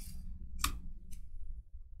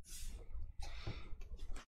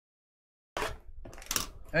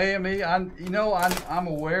 AME, I'm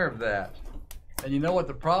aware of that, and you know what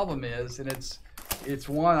the problem is, and it's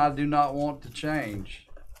one I do not want to change.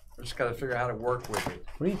 I just got to figure out how to work with it.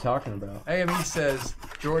 What are you talking about? AME says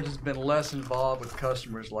George has been less involved with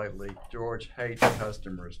customers lately. George hates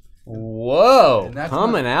customers. Whoa,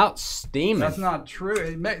 coming out steaming. That's not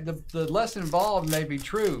true. The less involved may be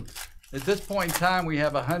true. At this point in time, we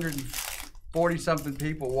have 140-something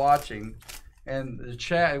people watching, and the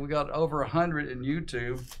chat, we got over 100 in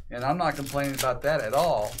YouTube, and I'm not complaining about that at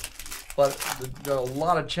all, but there's a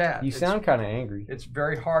lot of chat. You sound kind of angry. It's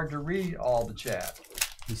very hard to read all the chat.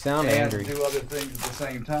 You sound angry. And do other things at the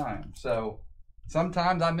same time. So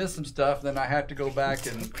sometimes I miss some stuff, then I have to go back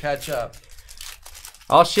and catch up.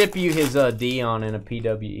 I'll ship you his Dion in a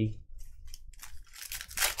PWE.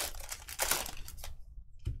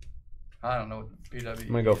 I don't know what PWE is.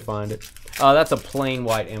 I'm going to go find it. That's a plain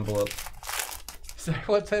white envelope. Is that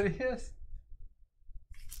what that is?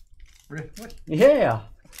 What? Yeah.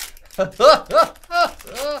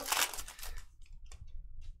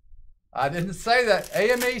 I didn't say that.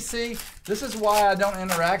 AMAC, this is why I don't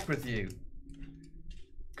interact with you.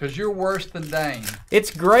 Because you're worse than Dane. It's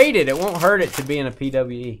graded. It won't hurt it to be in a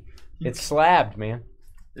PWE. It's slabbed, man.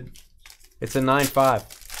 It's a 9.5.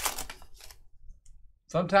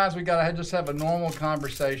 Sometimes we gotta just have a normal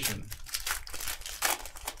conversation.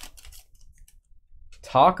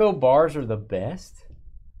 Taco bars are the best.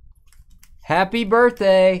 Happy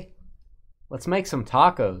birthday. Let's make some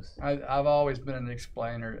tacos. I've always been an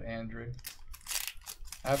explainer, Andrew.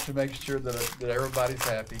 I have to make sure that everybody's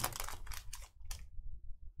happy.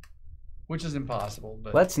 Which is impossible.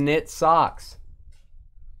 But Let's knit socks.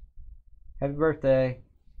 Happy birthday.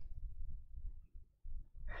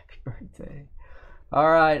 Happy birthday. All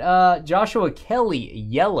right. Joshua Kelly,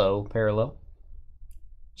 yellow parallel.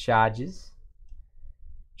 Charges.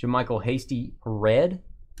 Jermichael Hasty, red.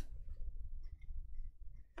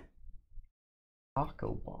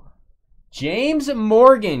 Taco bar. James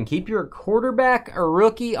Morgan, keep your quarterback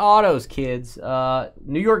rookie autos, kids.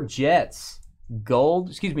 New York Jets,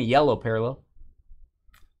 yellow parallel.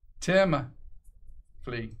 Tim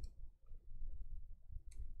Flea.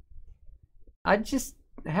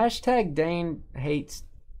 Hashtag Dane hates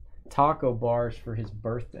taco bars for his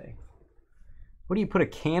birthday. What do you put a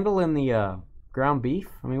candle in the ground beef?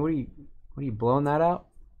 I mean, what are you blowing that out?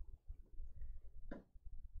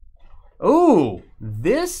 Ooh,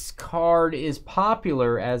 this card is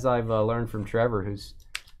popular, as I've learned from Trevor, who's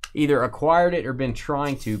either acquired it or been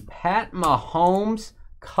trying to. Pat Mahomes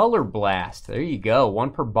Color Blast. There you go.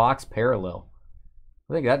 1 per box parallel.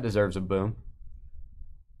 I think that deserves a boom.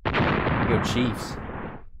 Go Chiefs.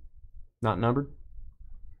 Not numbered.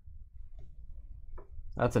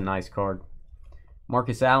 That's a nice card.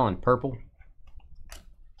 Marcus Allen, purple.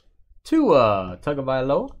 Tua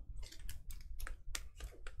Tagovailoa.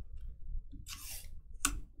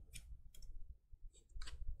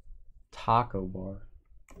 Taco bar.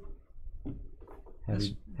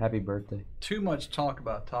 Happy birthday. Too much talk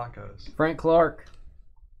about tacos. Frank Clark,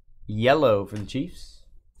 yellow for the Chiefs.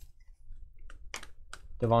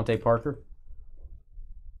 Devontae Parker.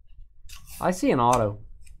 I see an auto.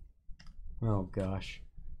 Oh gosh,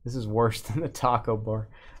 this is worse than the taco bar.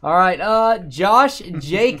 All right, Josh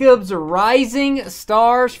Jacobs, rising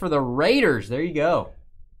stars for the Raiders. There you go.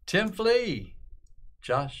 Tim Flea.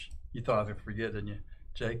 Josh, you thought I was going to forget, didn't you?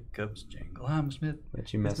 Jacobs, Jingleheimer Smith.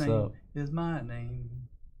 Bet you messed His name up. is my name.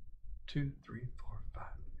 2, 3, 4, 5.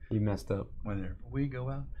 You messed up. Whenever we go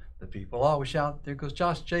out, the people always shout, there goes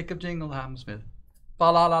Josh Jacob Jingleheimer Smith.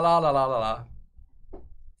 Fa la la la la la la la.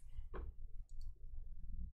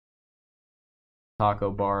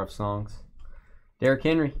 Taco bar of songs. Derrick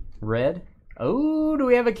Henry, red. Oh, do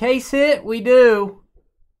we have a case hit? We do.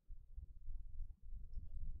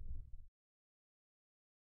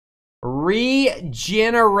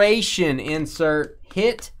 Regeneration insert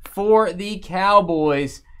hit for the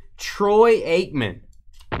Cowboys. Troy Aikman.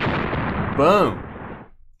 Boom.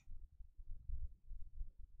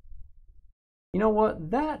 You know what?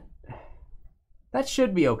 That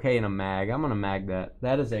should be okay in a mag. I'm going to mag that.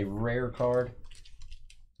 That is a rare card.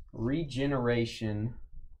 Regeneration.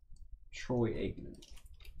 Troy Aikman.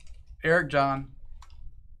 Eric John.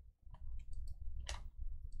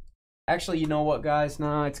 Actually, you know what, guys?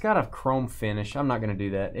 No, it's got a chrome finish. I'm not going to do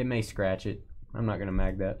that. It may scratch it. I'm not going to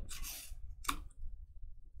mag that.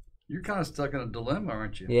 You're kind of stuck in a dilemma,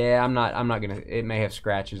 aren't you? Yeah, I'm not going to. It may have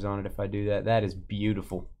scratches on it if I do that. That is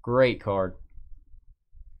beautiful. Great card.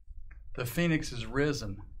 The Phoenix has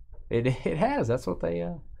risen. It has. That's what they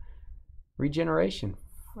regeneration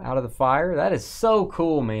out of the fire. That is so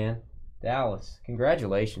cool, man. Dallas,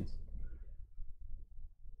 congratulations.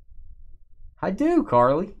 I do,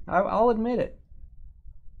 Carly. I'll admit it.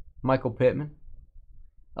 Michael Pittman.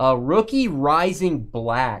 Rookie Rising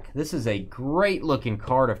Black. This is a great looking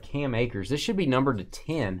card of Cam Akers. This should be numbered to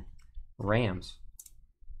 10. Rams.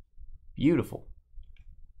 Beautiful.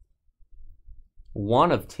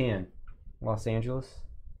 1 of 10. Los Angeles.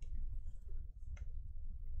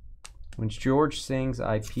 When George sings,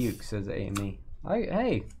 I puke, says AME.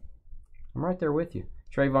 Hey, I'm right there with you.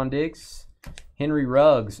 Trayvon Diggs. Henry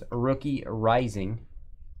Ruggs, Rookie Rising.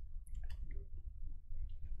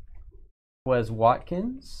 Wes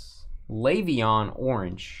Watkins. Le'Veon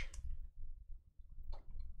Orange.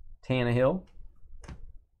 Tannehill.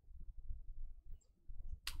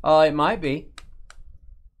 It might be.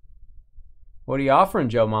 What are you offering,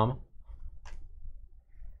 Joe Mama?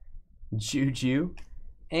 Juju.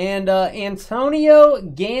 And Antonio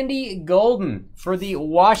Gandy Golden for the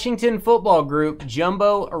Washington Football Group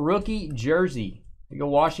Jumbo Rookie Jersey. You go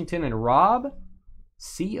Washington and Rob.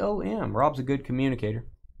 C-O-M. Rob's a good communicator.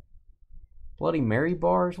 Bloody Mary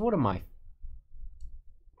bars. What am I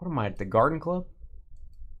at the Garden Club?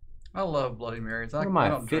 I love Bloody Marys. What am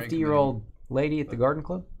I, a 50-year-old lady at the Garden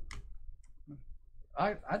Club?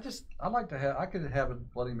 I like to have. I could have a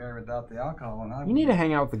Bloody Mary without the alcohol, and You need to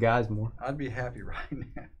hang out with the guys more. I'd be happy right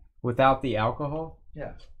now. Without the alcohol?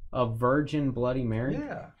 Yeah. A virgin Bloody Mary?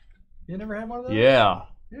 Yeah. You never had one of those? Yeah.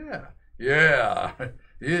 Yeah. Yeah.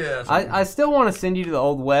 Yeah. I still want to send you to the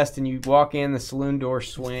Old West and you walk in, the saloon door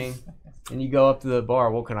swing, and you go up to the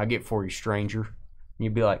bar. What can I get for you, stranger? And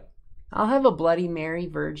you'd be like, I'll have a Bloody Mary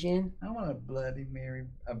virgin. I want a Bloody Mary.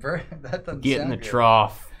 That doesn't Get in sound the good.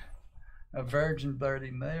 trough. A virgin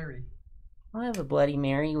Bloody Mary. I'll have a Bloody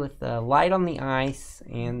Mary with light on the ice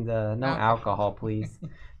and no alcohol, please.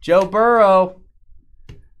 Joe Burrow.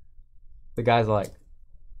 The guy's like,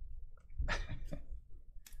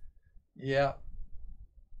 Yeah.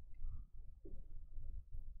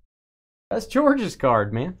 that's George's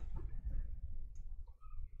card, man.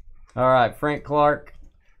 All right, Frank Clark.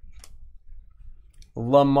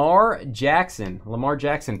 Lamar Jackson. Lamar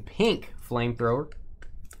Jackson, pink flamethrower.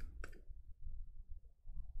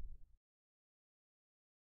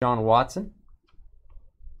 John Watson.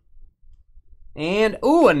 And,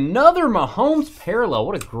 ooh, another Mahomes parallel.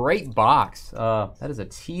 What a great box. That is a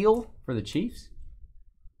teal for the Chiefs.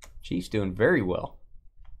 Chiefs doing very well.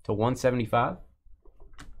 To 175.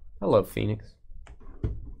 I love Phoenix.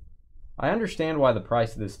 I understand why the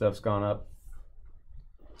price of this stuff's gone up.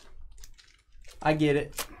 I get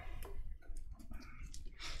it.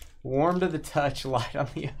 Warm to the touch, light on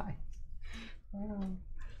the eye.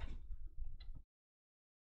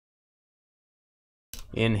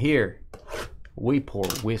 In here, we pour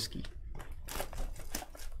whiskey.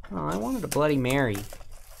 Oh, I wanted a Bloody Mary.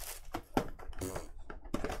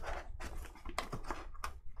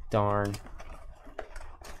 Darn.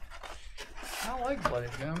 I like Bloody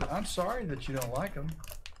Mary. I'm sorry that you don't like them.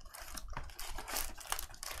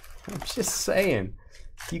 I'm just saying.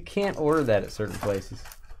 You can't order that at certain places.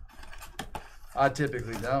 I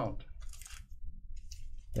typically don't.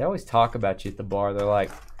 They always talk about you at the bar. They're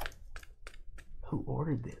like, who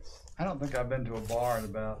ordered this? I don't think I've been to a bar in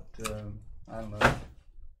about, I don't know,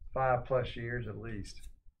 5+ years at least.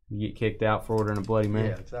 You get kicked out for ordering a Bloody Mary?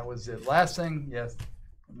 Yes, that was it. Last thing, yes.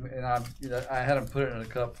 And I had them put it in a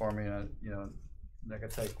cup for me, and I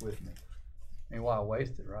could take with me. I mean, why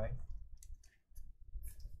waste it, right?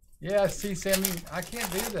 Yeah, see, Sammy, I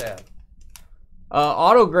can't do that.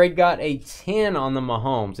 Auto grade got a 10 on the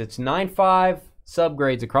Mahomes. It's 9.5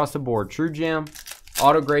 subgrades across the board. True Gem.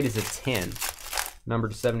 Auto grade is a 10. Number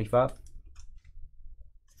to 75.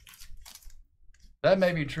 That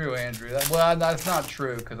may be true, Andrew. That's not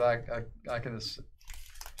true because I can.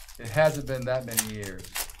 It hasn't been that many years.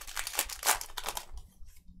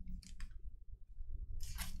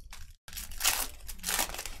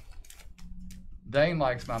 Dane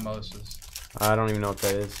likes mimosas. I don't even know what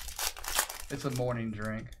that is. It's a morning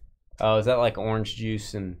drink. Oh, is that like orange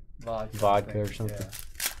juice and vodka or something? Yeah.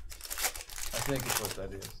 I think it's what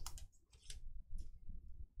that is.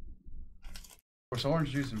 Of course, orange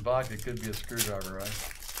juice and vodka could be a screwdriver, right?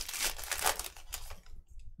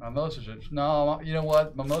 Mimosas are, no, you know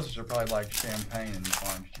what? Mimosas are probably like champagne and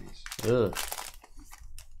orange juice. Ugh.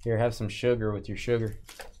 Here, have some sugar with your sugar.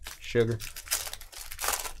 Sugar.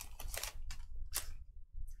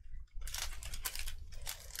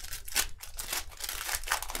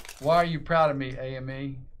 Why are you proud of me,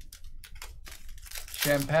 AME?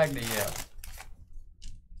 Champagne, yeah.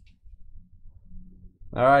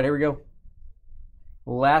 All right, here we go.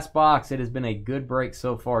 Last box. It has been a good break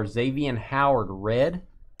so far. Xavier Howard, red.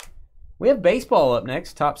 We have baseball up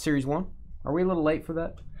next, Top Series 1. Are we a little late for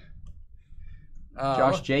that?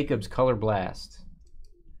 Josh Jacobs, Color Blast.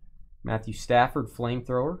 Matthew Stafford,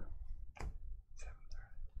 Flamethrower.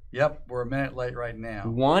 Yep, we're a minute late right now.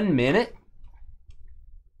 1 minute?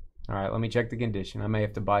 All right, let me check the condition. I may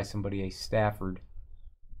have to buy somebody a Stafford.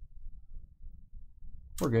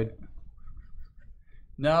 We're good.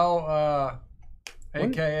 No,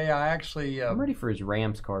 AKA I actually I'm ready for his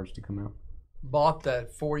Rams cards to come out. bought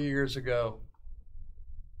that 4 years ago.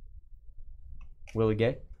 Willie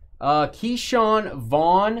Gay. Keyshawn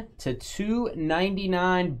Vaughn to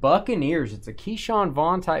 299 Buccaneers. It's a Keyshawn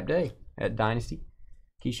Vaughn type day at Dynasty.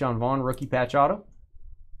 Keyshawn Vaughn, rookie patch auto.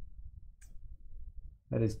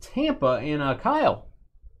 That is Tampa and Kyle.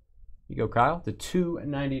 You go, Kyle, to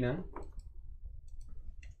 299.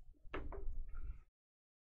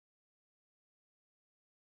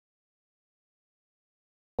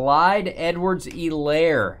 Clyde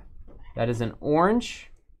Edwards-Helaire. That is an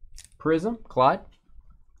orange prism. Clyde.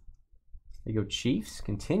 There you go, Chiefs.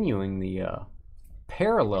 Continuing the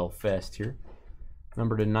parallel fest here.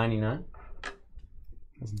 Number to 99.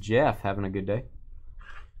 That's Jeff having a good day.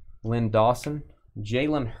 Lynn Dawson.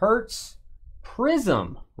 Jalen Hurts.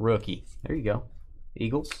 Prism rookie. There you go.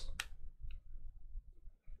 Eagles.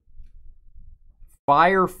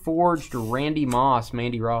 Fire Forged Randy Moss,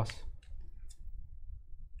 Mandy Ross.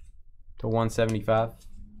 To 175.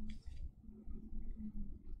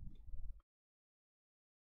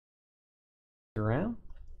 Around.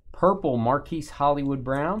 Purple Marquise Hollywood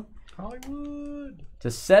Brown. Hollywood. To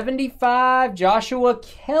 75, Joshua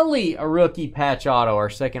Kelly, a rookie patch auto. Our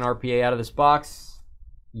second RPA out of this box.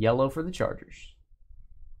 Yellow for the Chargers.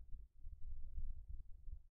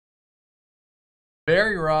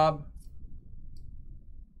 Barry Robb.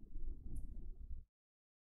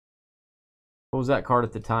 What was that card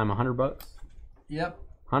at the time? $100? Yep.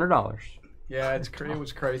 $100. Yeah, it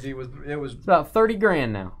was crazy. It was It's about 30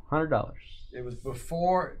 grand now. $100. It was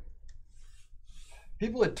before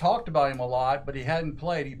people had talked about him a lot, but he hadn't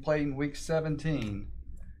played. He played in week 17.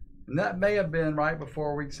 And that may have been right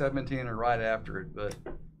before week 17 or right after it, but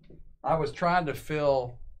I was trying to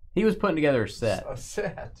fill He was putting together a set. a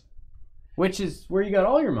set. Which is where you got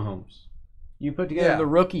all your Mahomes. You put together the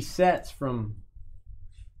rookie sets from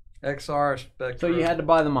XR Spectrum. So you had to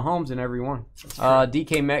buy the Mahomes in every one.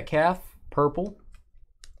 DK Metcalf, purple.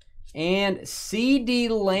 And CD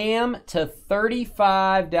Lamb to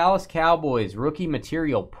 35, Dallas Cowboys. Rookie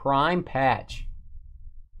material, prime patch.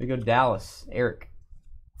 We go to Dallas. Eric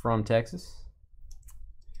from Texas.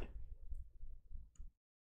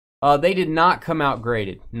 They did not come out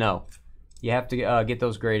graded. No. You have to get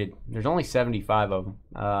those graded. There's only 75 of them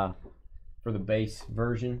for the base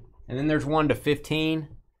version. And then there's 1 to 15.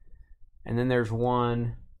 And then there's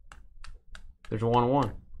one. There's a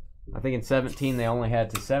 1-1. I think in 17 they only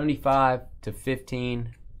had to 75 to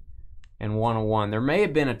 15 and 1-1. There may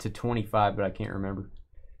have been a to 25, but I can't remember.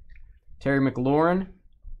 Terry McLaurin,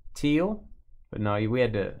 teal, but no, we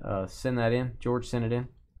had to send that in. George sent it in.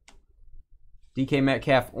 DK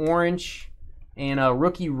Metcalf, orange, and a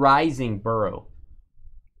rookie rising Burrow.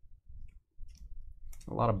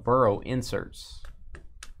 A lot of Burrow inserts.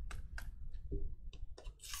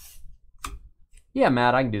 Yeah,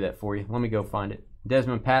 Matt, I can do that for you. Let me go find it.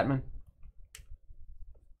 Desmond Patman.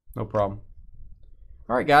 No problem.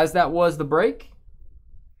 All right, guys, that was the break.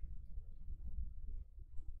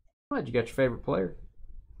 Glad you got your favorite player.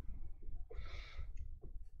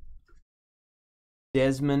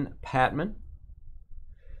 Desmond Patman.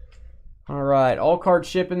 All right, all card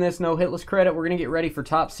shipping this, no hitless credit. We're going to get ready for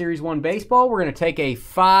Top Series 1 Baseball. We're going to take a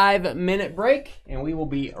 5-minute break, and we will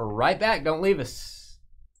be right back. Don't leave us.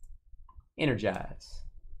 Energize.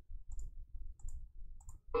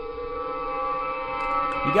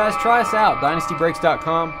 You guys try us out,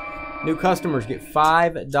 dynastybreaks.com. New customers get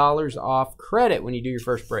 $5 off credit when you do your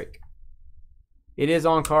first break. It is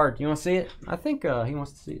on card. You want to see it? I think he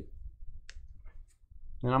wants to see it.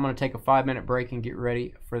 Then I'm going to take a 5-minute break and get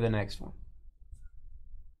ready for the next one.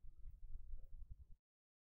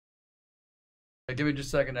 Hey, give me just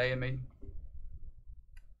a second, AME.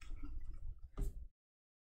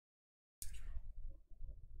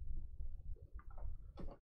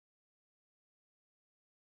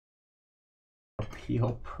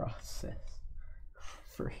 Appeal process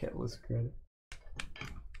for hitless credit.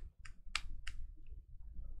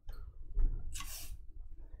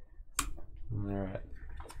 All right.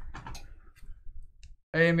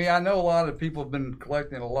 AME, I know a lot of people have been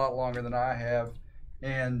collecting a lot longer than I have,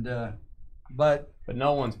 and but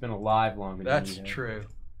no one's been alive longer than you have. That's true.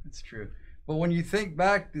 That's true. But when you think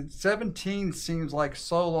back, 17 seems like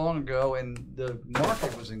so long ago, and the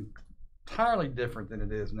market was entirely different than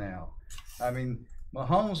it is now. I mean,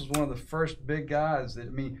 Mahomes was one of the first big guys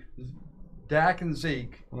that, Dak and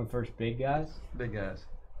Zeke. One of the first big guys? Big guys.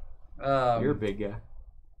 You're a big guy.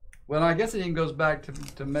 Well, I guess it even goes back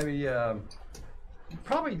to maybe,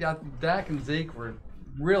 probably Dak and Zeke were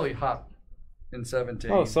really hot in 17.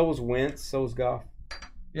 Oh, so was Wentz, so was Goff.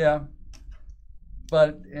 Yeah.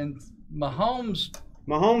 But in Mahomes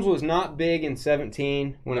was not big in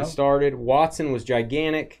 17 when it started. Watson was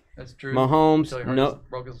gigantic. That's true. Mahomes,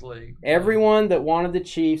 broke his leg. Everyone that wanted the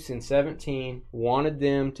Chiefs in 17 wanted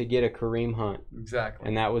them to get a Kareem Hunt. Exactly.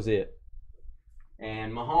 And that was it.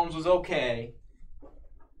 And Mahomes was okay,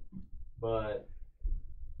 but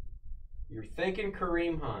you're thinking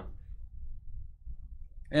Kareem Hunt.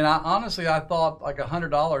 And I thought like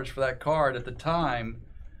 $100 for that card at the time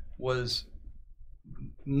was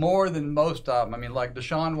more than most of them. I mean, like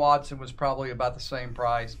Deshaun Watson was probably about the same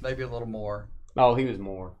price, maybe a little more. Oh, he was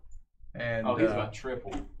more. And he was about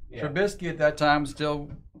triple. Yeah. Trubisky at that time was still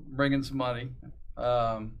bringing some money.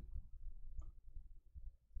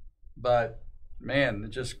 But, man,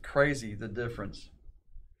 it's just crazy, the difference.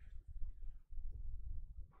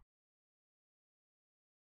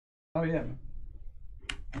 Oh, yeah.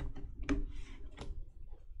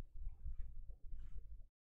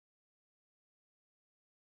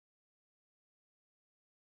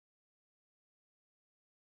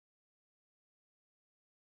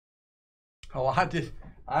 Oh, I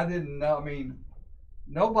didn't know. I mean,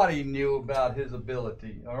 nobody knew about his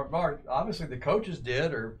ability. Or obviously the coaches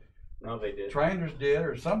did, or No, they did. trainers did,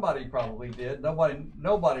 or somebody probably did.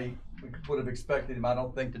 Nobody would have expected him, I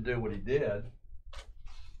don't think, to do what he did.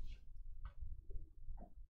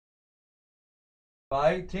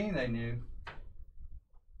 By 18, they knew.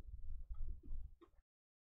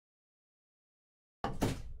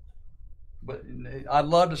 But I'd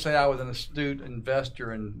love to say I was an astute investor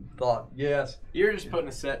and thought, yes, You're just putting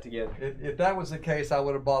a set together. if that was the case, I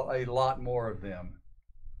would have bought a lot more of them.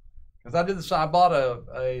 Because I did this, I bought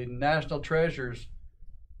a National Treasures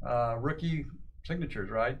rookie signatures,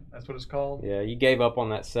 right? That's what it's called. Yeah, you gave up on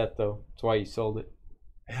that set though. That's why you sold it.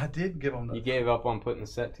 Yeah, I did give them. You gave up on putting the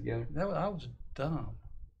set together. I was dumb.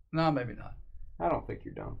 No, maybe not. I don't think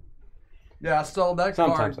you're dumb. Yeah, I sold that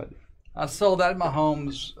Sometimes card. I do. I sold that in my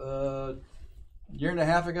homes year and a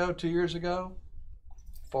half ago, 2 years ago,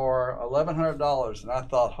 for $1,100, and I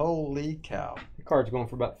thought, holy cow! The card's going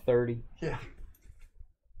for about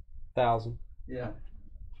 30,000. Yeah.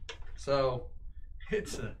 So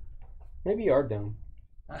it's a. Maybe you are dumb.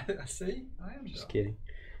 I see. I am Just dumb. kidding.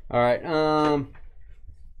 All right.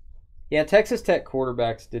 Yeah, Texas Tech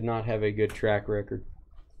quarterbacks did not have a good track record.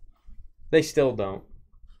 They still don't.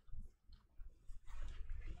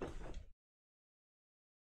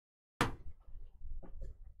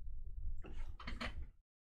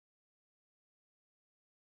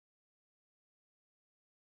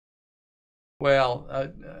 Well,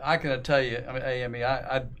 I can tell you. I mean,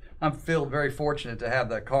 I feel very fortunate to have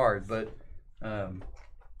that card, but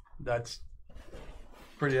that's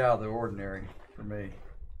pretty out of the ordinary for me.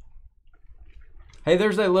 Hey,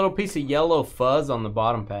 there's a little piece of yellow fuzz on the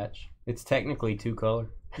bottom patch. It's technically two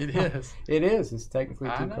color. It is. It is. It's technically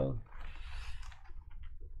I two know. color.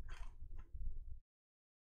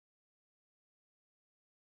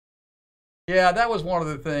 Yeah, that was one of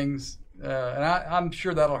the things, and I'm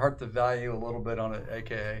sure that'll hurt the value a little bit on it,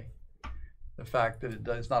 aka the fact that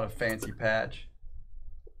it's not a fancy patch.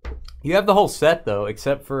 You have the whole set though,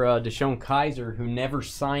 except for Deshaun Kaiser, who never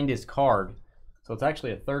signed his card. So it's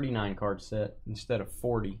actually a 39 card set instead of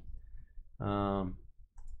 40. All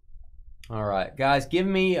right, guys, give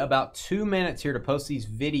me about 2 minutes here to post these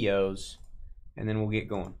videos, and then we'll get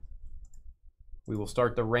going. We will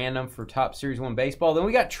start the random for Top Series 1 Baseball. Then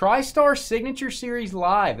we got TriStar Signature Series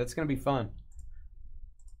Live. That's going to be fun.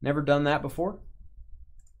 Never done that before.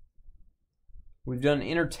 We've done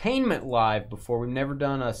Entertainment Live before. We've never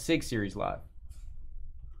done a Sig Series Live.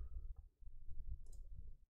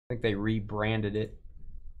 I think they rebranded it.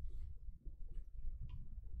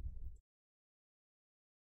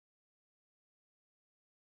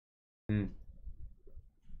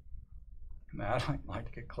 Man, I don't like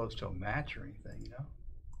to get close to a match or anything, you know.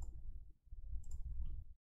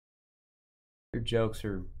 Your jokes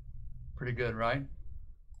are, Pretty good, right?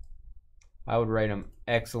 I would rate them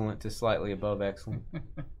excellent to slightly above excellent.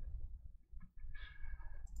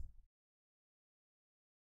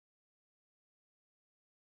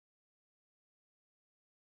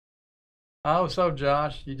 Oh, so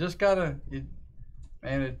Josh, you just gotta, you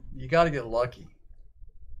gotta get lucky.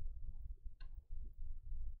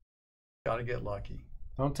 Gotta get lucky.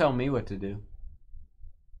 Don't tell me what to do.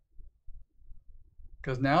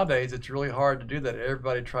 Because nowadays it's really hard to do that.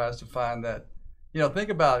 Everybody tries to find that. You know, think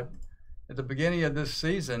about it. At the beginning of this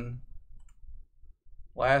season,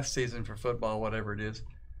 last season for football, whatever it is,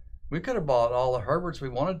 we could have bought all the Herberts we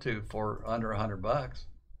wanted to for under $100.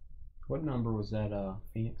 What number was that,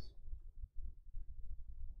 Phoenix?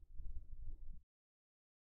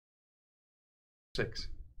 Six.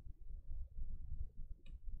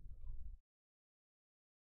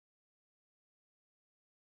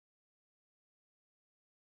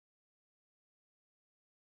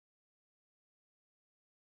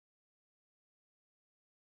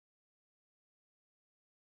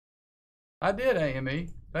 I did, AME.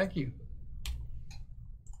 Thank you.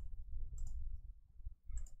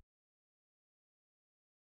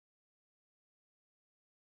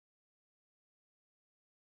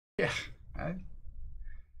 Yeah.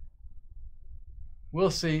 We'll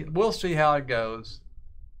see. We'll see how it goes.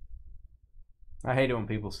 I hate it when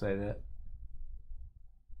people say that.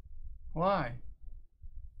 Why?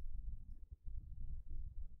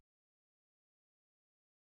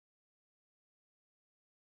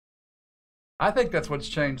 I think that's what's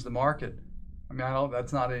changed the market. I mean, I don't.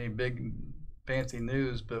 That's not any big fancy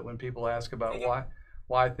news, but when people ask about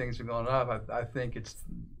why things are going up, I think it's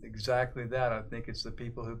exactly that. I think it's the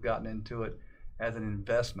people who've gotten into it as an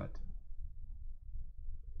investment.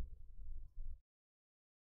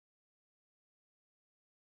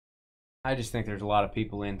 I just think there's a lot of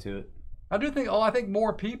people into it. I do think. I think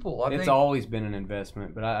more people. It's always been an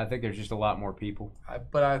investment, but I think there's just a lot more people.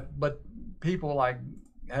 But people like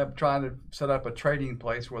have tried to set up a trading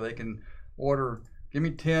place where they can order. Give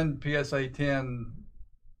me 10 PSA 10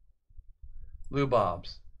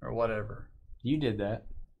 Lubobs or whatever. You did that.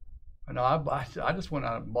 No, I just went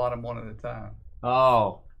out and bought them one at a time.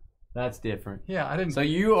 Oh, that's different. Yeah, I didn't. So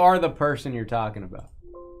you are the person you're talking about.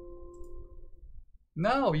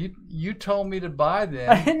 No, you told me to buy them.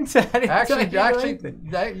 I didn't tell Actually,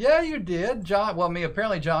 yeah, you did. John. Well,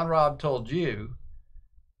 apparently John Robb told you,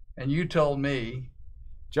 and you told me.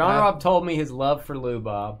 John Robb told me his love for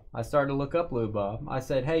Lubob. I started to look up Lubob. I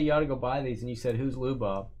said, "Hey, you ought to go buy these," and you said, "Who's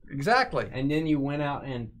Lubob?" Exactly. And then you went out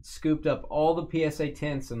and scooped up all the PSA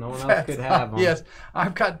 10s so no one else could have them. Yes,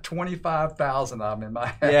 I've got 25,000 of them in my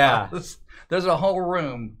house. Yeah. There's a whole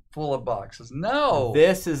room full of boxes. No.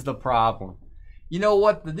 This is the problem. You know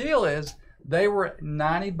what the deal is? They were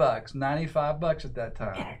 $90, $95 at that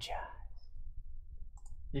time. Energize.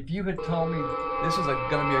 If you had told me this was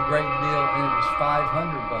going to be a great deal and it was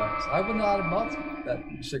 $500, I would not have bought that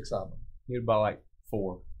 6 of them. You'd buy like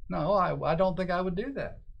 4. No, I don't think I would do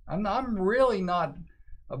that. I'm really not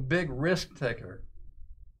a big risk taker.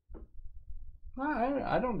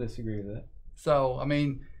 I don't disagree with that. So I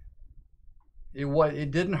mean,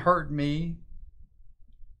 it didn't hurt me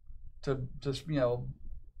to just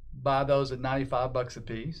buy those at $95 a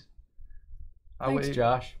piece. Thanks,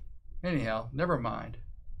 Josh. Anyhow, never mind.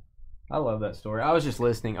 I love that story. I was just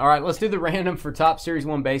listening. All right, let's do the random for Top Series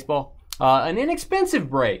 1 baseball. An inexpensive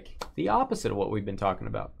break, the opposite of what we've been talking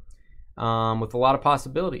about, with a lot of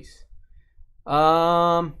possibilities.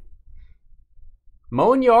 Mowing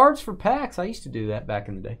yards for packs. I used to do that back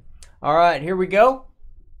in the day. All right, here we go.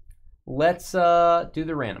 Let's do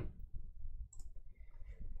the random.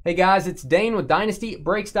 Hey guys, it's Dane with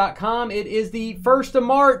DynastyBreaks.com. It is the 1st of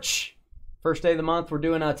March. First day of the month. We're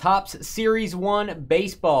doing a Topps Series 1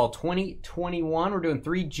 Baseball 2021. We're doing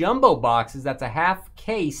 3 jumbo boxes. That's a half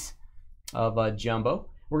case of jumbo.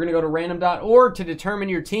 We're going to go to random.org to determine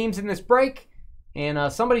your teams in this break.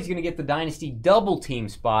 And somebody's going to get the Dynasty double team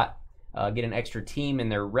spot. Get an extra team in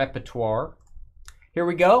their repertoire. Here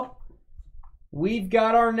we go. We've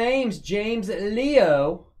got our names. James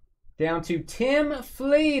Leo down to Tim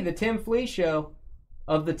Flea, the Tim Flea Show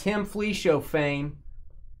of the Tim Flea Show fame.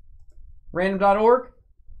 Random.org.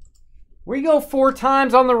 We go 4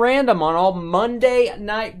 times on the random on all Monday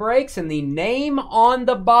night breaks, and the name on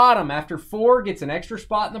the bottom after 4 gets an extra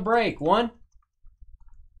spot in the break. 1,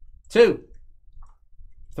 2,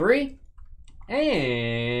 3,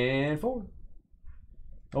 and 4.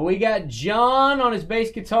 Well, we got John on his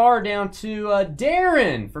bass guitar down to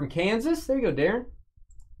Darren from Kansas. There you go, Darren.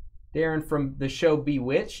 Darren from the show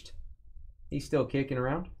Bewitched. He's still kicking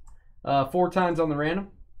around. 4 times on the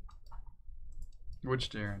random. Which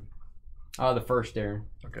Darren? Oh, the first Darren.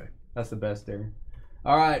 Okay. That's the best Darren.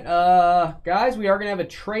 All right, guys, we are going to have a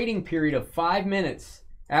trading period of 5 minutes.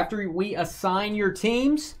 After we assign your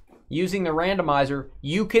teams using the randomizer,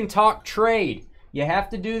 you can talk trade. You have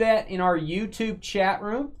to do that in our YouTube chat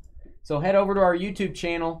room. So head over to our YouTube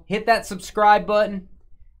channel, hit that subscribe button,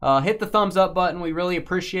 hit the thumbs up button. We really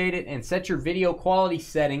appreciate it. And set your video quality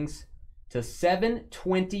settings to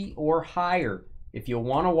 720 or higher if you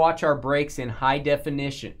want to watch our breaks in high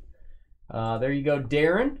definition. There you go,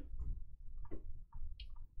 Darren.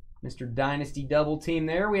 Mr. Dynasty double team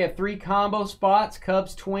there. We have 3 combo spots: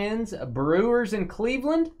 Cubs, Twins, Brewers in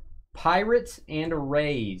Cleveland, Pirates, and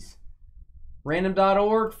Rays.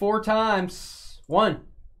 Random.org 4 times. 1,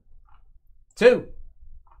 2,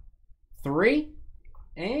 3,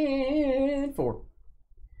 and 4.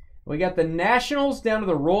 We got the Nationals down to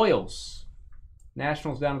the Royals.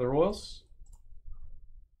 Nationals down to the Royals.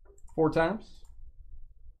 4 times.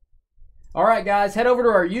 All right, guys, head over to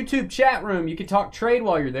our YouTube chat room. You can talk trade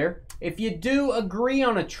while you're there. If you do agree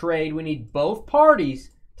on a trade, we need both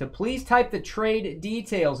parties to please type the trade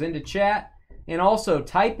details into chat, and also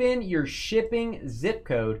type in your shipping zip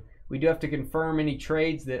code. We do have to confirm any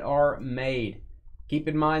trades that are made. Keep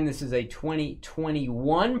in mind this is a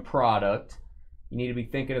 2021 product. You need to be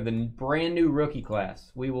thinking of the brand new rookie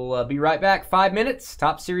class. We will be right back. 5 minutes,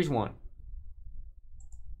 Top Series 1.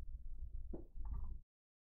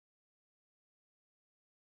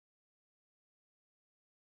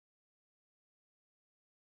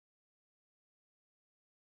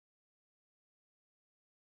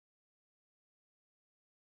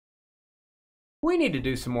 We need to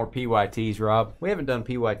do some more PYTs, Rob. We haven't done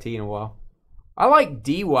PYT in a while. I like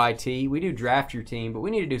DYT. We do draft your team, but we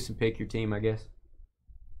need to do some pick your team, I guess.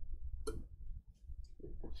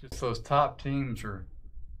 Just those top teams are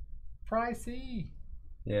pricey.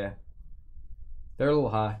 Yeah. They're a little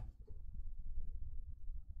high.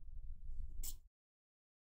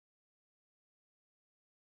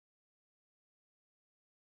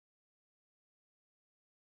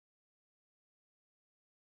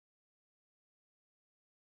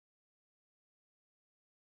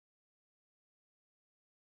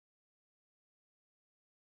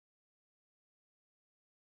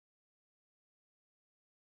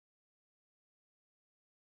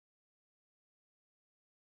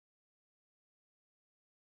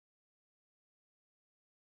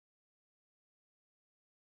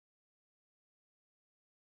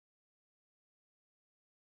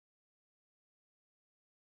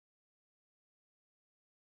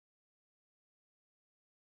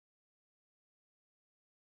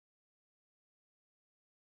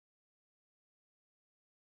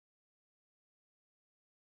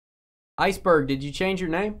 Iceberg, did you change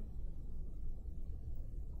your name?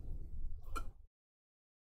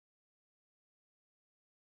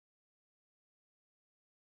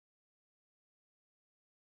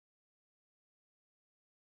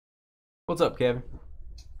 What's up, Kevin?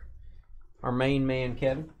 Our main man,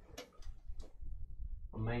 Kevin.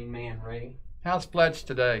 Our main man, Ray. How's Fletch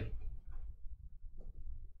today?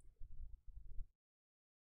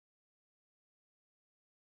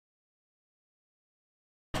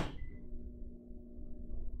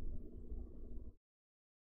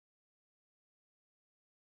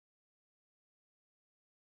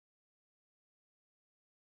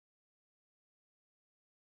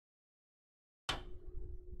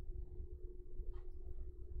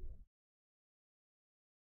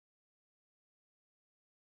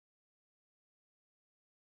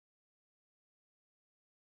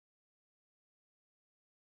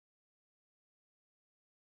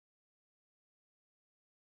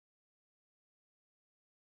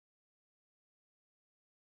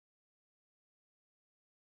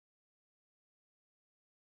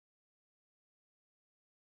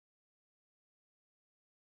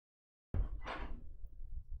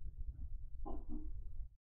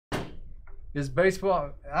 Is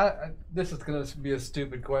baseball? This is going to be a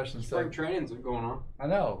stupid question. Spring training's going on. I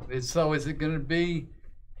know. So is it going to be?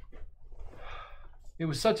 It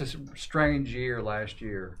was such a strange year last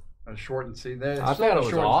year. A shortened season. I thought it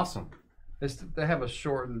was awesome. They have a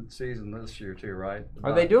shortened season this year too, right?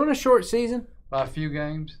 Are they doing a short season? By a few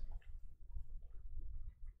games.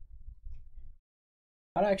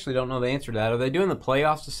 I actually don't know the answer to that. Are they doing the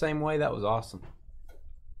playoffs the same way? That was awesome.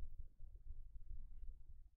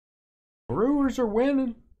 Brewers are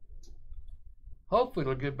winning. Hopefully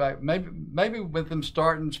it'll get back. Maybe with them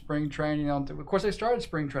starting spring training on. Of course, they started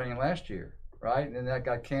spring training last year, right? And that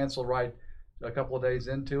got canceled right a couple of days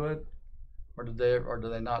into it, or do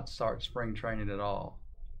they not start spring training at all?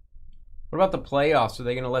 What about the playoffs? Are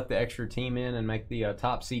they going to let the extra team in and make the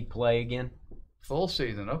top seed play again? Full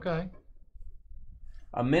season, okay.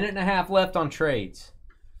 A minute and a half left on trades.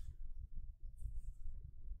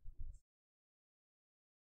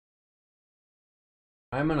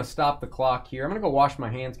 I'm going to stop the clock here. I'm going to go wash my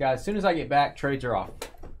hands, guys. As soon as I get back, trades are off.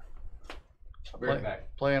 I'll be right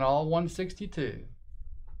back. Playing all 162.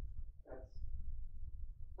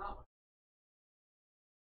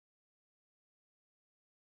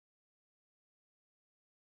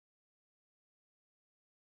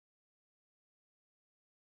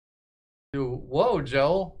 Whoa,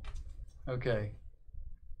 Joel. Okay.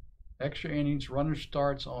 Extra innings, runner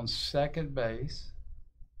starts on second base.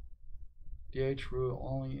 DH rule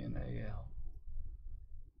only in AL.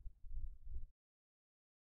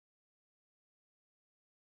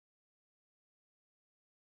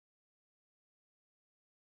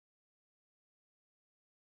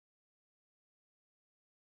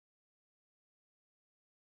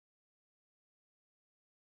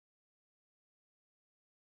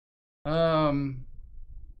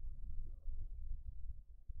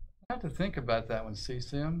 I have to think about that one,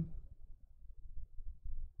 CSIM.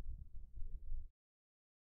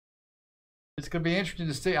 It's going to be interesting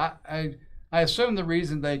to see. I assume the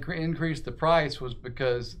reason they increased the price was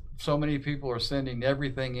because so many people are sending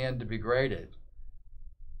everything in to be graded.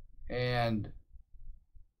 And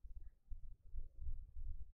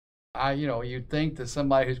you'd think that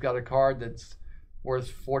somebody who's got a card that's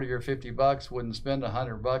worth 40 or 50 bucks wouldn't spend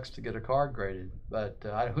 $100 to get a card graded, but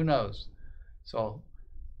who knows? So,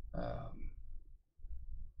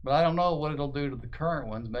 but I don't know what it'll do to the current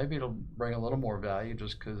ones. Maybe it'll bring a little more value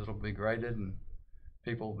just because it'll be graded and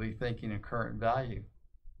people will be thinking of current value.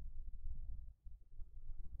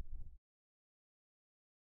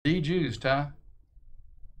 De-juiced, huh?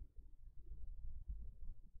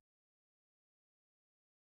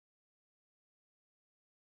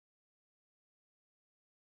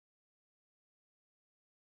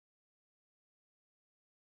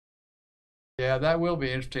 Yeah, that will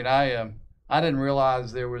be interesting. I didn't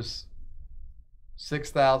realize there was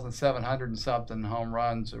 6,700 and something home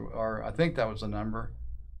runs, or I think that was the number,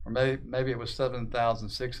 or maybe it was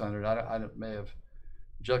 7,600. I may have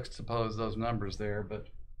juxtaposed those numbers there, but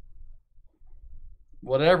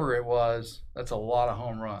whatever it was, that's a lot of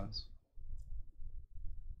home runs.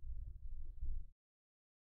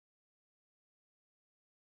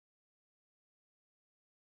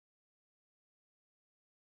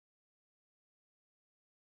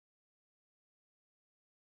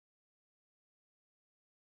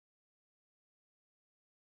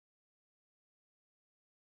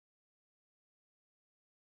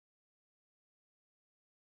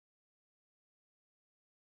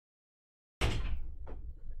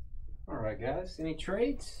 All right, guys. Any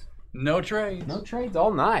trades? No trades. No trades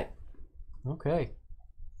all night. Okay.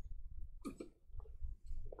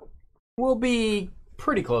 We'll be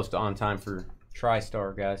pretty close to on time for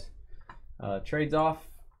TriStar, guys. Trades off.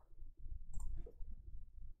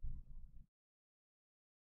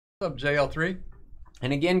 What's up, JL3?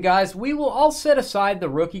 And again, guys, we will all set aside the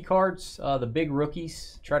rookie cards, the big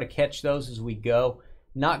rookies, try to catch those as we go.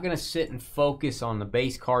 Not going to sit and focus on the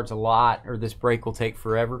base cards a lot, or this break will take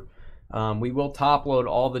forever. We will top load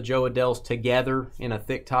all the Joe Adells together in a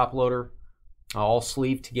thick top loader, all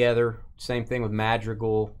sleeved together. Same thing with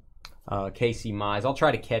Madrigal, Casey Mize. I'll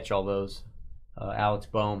try to catch all those, Alex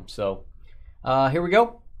Bohm. So here we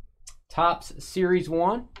go. Topps Series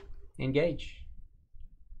 1, engage.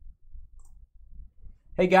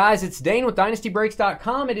 Hey guys, it's Dane with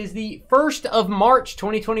DynastyBreaks.com. It is the 1st of March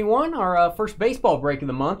 2021. Our first baseball break of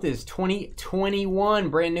the month is 2021,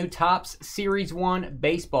 brand new Topps Series 1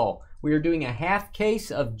 baseball. We are doing a half case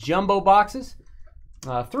of jumbo boxes,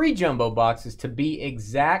 3 jumbo boxes to be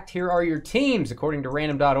exact. Here are your teams according to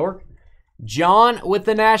random.org. John with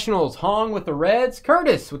the Nationals, Hong with the Reds,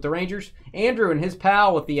 Curtis with the Rangers, Andrew and his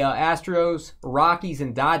pal with the Astros, Rockies,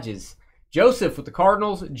 and Dodgers. Joseph with the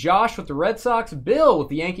Cardinals, Josh with the Red Sox, Bill with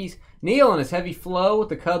the Yankees, Neil and his heavy flow with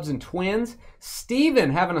the Cubs and Twins,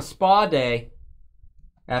 Steven having a spa day,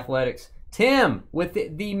 Athletics, Tim with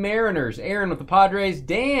the Mariners, Aaron with the Padres,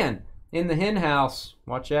 Dan in the hen house,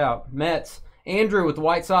 watch out, Mets, Andrew with the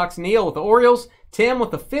White Sox, Neil with the Orioles, Tim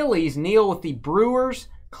with the Phillies, Neil with the Brewers,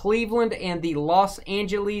 Cleveland, and the Los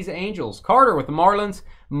Angeles Angels, Carter with the Marlins,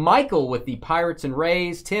 Michael with the Pirates and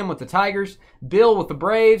Rays, Tim with the Tigers, Bill with the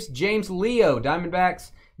Braves, James Leo,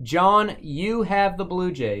 Diamondbacks, John, you have the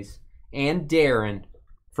Blue Jays, and Darren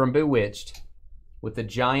from Bewitched with the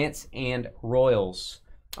Giants and Royals.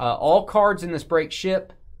 All cards in this break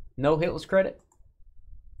ship, no hitless credit.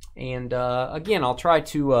 And again, I'll try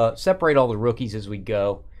to separate all the rookies as we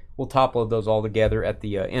go. We'll top load those all together at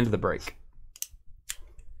the end of the break.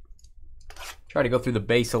 Try to go through the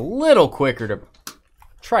base a little quicker to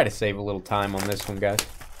try to save a little time on this one, guys.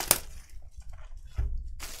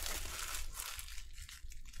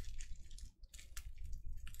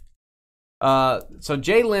 So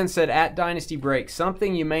Jay Lynn said at Dynasty Breaks,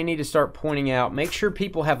 something you may need to start pointing out. Make sure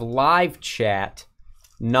people have live chat,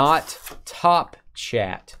 not top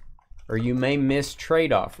chat, or you may miss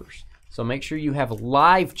trade offers. So make sure you have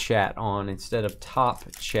live chat on instead of top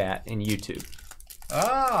chat in YouTube.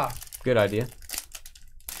 Ah, good idea.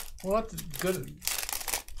 Well, that's good.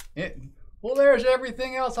 Well, there's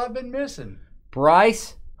everything else I've been missing.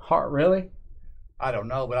 Bryce Hart, really? I don't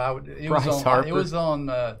know, but it was on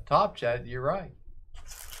Top Chat. You're right.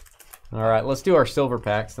 All right, let's do our silver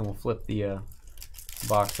packs, then we'll flip the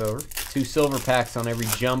box over. 2 silver packs on every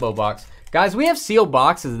jumbo box. Guys, we have sealed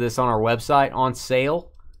boxes of this on our website on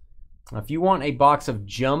sale. If you want a box of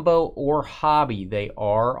jumbo or hobby, they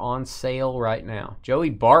are on sale right now.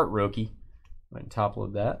 Joey Bart, rookie. Go ahead and top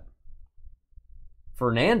load that.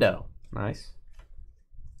 Fernando, nice.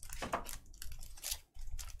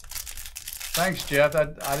 Thanks, Jeff.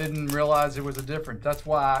 I didn't realize there was a difference. That's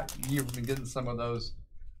why you've been getting some of those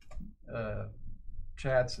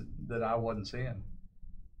chats that I wasn't seeing.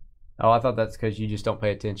 Oh, I thought that's because you just don't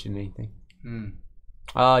pay attention to anything.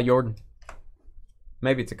 Jordan.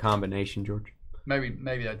 Maybe it's a combination, George.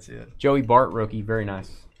 Maybe that's it. Joey Bart, rookie, very nice.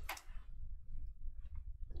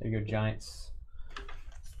 There you go, Giants.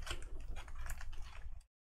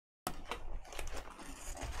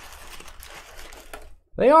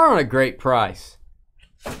 They are on a great price.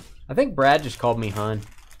 I think Brad just called me hun.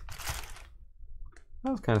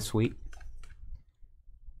 That was kind of sweet.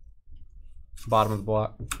 Bottom of the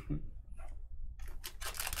block.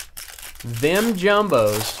 Them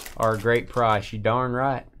jumbos are a great price. You darn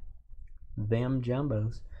right. Them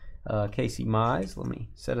jumbos. Casey Mize. Let me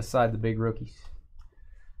set aside the big rookies.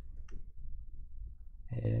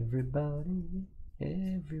 Everybody,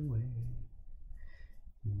 everywhere.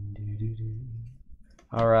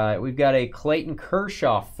 All right, we've got a Clayton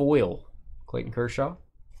Kershaw foil. Clayton Kershaw.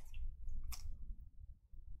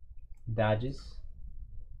 Dodges.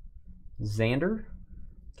 Xander.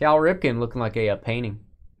 Cal Ripken looking like a painting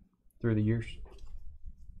through the years.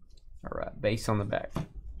 All right, base on the back.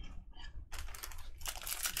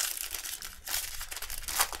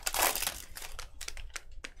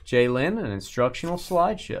 Jalen, an instructional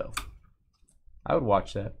slideshow. I would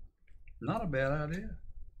watch that. Not a bad idea.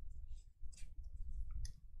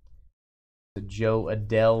 The Joe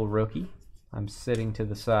Adele rookie. I'm sitting to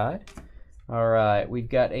the side. All right, we've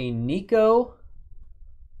got a Nico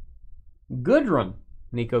Goodrum.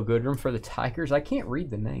 Nico Goodrum for the Tigers. I can't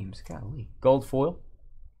read the names. Golly. Gold foil.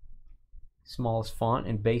 Smallest font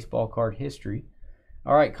in baseball card history.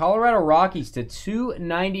 All right, Colorado Rockies to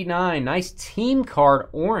 299. Nice team card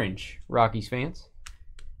orange, Rockies fans.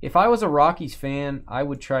 If I was a Rockies fan, I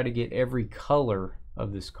would try to get every color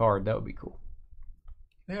of this card. That would be cool.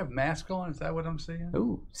 They have mask on? Is that what I'm seeing?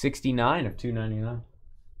 Ooh, 69 of 299.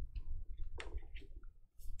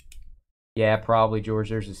 Yeah, probably, George.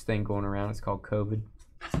 There's this thing going around. It's called COVID.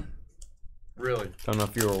 Really? Don't know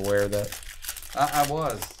if you were aware of that. I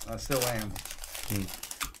was. I still am.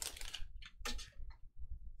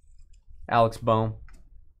 Alex Bohm.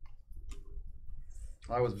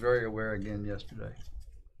 I was very aware again yesterday.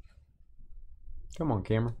 Come on,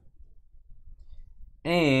 camera.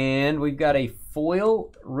 And we've got a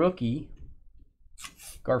foil rookie.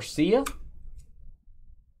 Garcia.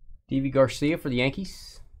 DV Garcia for the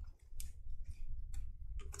Yankees.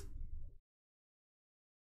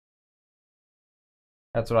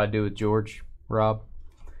 That's what I do with George, Rob.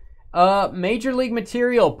 Major League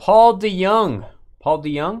material, Paul DeYoung. Paul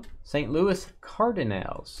DeYoung, St. Louis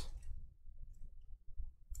Cardinals.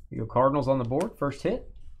 You go Cardinals on the board, first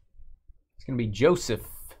hit. It's going to be Joseph.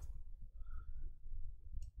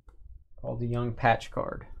 Paul DeYoung patch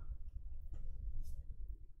card.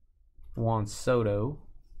 Juan Soto.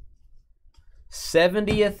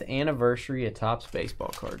 70th anniversary of Topps baseball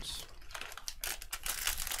cards.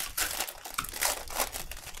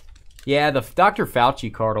 Yeah, the Dr.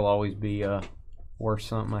 Fauci card will always be worth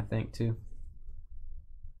something, I think, too.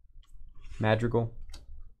 Madrigal.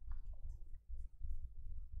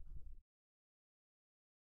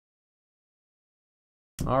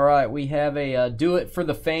 All right, we have a Do It for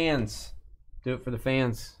the Fans. Do It for the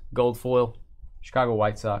Fans. Gold foil. Chicago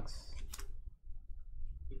White Sox.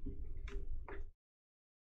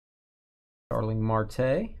 Starling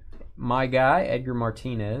Marte. My guy, Edgar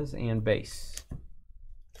Martinez, and base.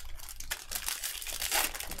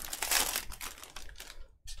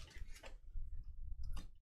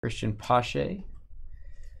 Christian Pache.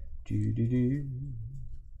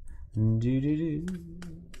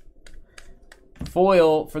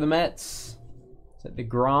 Foil for the Mets. Is that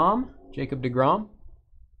DeGrom? Jacob DeGrom?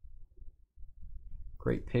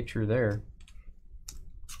 Great picture there.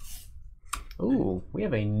 Ooh, we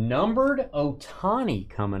have a numbered Ohtani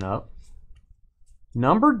coming up.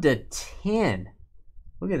 Numbered to 10.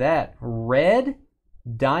 Look at that. Red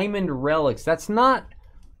Diamond Relics. That's not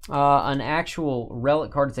an actual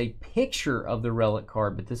relic card. It's a picture of the relic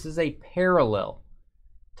card, but this is a parallel.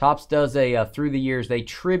 Topps does a through the years, they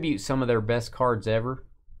tribute some of their best cards ever.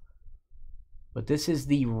 But this is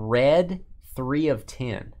the red 3 of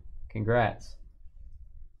 10. Congrats.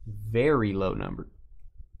 Very low number.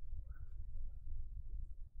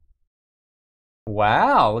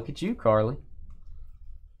 Wow, look at you, Carly.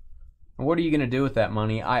 What are you going to do with that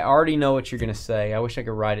money? I already know what you're going to say. I wish I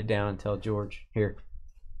could write it down and tell George. Here.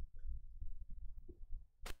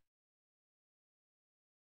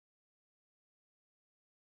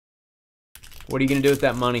 What are you going to do with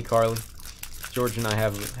that money, Carly? George and I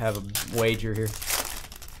have a wager here.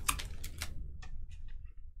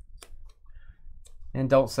 And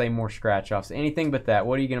don't say more scratch-offs. Anything but that.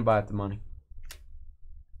 What are you going to buy with the money?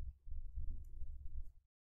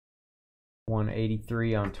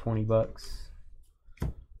 183 on 20 bucks.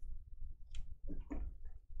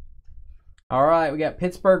 All right, we got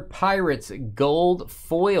Pittsburgh Pirates gold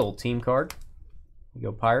foil team card. We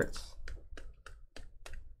go Pirates.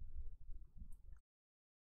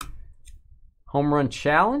 Home run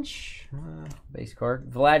challenge. Base card.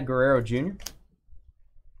 Vlad Guerrero Jr.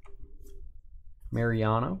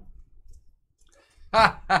 Mariano.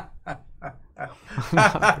 Why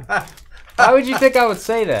would you think I would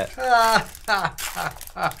say that?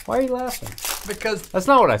 Why are you laughing? Because that's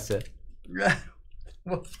not what I said.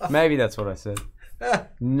 Maybe that's what I said.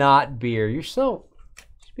 Not beer. You're just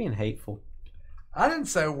being hateful. I didn't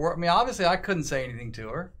say a word. I mean, obviously, I couldn't say anything to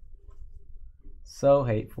her. So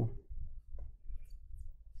hateful.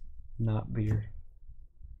 Not beer.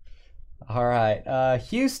 All right.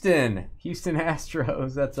 Houston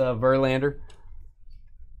Astros. That's a Verlander.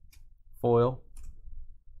 Foil.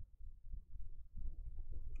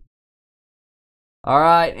 All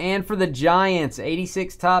right, and for the Giants,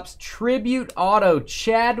 86 Topps Tribute Auto,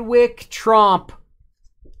 Chadwick Tromp.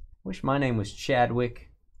 Wish my name was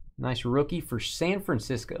Chadwick. Nice rookie for San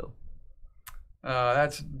Francisco.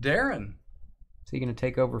 That's Darren. Is he going to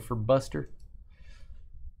take over for Buster?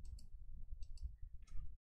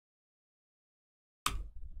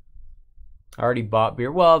 I already bought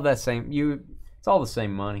beer. Well, that's same. It's all the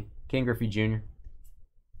same money. Ken Griffey Jr.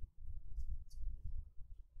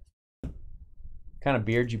 What kind of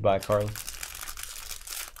beer did you buy, Carly?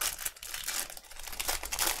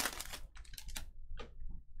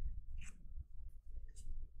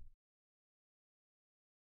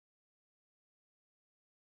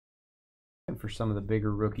 And for some of the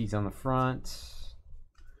bigger rookies on the front.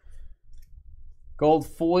 Gold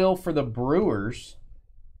foil for the Brewers.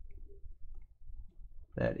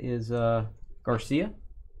 That is Garcia.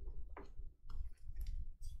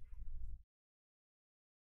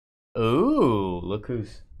 Ooh, look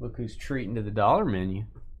who's treating to the dollar menu.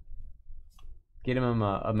 Get him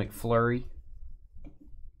a McFlurry.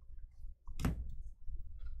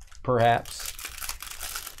 Perhaps.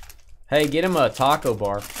 Hey, get him a taco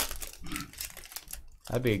bar.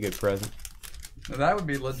 That'd be a good present. Now, that would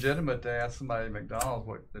be legitimate to ask somebody at McDonald's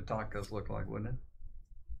what the tacos look like, wouldn't it?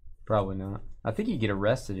 Probably not. I think you'd get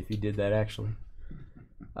arrested if you did that, actually.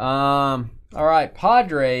 All right,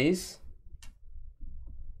 Padres.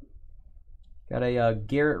 Got a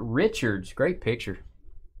Garrett Richards. Great picture.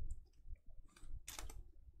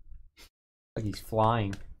 Like he's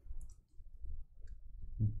flying.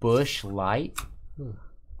 Bush Light. So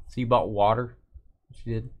you bought water?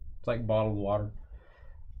 You did? It's like bottled water.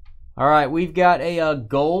 All right, we've got a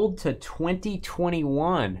gold to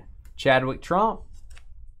 2021. Chadwick Tromp.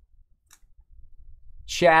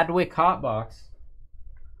 Chadwick Hotbox.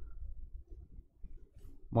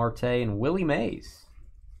 Marte and Willie Mays.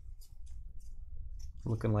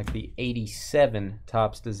 Looking like the 87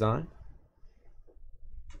 Topps design.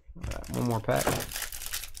 All right, one more pack.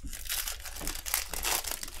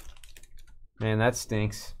 Man, that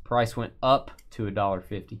stinks. Price went up to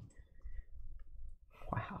 $1.50.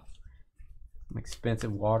 Wow. Some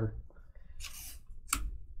expensive water.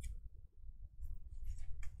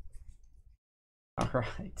 All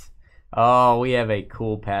right. Oh, we have a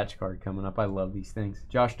cool patch card coming up. I love these things.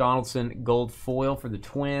 Josh Donaldson, gold foil for the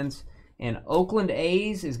Twins. And Oakland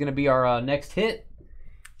A's is going to be our next hit.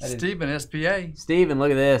 Steven, SPA. Steven,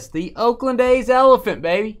 look at this. The Oakland A's elephant,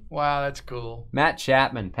 baby. Wow, that's cool. Matt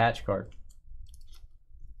Chapman, patch card.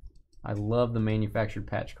 I love the manufactured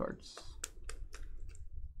patch cards.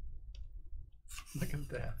 Look at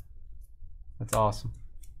that. That's awesome.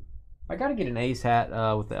 I got to get an A's hat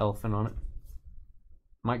with the elephant on it.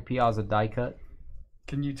 Mike Piazza die cut.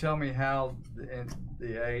 Can you tell me how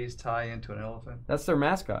the A's tie into an elephant? That's their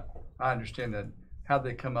mascot. I understand that. How'd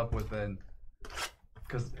they come up with it?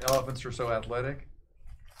 Because elephants are so athletic?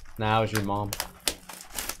 Nah, it was your mom.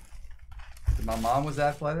 My mom was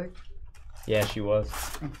athletic? Yeah, she was.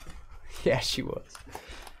 Yeah, she was.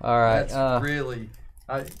 All right. That's really...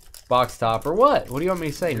 box topper. What? What do you want me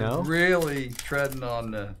to say? No? Really treading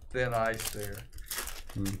on the thin ice there.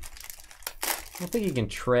 I don't think you can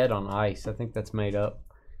tread on ice. I think that's made up.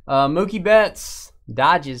 Mookie Betts.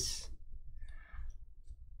 Dodges.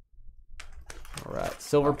 All right.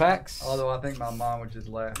 Silver packs. Although I think my mom would just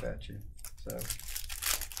laugh at you. So,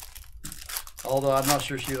 although I'm not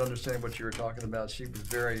sure she would understand what you were talking about. She was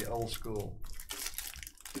very old school.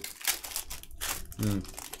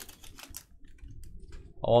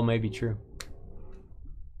 All may be true.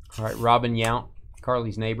 All right. Robin Yount.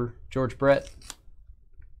 Carly's neighbor. George Brett.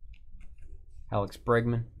 Alex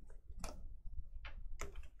Bregman.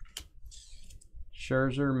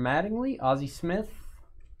 Scherzer, Mattingly, Ozzie Smith,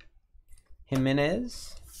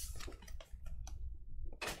 Jimenez.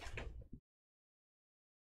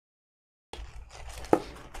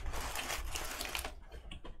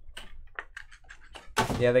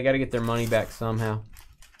 Yeah, they got to get their money back somehow.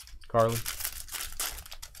 Carly.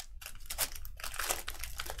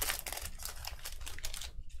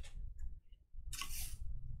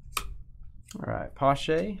 All right,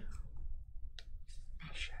 Pache.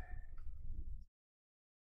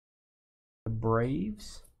 The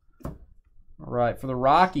Braves. All right, for the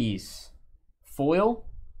Rockies, foil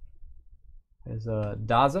is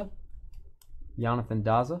Daza, Jonathan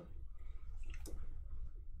Daza.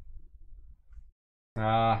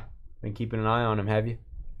 Been keeping an eye on him, have you?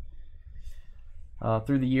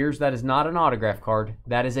 through the years. That is not an autograph card.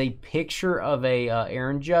 That is a picture of a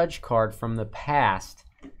Aaron Judge card from the past.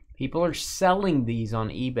 People are selling these on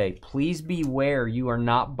eBay. Please beware. You are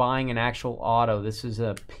not buying an actual auto. This is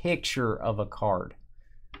a picture of a card.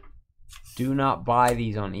 Do not buy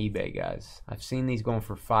these on eBay, guys. I've seen these going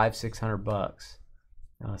for $500-600.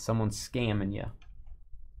 Someone's scamming you.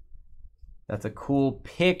 That's a cool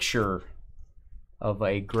picture of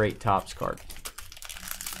a great Topps card.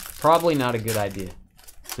 Probably not a good idea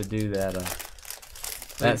to do that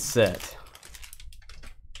that set.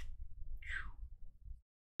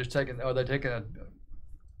 Just taking, are they taking a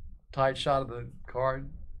tight shot of the card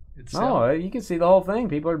itself? No, you can see the whole thing.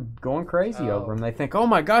 People are going crazy over them. They think, oh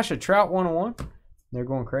my gosh, a Trout 101. They're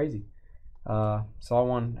going crazy. Saw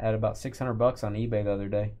one at about $600 on eBay the other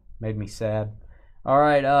day. Made me sad. All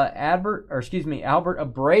right, Albert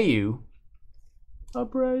Abreu.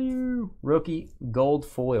 Rookie gold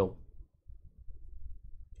foil.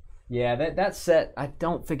 Yeah, that set, I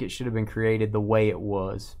don't think it should have been created the way it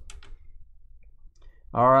was.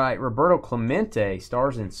 All right, Roberto Clemente,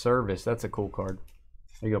 Stars in Service. That's a cool card.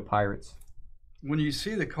 There you go, Pirates. When you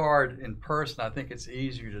see the card in person, I think it's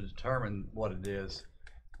easier to determine what it is,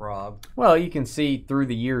 Rob. Well, you can see through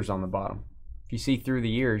the years on the bottom. If you see through the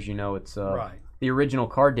years, you know it's right. The original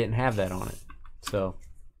card didn't have that on it. So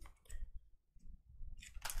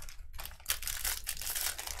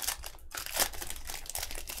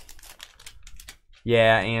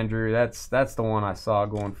yeah, Andrew, that's the one I saw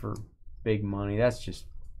going for big money. That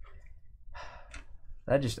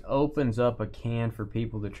just opens up a can for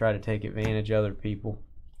people to try to take advantage of other people.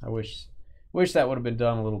 I wish that would have been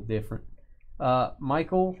done a little different.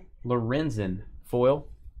 Michael Lorenzen foil.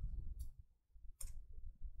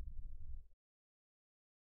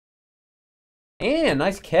 And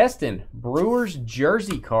nice Keston. Brewers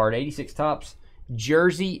jersey card, 86 Topps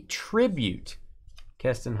jersey tribute.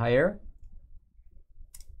 Keston Hiera.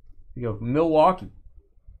 You go Milwaukee.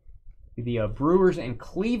 The Brewers and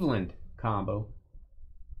Cleveland combo.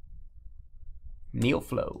 Neil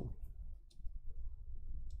Flow.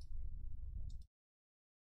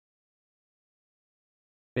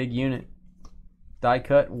 Big unit. Die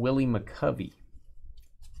cut Willie McCovey.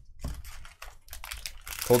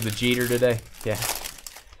 Pulled the Jeter today. Yeah.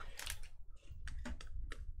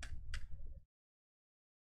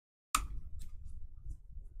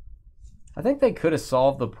 I think they could have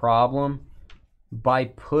solved the problem by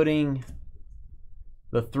putting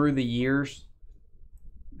the through the years,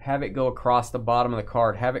 have it go across the bottom of the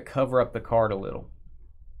card, have it cover up the card a little.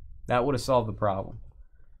 That would have solved the problem.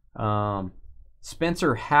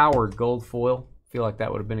 Spencer Howard gold foil. Feel like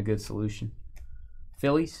that would have been a good solution.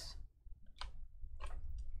 Phillies.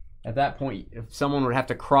 At that point, if someone would have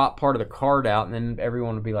to crop part of the card out, and then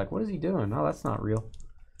everyone would be like, what is he doing? Oh, that's not real.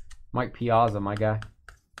 Mike Piazza, my guy.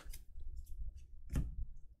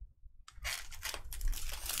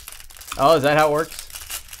 Oh, is that how it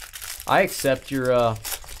works? I accept your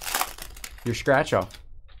scratch off.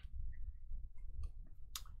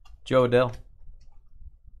 Joe Adell.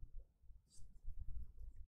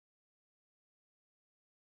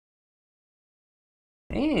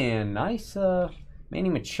 And nice Manny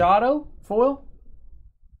Machado foil.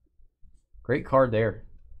 Great card there.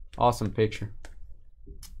 Awesome picture.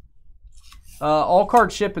 All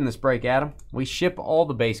cards ship in this break, Adam. We ship all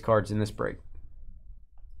the base cards in this break.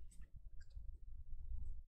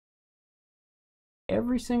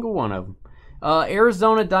 Every single one of them.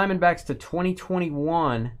 Arizona Diamondbacks to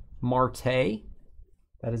 2021 Marte.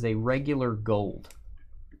 That is a regular gold.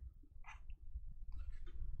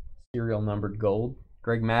 Serial numbered gold.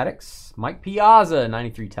 Greg Maddux. Mike Piazza,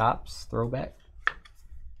 93 Topps. Throwback.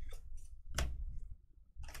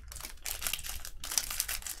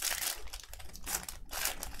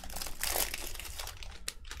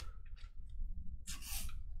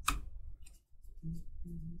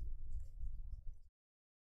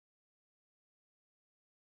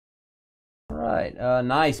 All right.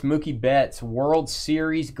 Nice. Mookie Betts. World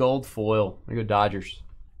Series gold foil. There you go, Dodgers.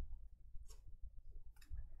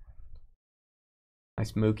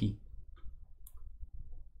 Nice Mookie.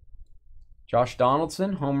 Josh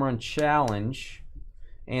Donaldson, home run challenge.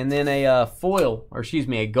 And then a foil, or excuse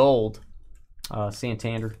me, a gold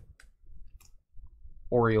Santander.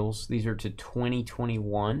 Orioles. These are to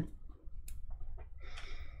 2021.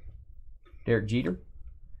 Derek Jeter.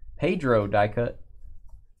 Pedro die cut.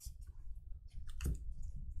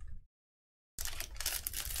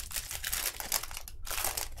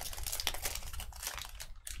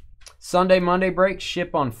 Sunday, Monday breaks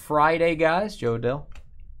ship on Friday, guys. Joe Dell.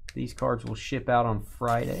 These cards will ship out on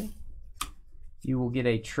Friday. You will get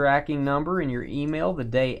a tracking number in your email the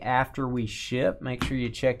day after we ship. Make sure you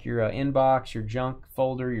check your inbox, your junk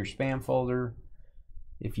folder, your spam folder.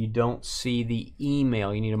 If you don't see the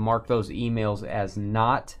email, you need to mark those emails as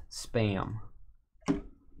not spam.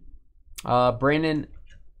 Brandon,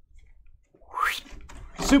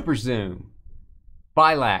 Super Zoom,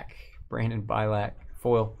 Bilac, Brandon Bilac,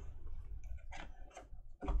 foil.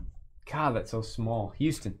 God, that's so small.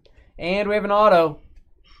 Houston. And we have an auto.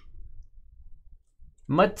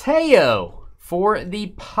 Mateo for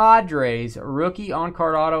the Padres, rookie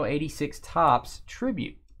on-card auto, 86 Topps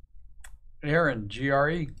tribute. Aaron,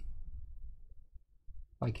 GRE.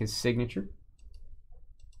 Like his signature.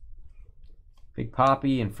 Big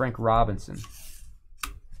Poppy and Frank Robinson.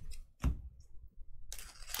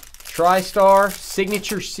 TriStar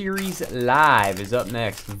Signature Series Live is up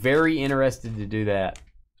next. Very interested to do that.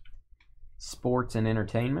 Sports and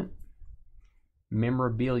entertainment.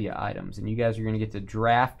 Memorabilia items. And you guys are going to get to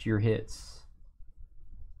draft your hits.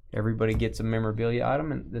 Everybody gets a memorabilia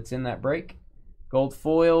item that's in that break. Gold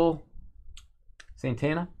foil.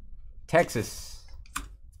 Santana. Texas.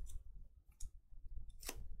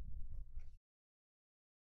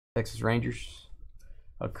 Texas Rangers.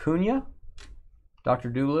 Acuna. Dr.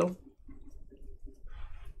 Doolittle.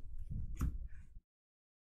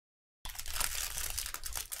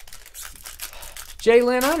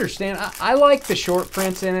 Jalen, I understand. I like the short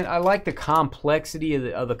prints in it. I like the complexity of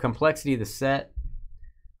the set.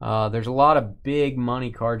 There's a lot of big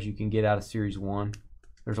money cards you can get out of Series 1.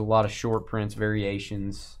 There's a lot of short prints,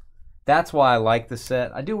 variations. That's why I like the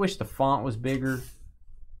set. I do wish the font was bigger.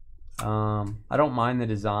 I don't mind the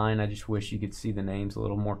design. I just wish you could see the names a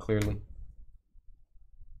little more clearly.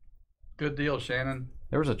 Good deal, Shannon.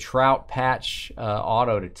 There was a Trout patch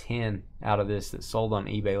auto to 10 out of this that sold on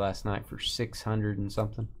eBay last night for 600 and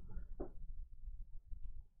something.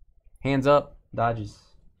 Hands up, Dodges.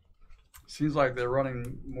 Seems like they're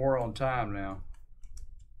running more on time now.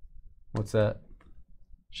 What's that?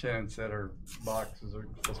 Shannon said her boxes are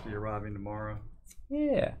supposed to be arriving tomorrow.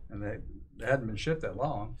 Yeah. And they hadn't been shipped that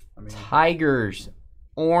long. I mean, Tigers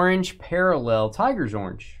orange parallel. Tigers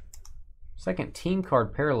orange. Second team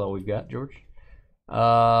card parallel we've got, George.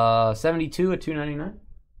 72 at $2.99.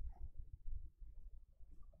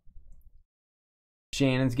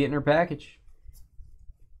 Shannon's getting her package.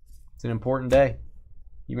 It's an important day.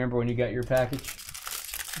 You remember when you got your package?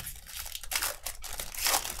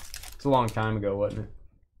 It's a long time ago, wasn't it?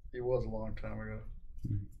 it was a long time ago.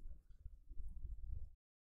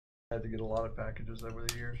 Had to get a lot of packages over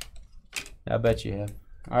the years. I bet you have.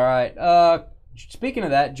 All right. Speaking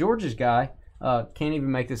of that, George's guy, can't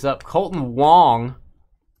even make this up. Colton Wong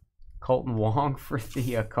for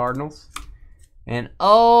the Cardinals. And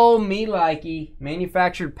oh, me likey,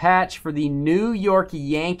 manufactured patch for the New York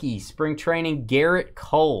Yankees. Spring training, Garrett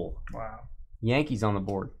Cole. Wow. Yankees on the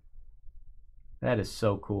board. That is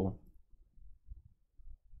so cool.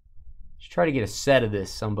 Let's try to get a set of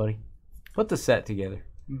this, somebody. Put the set together.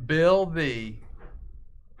 Bill the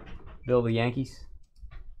Yankees.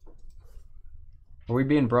 Are we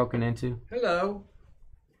being broken into? Hello.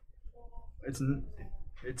 It's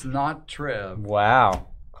not Trev. Wow.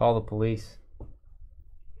 Call the police.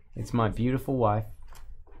 It's my beautiful wife.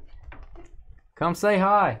 Come say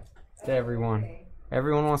hi to everyone.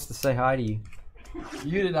 Everyone wants to say hi to you.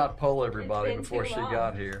 You did not poll everybody before she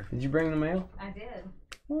got here. Did you bring the mail? I did.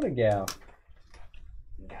 What a gal.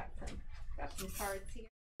 Got some cards here.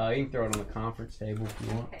 You can throw it on the conference table if you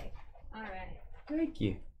want. Okay. All right. Thank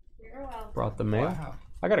you. You're welcome. Brought the mail. Wow.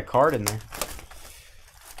 I got a card in there.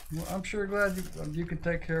 Well, I'm sure glad you can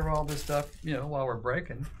take care of all this stuff, while we're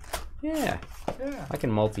breaking. Yeah. Yeah. I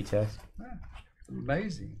can multitask. Yeah.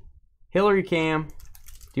 Amazing. Hillary cam. Do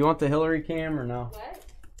you want the Hillary cam or no? What?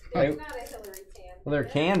 Hey, There's not a Hillary cam. well, there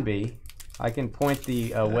can be. I can point the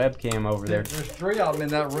webcam over there. There's 3 of them in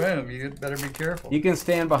that room. You better be careful. You can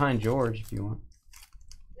stand behind George if you want.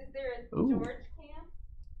 Is there a Ooh. George cam?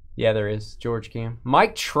 Yeah, there is. George cam.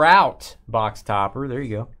 Mike Trout box topper. There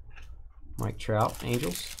you go. Mike Trout,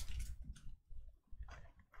 Angels.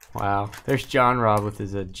 Wow. There's John Rob with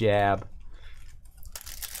his jab.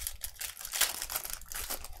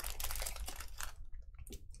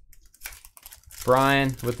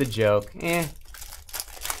 Brian with the joke. All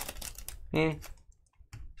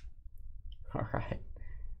right.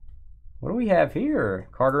 What do we have here?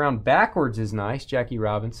 Card around backwards is nice. Jackie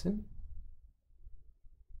Robinson.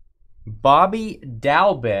 Bobby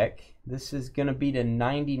Dalbec. This is going to be to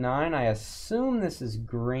 99. I assume this is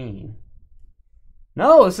green.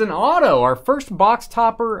 No, it's an auto. Our first box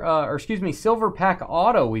topper, silver pack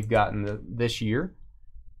auto we've gotten this year.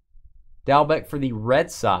 Dalbec for the Red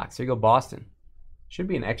Sox. There you go, Boston. Should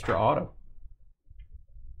be an extra auto.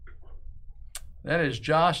 That is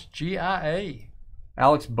Josh GIA.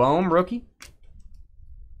 Alex Boehm, rookie.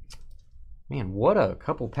 Man, what a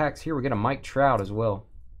couple packs here. We got a Mike Trout as well.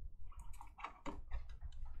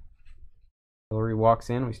 Hillary walks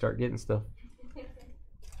in, we start getting stuff.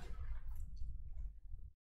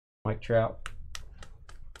 Mike Trout.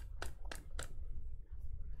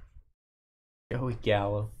 Joey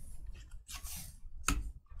Gallo.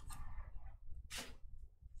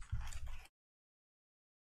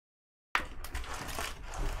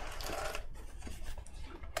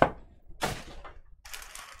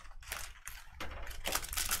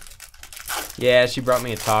 Yeah, she brought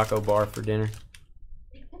me a taco bar for dinner.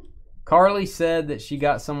 Carly said that she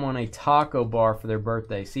got someone a taco bar for their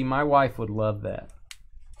birthday. See, my wife would love that.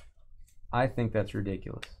 I think that's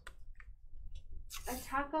ridiculous. A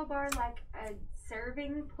taco bar, like a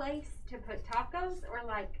serving place to put tacos, or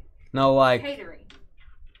like No, like catering?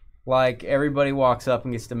 like everybody walks up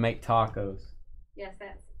and gets to make tacos. Yes,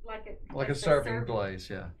 that's like a Like a the serving place,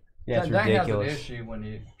 yeah. Yeah, it's Dang has an ridiculous. issue when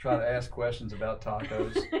you try to ask questions about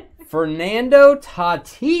tacos. Fernando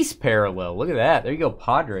Tatis parallel. Look at that. There you go,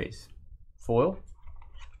 Padres. Foil.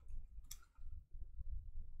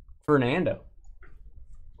 Fernando.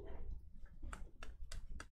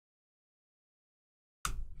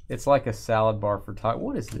 It's like a salad bar for tacos.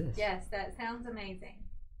 What is this? Yes, that sounds amazing.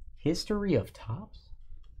 History of Tops?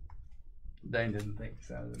 Dane didn't think it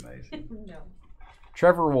sounded amazing. No.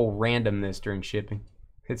 Trevor will random this during shipping.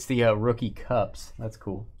 It's the rookie cups. That's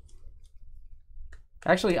cool.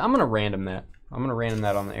 Actually, I'm going to random that. I'm going to random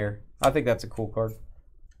that on the air. I think that's a cool card.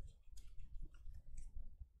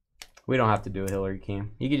 We don't have to do a Hillary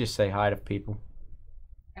Cam. You can just say hi to people.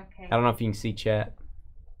 Okay. I don't know if you can see chat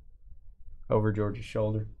over George's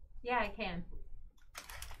shoulder. Yeah, I can.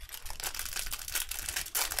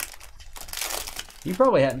 You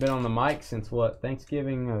probably hadn't been on the mic since what,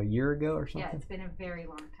 Thanksgiving a year ago or something? Yeah, it's been a very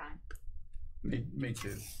long time. Me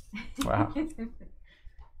too. Wow.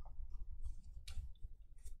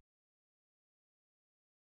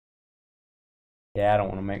 Yeah, I don't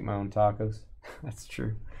want to make my own tacos. That's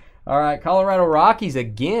true. All right, Colorado Rockies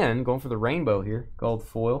again, going for the rainbow here. Gold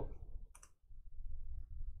foil.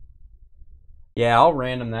 Yeah, I'll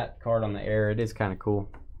random that card on the air. It is kind of cool.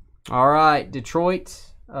 All right, Detroit.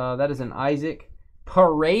 That is an Isaac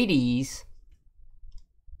Paredes.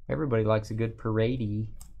 Everybody likes a good Paredes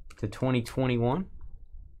to 2021.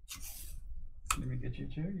 Let me get you a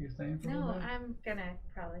chair. You staying for a No, little bit? I'm gonna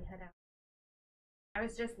probably head out. I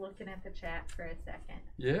was just looking at the chat for a second.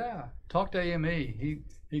 Yeah. Talk to AME.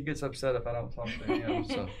 He gets upset if I don't talk to him.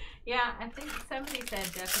 So Yeah, I think somebody said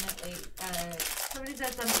definitely. Somebody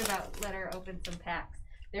said something about let her open some packs.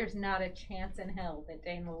 There's not a chance in hell that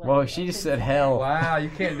Dane will let Whoa, her she just open said some hell. wow, you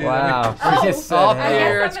can't do Wow, that. she just said Off the hell.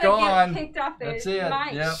 air, I it's guess I'm gonna gone. get kicked off the That's it.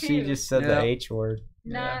 mic, Yep. too. She just said Yeah. the H word.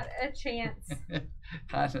 Not a chance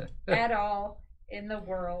Yeah. at all in the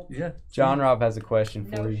world. Yeah. John Rob has a question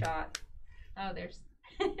for No you. shot. Oh, there's.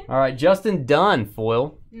 All right, Justin Dunn,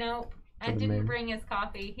 foil. Nope. I For the didn't mayor. bring his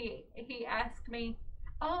coffee. He asked me,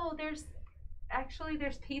 oh, there's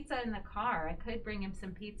pizza in the car. I could bring him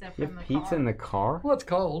some pizza You from have the pizza car. in the car? Well, it's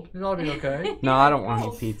cold. It'll be okay. No, I don't want Oh.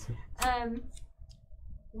 any pizza.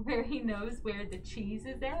 Where he knows where the cheese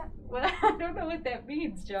is at? Well, I don't know what that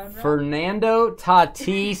means, John. Rob. Fernando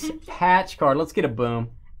Tatis patch card. Let's get a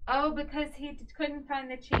boom. Oh, because he couldn't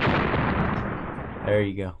find the cheese. There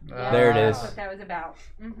you go. Yeah, There it that's is. what that was about.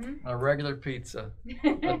 Mm-hmm. A regular pizza.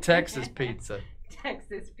 A Texas pizza.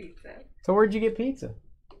 Texas pizza. So where'd you get pizza?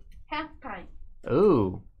 Half pint.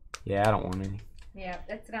 Ooh. Yeah, I don't want any. Yeah,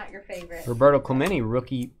 that's not your favorite. Roberto Clemente,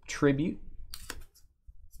 rookie tribute.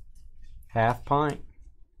 Half pint.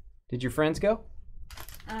 Did your friends go?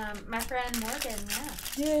 My friend Morgan,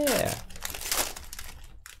 yeah. Yeah.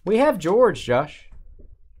 We have George, Josh.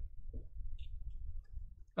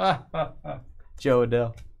 Joe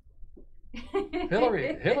Adele.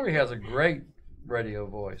 Hillary has a great radio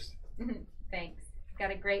voice. Thanks.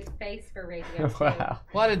 Got a great face for radio. too. Wow.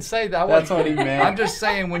 Well, I didn't say that. That's what he meant. I'm just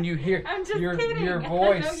saying when you hear I'm just your kidding.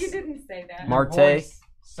 voice. No, you didn't say that. Mar- your Marte. voice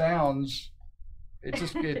sounds. It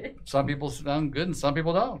just some people sound good and some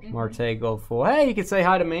people don't. Marte Gold foil. Hey, you can say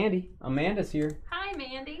hi to Mandy. Amanda's here. Hi,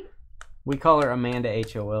 Mandy. We call her Amanda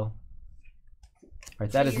HOL.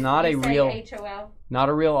 Right, that So is you- not you a say real, HOL. not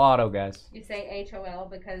a real auto, guys. You say HOL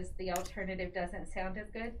because the alternative doesn't sound as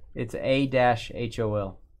good. It's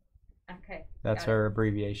A-HOL. Okay. That's got her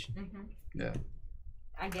abbreviation. it. Mhm. Yeah.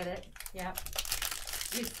 I get it. Yep.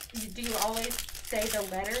 Do you always say the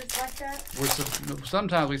letters like that?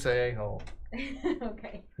 Sometimes we say a-hole.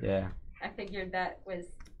 Okay. Yeah. I figured that was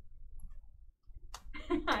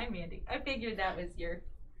Hi, Mandy. I figured that was your.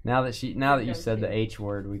 Now that you said the H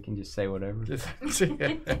word, we can just say whatever.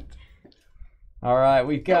 All right,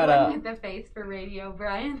 we've got the one with the face for radio,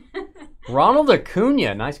 Brian. Ronald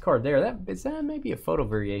Acuna. Nice card there. That may be a photo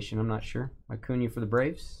variation. I'm not sure. Acuna for the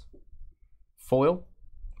Braves. Foil.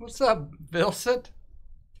 What's up, Vilsett?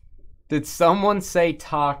 Did someone say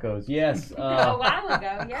tacos? Yes. A while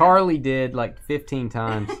ago, yeah. Carly did like 15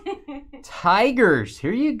 times. Tigers.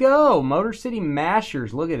 Here you go. Motor City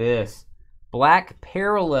Mashers. Look at this. Black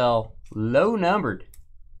parallel. Low numbered.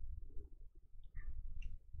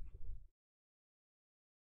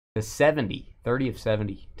 The 70. 30 of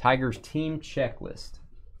 70. Tigers team checklist.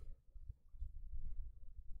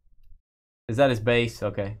 Is that his base?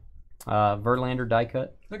 Okay. Verlander die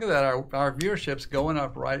cut. Look at that. Our viewership's going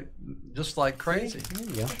up right just like crazy. There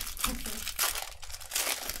you go.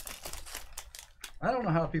 I don't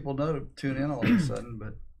know how people know to tune in all of a sudden,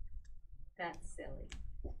 but That's silly.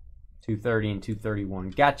 230 and 231.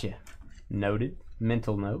 Gotcha. Noted.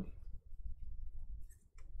 Mental note.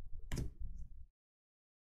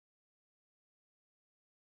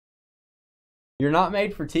 You're not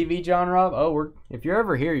made for TV, John Rob? Oh, if you're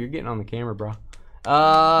ever here, you're getting on the camera, bro.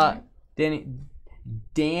 Danny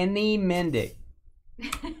Mendick.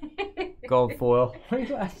 Gold foil. Why are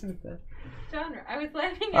you laughing at that? John, I was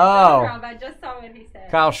laughing at John Rob. I just saw what he said.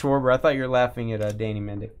 Kyle Schwarber. I thought you were laughing at Danny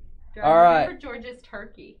Mendick. John, all right. remember George's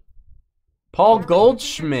turkey? Paul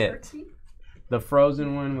Goldschmidt. The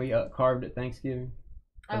frozen one we carved at Thanksgiving.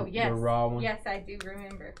 Oh, yes. The raw one. Yes, I do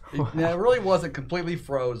remember. it really wasn't completely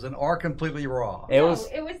frozen or completely raw. It was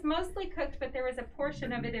mostly cooked, but there was a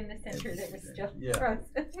portion of it in the center that was still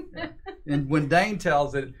frozen. And when Dane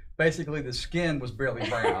tells it, basically the skin was barely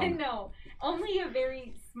brown. No, only a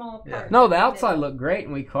very small part. Yeah. No, the outside looked great,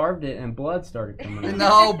 and we carved it, and blood started coming out.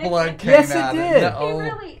 No blood came yes, out. Yes, it did. No. He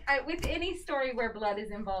really, with any story where blood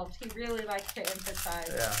is involved, he really likes to emphasize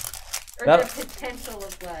the potential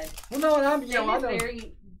of blood. Well, no, and I'm I know.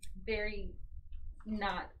 Very, very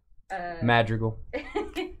not madrigal.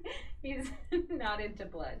 He's not into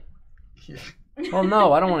blood. Well,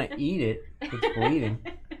 no, I don't want to eat it. It's bleeding.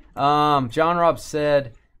 John Rob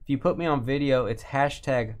said, if you put me on video, it's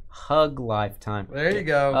hashtag hug lifetime. There you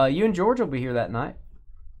go. You and George will be here that night.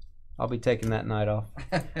 I'll be taking that night off.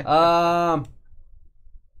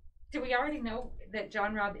 Do we already know that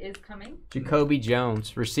John Rob is coming? Jacoby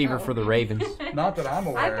Jones, receiver for the Ravens. Not that I'm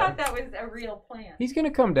aware. I thought that was a real plan. He's going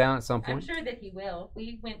to come down at some point. I'm sure that he will.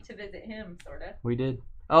 We went to visit him, sort of. We did.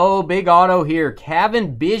 Oh, big auto here.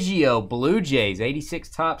 Kevin Biggio, Blue Jays, 86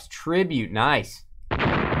 Topps tribute. Nice. You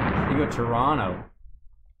go Toronto.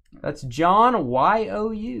 That's John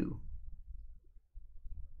Y-O-U.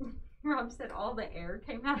 Rob said all the air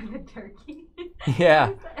came out of the turkey.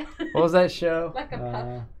 Yeah. What was that show? Like a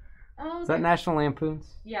puff. Is that National Lampoons?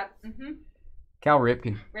 Yep. Mm-hmm. Cal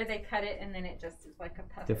Ripken. Where they cut it and then it just is like a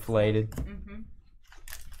puff. Deflated. Mm-hmm.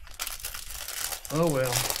 Oh,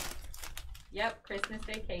 well. Yep, Christmas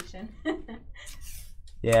vacation.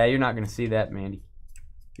 Yeah, you're not going to see that, Mandy.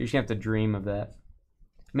 You're just going to have to dream of that.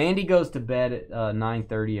 Mandy goes to bed at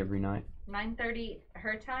 9:30 every night. 9:30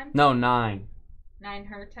 her time? No, 9. 9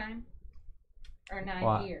 her time? Or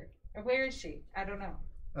 9 here? Or where is she? I don't know.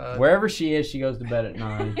 Wherever she is, she goes to bed at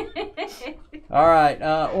 9. All right,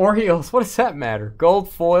 Orioles. What does that matter? Gold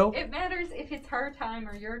foil? It matters if it's her time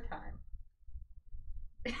or your time.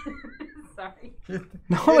 Sorry.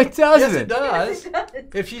 No, it doesn't. Yes, it does. Yes, it does.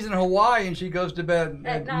 If she's in Hawaii and she goes to bed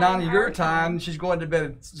at 9 of your time, she's going to bed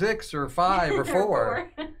at 6 or 5 or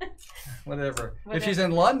 4. Whatever. If she's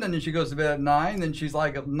in London and she goes to bed at 9, then she's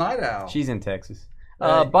like a night owl. She's in Texas.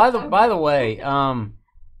 By the way,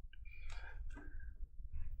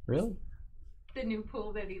 really? The new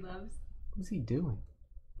pool that he loves. What's he doing?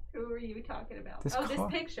 Who are you talking about? This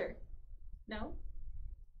picture. No?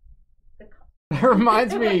 That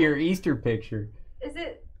reminds me of your Easter picture. Is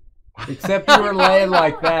it? Except you were laying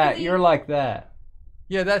like that. You're like that.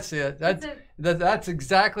 Yeah, that's it. That's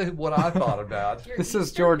exactly what I thought about. This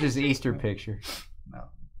is George's Easter picture. No,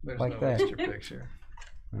 there's like no that. Easter picture.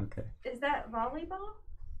 Okay. Is that volleyball?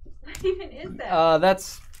 What even is that?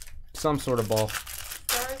 That's some sort of ball.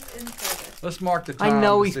 Stars in service. Let's mark the time. I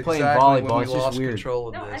know he's playing volleyball. It's just weird.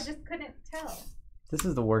 No, I just couldn't tell. This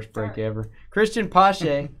is the worst break ever. Christian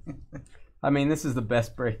Pache. I mean, this is the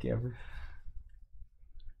best break ever.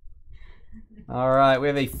 All right, we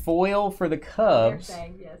have a foil for the Cubs. You're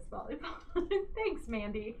saying yes, volleyball. Thanks,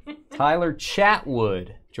 Mandy. Tyler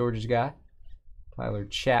Chatwood, George's guy. Tyler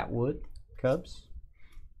Chatwood, Cubs.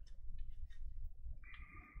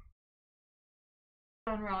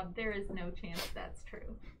 John Rob, there is no chance that's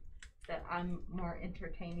true. That I'm more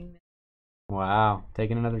entertaining Wow,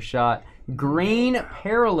 taking another shot. Green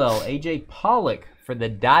parallel, AJ Pollock for the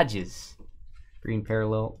Dodgers. Green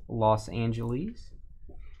parallel, Los Angeles.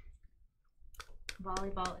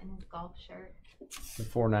 Volleyball in his golf shirt. For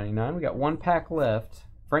 $4.99. We got one pack left.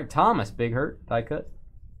 Frank Thomas, big hurt, die cut.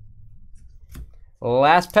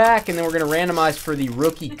 Last pack, and then we're going to randomize for the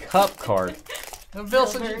Rookie Cup card. Now, Bill,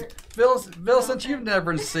 since you've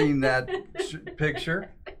never seen that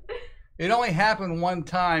picture, it only happened one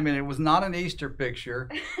time, and it was not an Easter picture.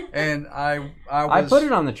 And I put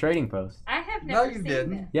it on the trading post. I have never No, you seen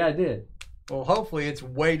didn't. this. Yeah, I did. Well, hopefully it's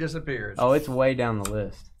way disappeared. Oh, it's way down the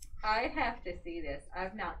list. I have to see this.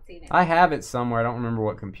 I've not seen it. I have it somewhere. I don't remember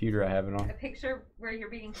what computer I have it on. A picture where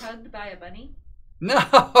you're being hugged by a bunny?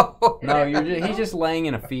 No. No, he's just laying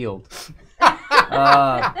in a field.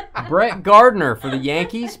 Brett Gardner for the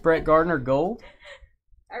Yankees. Brett Gardner gold.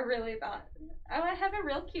 I really thought. Oh, I have a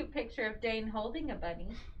real cute picture of Dane holding a bunny.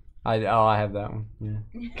 I have that one.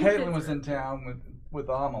 Yeah. Caitlin was in town with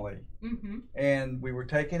Amelie, Mm-hmm. and we were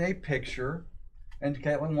taking a picture, and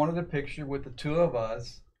Caitlin wanted a picture with the two of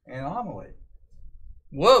us and Amelie.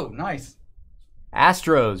 Whoa, nice.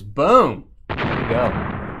 Astros. Boom. There you go.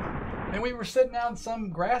 And we were sitting out in some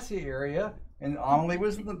grassy area, and Amelie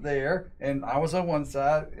was there, and I was on one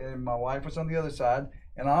side, and my wife was on the other side,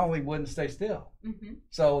 and Amelie wouldn't stay still. Mm-hmm.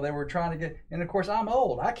 So they were trying to get, and of course I'm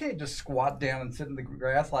old. I can't just squat down and sit in the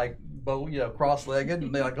grass like, cross-legged,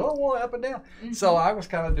 and they're like, oh, well, up and down. Mm-hmm. So I was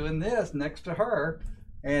kind of doing this next to her,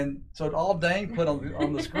 and so all Dane put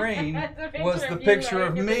on the screen was the picture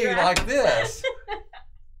of me like this.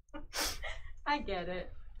 I get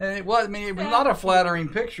it. And it was not a flattering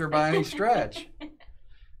picture by any stretch.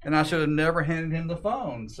 And I should have never handed him the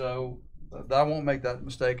phone, so I won't make that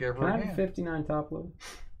mistake ever Can I again. have a 59 top load?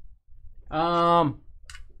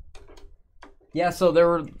 Yeah, so there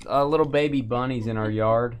were little baby bunnies in our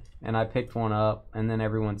yard, and I picked one up, and then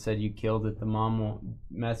everyone said you killed it. The mom won't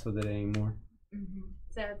mess with it anymore. Mm-hmm.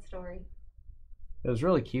 Sad story. It was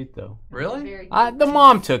really cute, though. Really? Very cute. The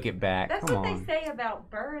mom took it back. That's Come what on. they say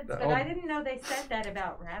about birds, but I didn't know they said that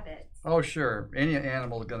about rabbits. Oh, sure. Any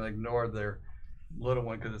animal is going to ignore their little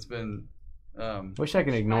one because it's been... Wish I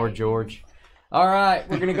could ignore George. All right,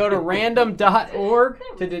 we're going to go to random.org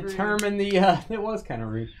to determine the... it was kind of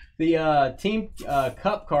rude. The team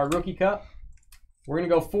cup card, rookie cup. We're going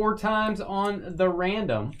to go 4 times on the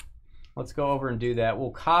random. Let's go over and do that.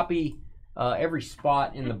 We'll copy every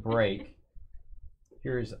spot in the break.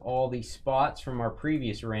 Here's all the spots from our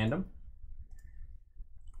previous random.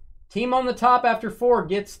 Team on the top after 4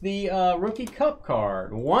 gets the rookie cup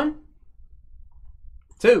card. 1,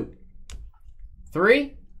 2,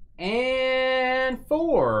 3, and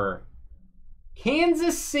 4.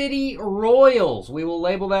 Kansas City Royals. We will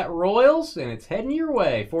label that Royals, and it's heading your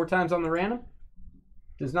way. 4 times on the random.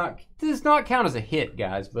 Does not count as a hit,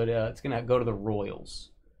 guys, but it's going to go to the Royals.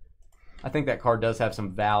 I think that card does have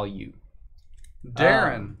some value.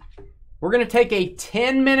 Darren. We're going to take a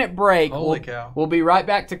 10-minute break. Holy cow. We'll be right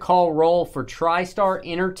back to call roll for TriStar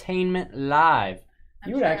Entertainment Live.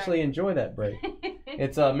 You would actually enjoy that break.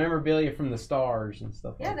 It's memorabilia from the stars and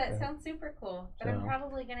stuff like that. Yeah, that sounds super cool. But I'm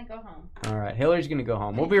probably going to go home. All right, Hillary's going to go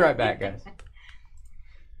home. We'll be right back, guys.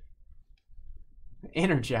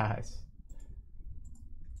 Energize.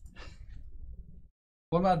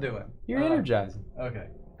 What am I doing? You're energizing. Okay.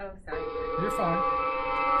 Oh, sorry. You're fine.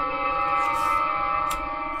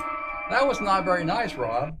 That was not very nice,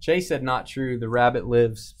 Rob. Chase said not true. The rabbit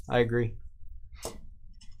lives. I agree.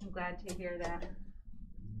 I'm glad to hear that.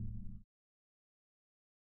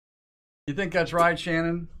 You think that's right,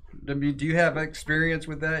 Shannon? Do you have experience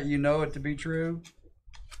with that? You know it to be true?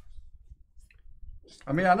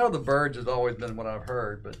 I mean, I know the birds has always been what I've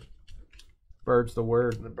heard, but... Bird's the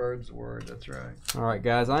word. The bird's the word, that's right. All right,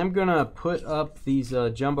 guys. I'm going to put up these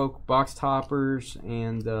jumbo box toppers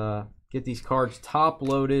and get these cards top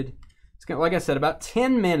loaded. It's gonna, like I said, about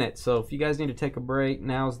 10 minutes. So if you guys need to take a break,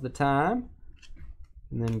 now's the time.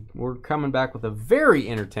 And then we're coming back with a very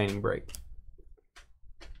entertaining break.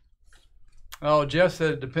 Oh, Jeff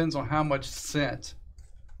said it depends on how much scent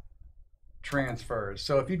transfers.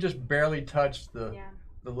 So if you just barely touch the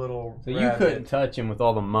little So rabbit, you couldn't touch him with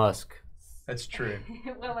all the musk. That's true.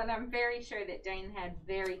 Well, and I'm very sure that Dane had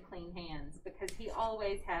very clean hands because he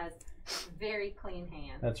always has very clean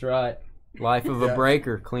hands. That's right. Life of a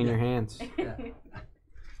breaker. Clean your hands. Yeah.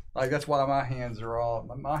 Like that's why my hands are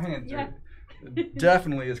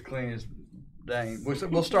definitely as clean as Dane.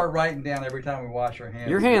 We'll start writing down every time we wash our hands.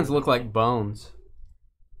 Your hands look like bones.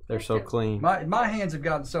 They're so clean. My hands have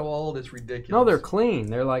gotten so old it's ridiculous. No, they're clean.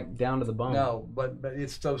 They're like down to the bone. No, but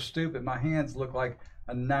it's so stupid. My hands look like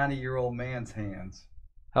a 90-year-old man's hands.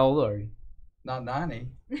 How old are you? Not 90.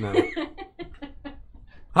 No.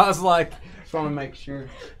 I was like, just want to make sure.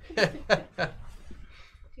 Do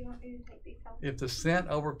you want me to take these home? If the scent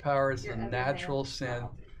overpowers Your the other natural hand. scent,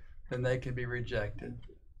 then they can be rejected.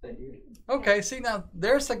 Okay, see now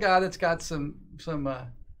there's a guy that's got some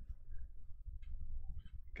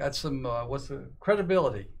what's the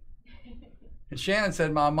credibility. And Shannon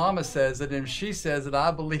said, my mama says it, and she says that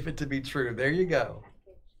I believe it to be true. There you go.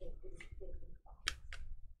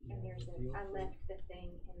 And I left the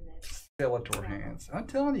thing in this. Skeletor hands. I'm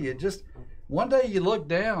telling you, just one day you look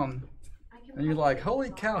down and you're like, holy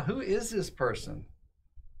cow, who is this person?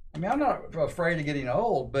 I mean, I'm not afraid of getting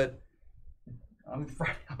old, but I'm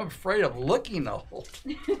afraid of looking old.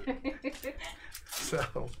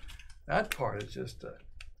 So that part is just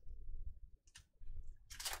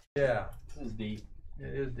yeah. This is deep.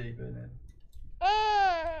 It is deep, isn't it?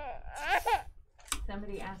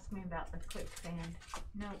 Somebody asked me about the quicksand.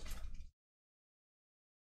 Nope.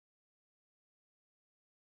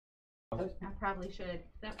 I probably should.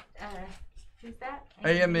 Who's that?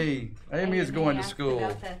 AME. AME is going to asked school.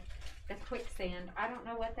 About the quicksand. I don't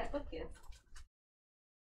know what that book is.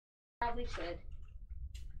 Probably should.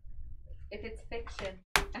 If it's fiction.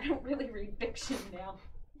 I don't really read fiction now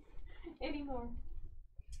anymore.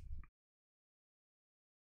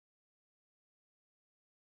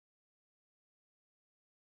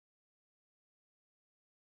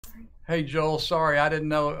 Hey Joel, sorry, I didn't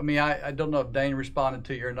know. I mean, I don't know if Dane responded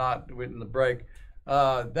to you or not in the break.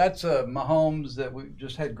 That's Mahomes that we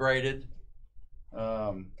just had graded,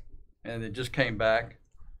 and it just came back,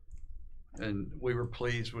 and we were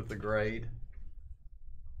pleased with the grade.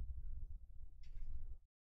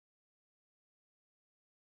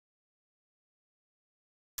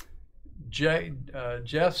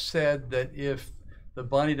 Jeff said that if the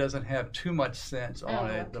bunny doesn't have too much sense on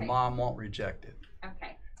it, the okay. mom won't reject it.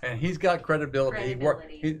 Okay. And he's got credibility.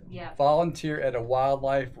 He Yep. volunteer at a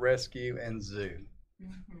wildlife rescue and zoo.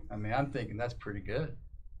 Mm-hmm. I mean, I'm thinking that's pretty good.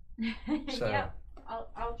 So, Yep.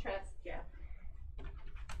 I'll trust Jeff.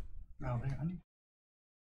 Oh, there, I need...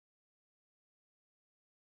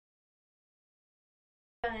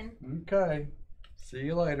 Done. Okay. See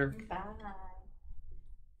you later. Bye.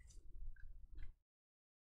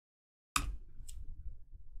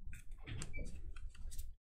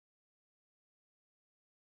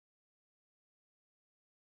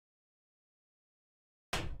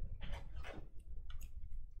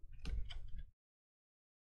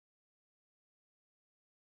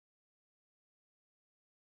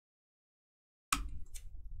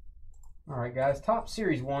 All right, guys. Top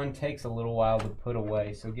Series 1 takes a little while to put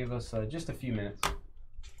away, so give us just a few minutes.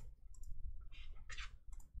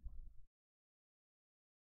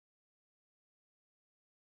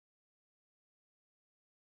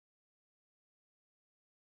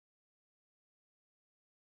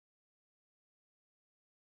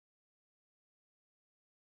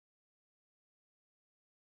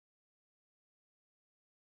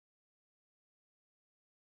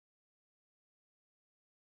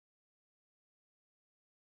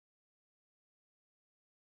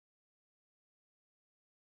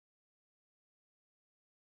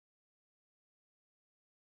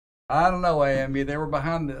 I don't know, Amy. They were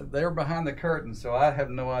behind the curtain, so I have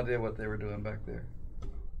no idea what they were doing back there.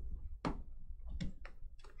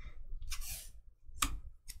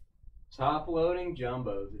 Top loading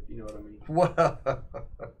jumbos, if you know what I mean. Whoa.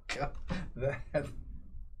 God, that...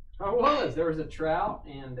 Oh, it was. There was a trout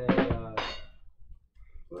and a.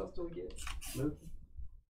 What else do we get? Mookie.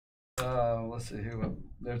 Let's see who.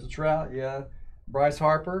 There's a trout, yeah. Bryce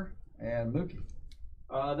Harper and Mookie.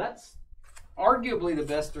 That's arguably the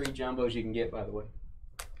best 3 jumbos you can get, by the way.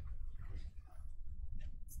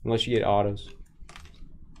 Unless you get autos.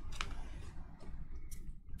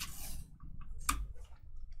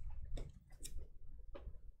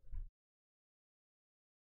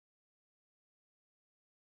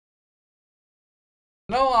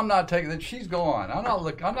 No, I'm not taking it. She's gone.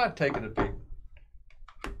 I'm not taking a peek.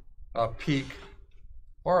 A peek.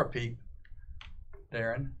 Or a peep,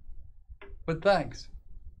 Darren. But thanks.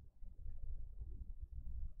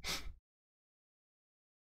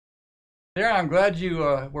 Darren, I'm glad you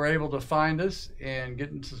were able to find us and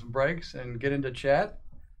get into some breaks and get into chat.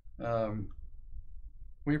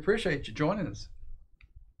 We appreciate you joining us.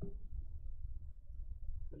 I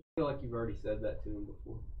feel like you've already said that to him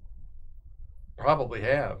before. Probably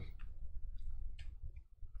have.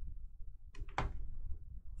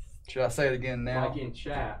 Should I say it again now? Like in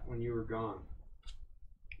chat when you were gone.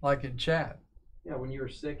 Like in chat. Yeah, when you were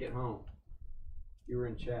sick at home. You were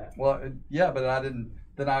in chat. Well, yeah, but I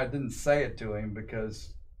didn't say it to him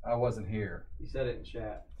because I wasn't here. You said it in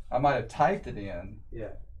chat. I might have typed it in. Yeah.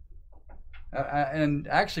 And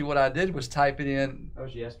actually, what I did was type it in That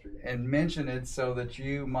was yesterday. and mention it so that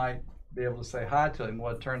you might be able to say hi to him.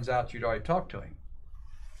 Well, it turns out you'd already talked to him.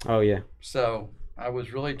 Oh, yeah. So I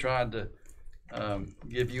was really trying to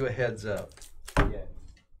give you a heads up. Yeah.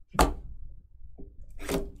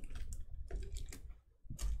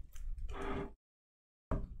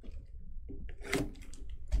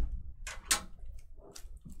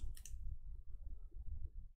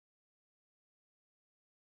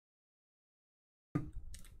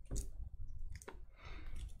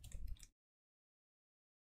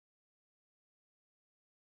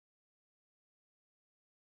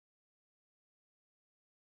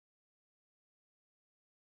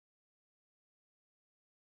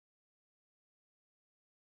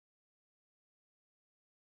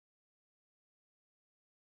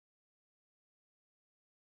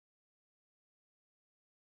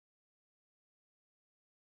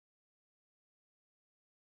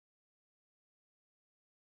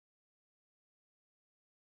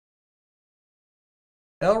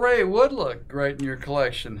 El Rey would look great in your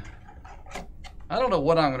collection. I don't know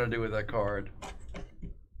what I'm going to do with that card.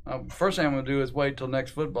 First thing I'm going to do is wait till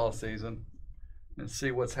next football season and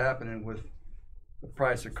see what's happening with the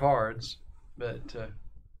price of cards. But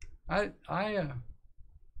I'm kind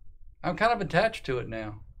of attached to it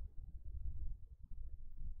now.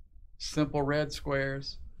 Simple red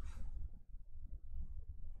squares.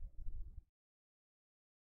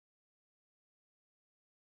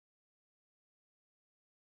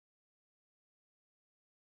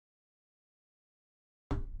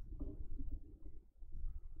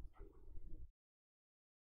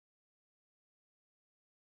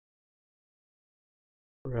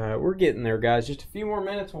 Right, we're getting there, guys. Just a few more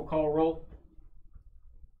minutes, we'll call roll.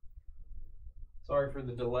 Sorry for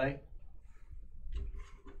the delay.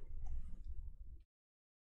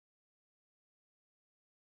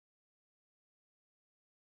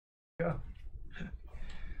 Yeah.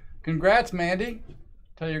 Congrats, Mandy.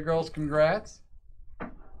 Tell your girls congrats.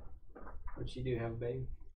 What'd she do, have a baby?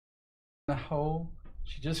 No,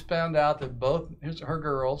 she just found out that both her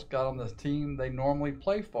girls got on the team they normally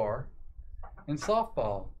play for in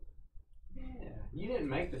softball. Yeah, you didn't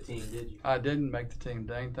make the team, did you? I didn't make the team,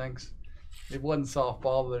 Dane. Thanks. It wasn't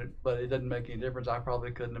softball, but it doesn't make any difference. I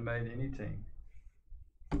probably couldn't have made any team.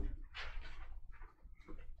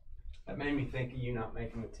 That made me think of you not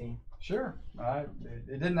making the team. Sure.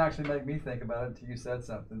 It didn't actually make me think about it until you said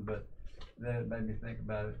something, but then it made me think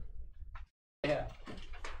about it. Yeah.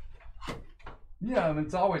 Yeah, I mean,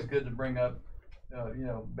 it's always good to bring up,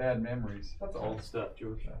 bad memories. That's old stuff,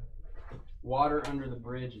 George. Water under the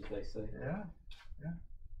bridge, as they say. Yeah, yeah.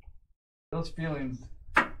 Those feelings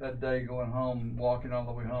that day going home, walking all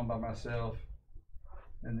the way home by myself,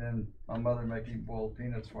 and then my mother making boiled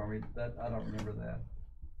peanuts for me, that I don't remember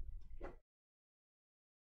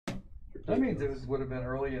that. That means it would have been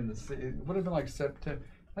early in the season. It would have been like September.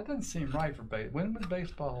 That doesn't seem right for baseball. When would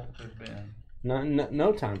baseball have been?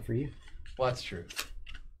 No time for you. Well, that's true.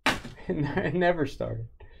 It never started.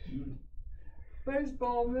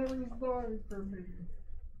 Baseball never started for me.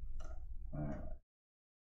 All right.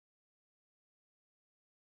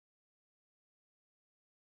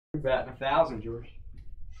 You're batting 1,000, George.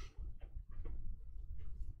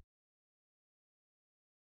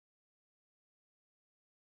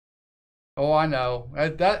 Oh, I know. A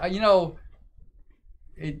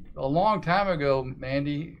long time ago,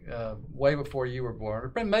 Mandy, way before you were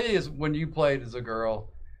born, but maybe is when you played as a girl,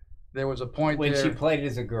 there was a point When there she played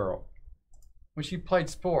as a girl. when she played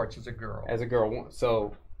sports as a girl. As a girl,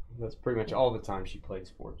 so that's pretty much all the time she played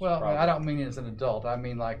sports. Well, probably. I don't mean as an adult. I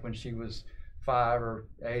mean like when she was 5 or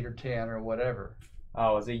 8 or 10 or whatever.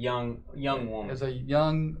 Oh, as a young woman. As a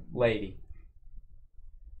young lady.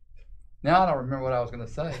 Now I don't remember what I was going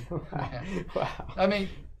to say. Wow. I mean,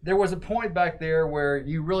 there was a point back there where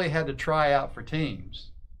you really had to try out for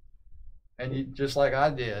teams, and you just like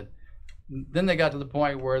I did. Then they got to the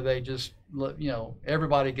point where they just,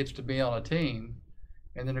 everybody gets to be on a team,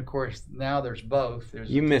 and then of course now there's both.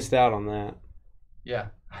 You missed out on that. Yeah.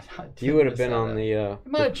 You would have been on the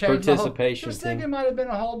participation team. It might have been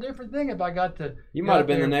a whole different thing if I got to. You might have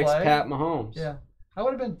been the next Pat Mahomes. Yeah, I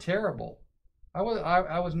would have been terrible. I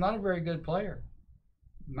was not a very good player.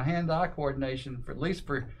 My hand-eye coordination, at least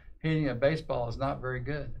for hitting a baseball, is not very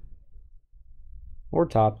good. Or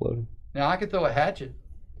top loading. Now I could throw a hatchet.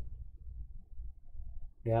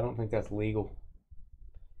 Yeah, I don't think that's legal.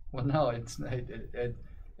 Well, no, it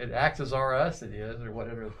acts as RS. It is, or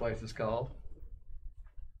whatever the place is called.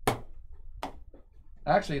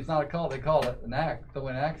 Actually, it's not a call. They call it an axe.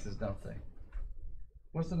 Throwing axes, don't they?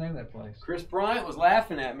 What's the name of that place? Chris Bryant was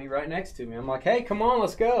laughing at me right next to me. I'm like, hey, come on,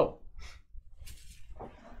 let's go.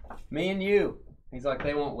 Me and you. He's like,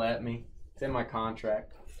 they won't let me. It's in my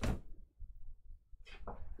contract.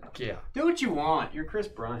 Yeah. Do what you want. You're Chris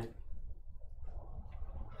Bryant.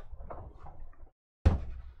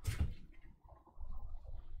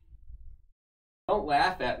 Don't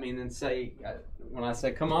laugh at me and then say, when I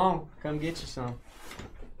say, come on, come get you some.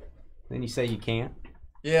 Then you say you can't.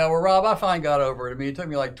 Yeah, well, Rob, I finally got over it. I mean, it took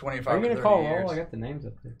me like 25 Are you going to to 30 call years. roll? I got the names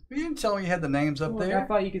up there. You didn't tell me you had the names up Well, there. I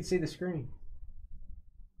thought you could see the screen.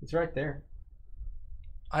 It's right there.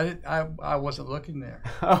 I wasn't looking there.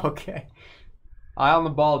 Oh, okay. Eye on the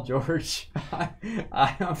ball, George.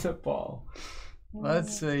 Eye on the ball.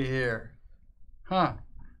 Let's see here. Huh.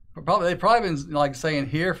 They've probably been like saying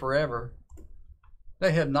here forever.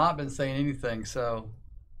 They have not been saying anything, so.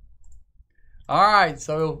 All right,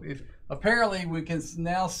 so apparently we can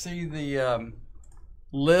now see the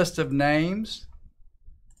list of names.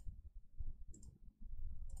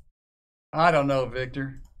 I don't know,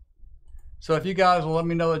 Victor. So if you guys will let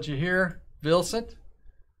me know that you're here, Vilcent,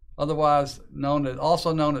 otherwise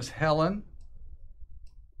also known as Helen.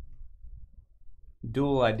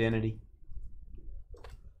 Dual identity.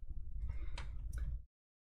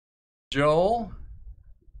 Joel.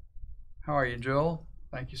 How are you, Joel?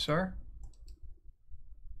 Thank you, sir.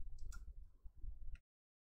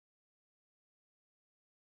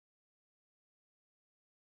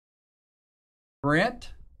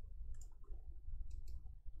 Brent.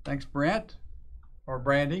 Thanks, Brent. Or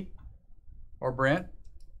Brandy. Or Brent.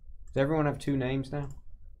 Does everyone have two names now?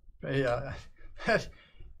 Yeah.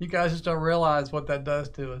 You guys just don't realize what that does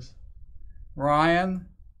to us. Ryan.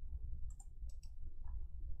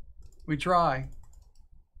 We try.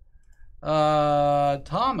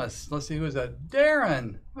 Thomas. Let's see, who is that?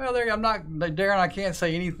 Darren. Well, Darren, I can't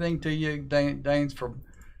say anything to you. Dane's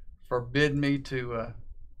forbid me to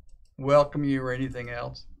welcome you or anything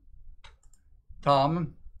else.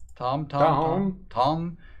 Tom.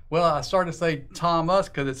 Well, I started to say Thomas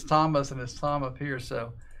because it's Thomas and it's Tom up here.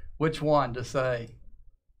 So, which one to say?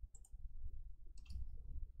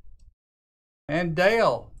 And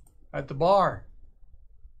Dale at the bar.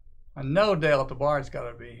 I know Dale at the bar has got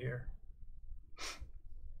to be here.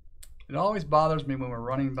 It always bothers me when we're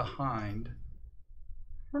running behind.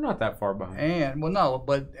 We're not that far behind. And well, no,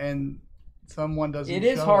 and someone doesn't. It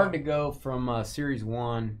is show hard up. to go from Series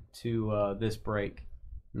 1 to this break.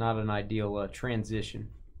 Not an ideal transition.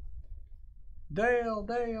 Dale.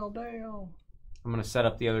 I'm going to set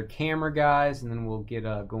up the other camera, guys, and then we'll get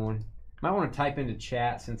going. Might want to type into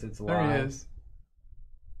chat since it's live. There he is.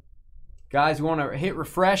 Guys, you want to hit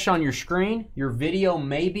refresh on your screen? Your video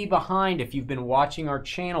may be behind if you've been watching our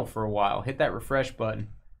channel for a while. Hit that refresh button.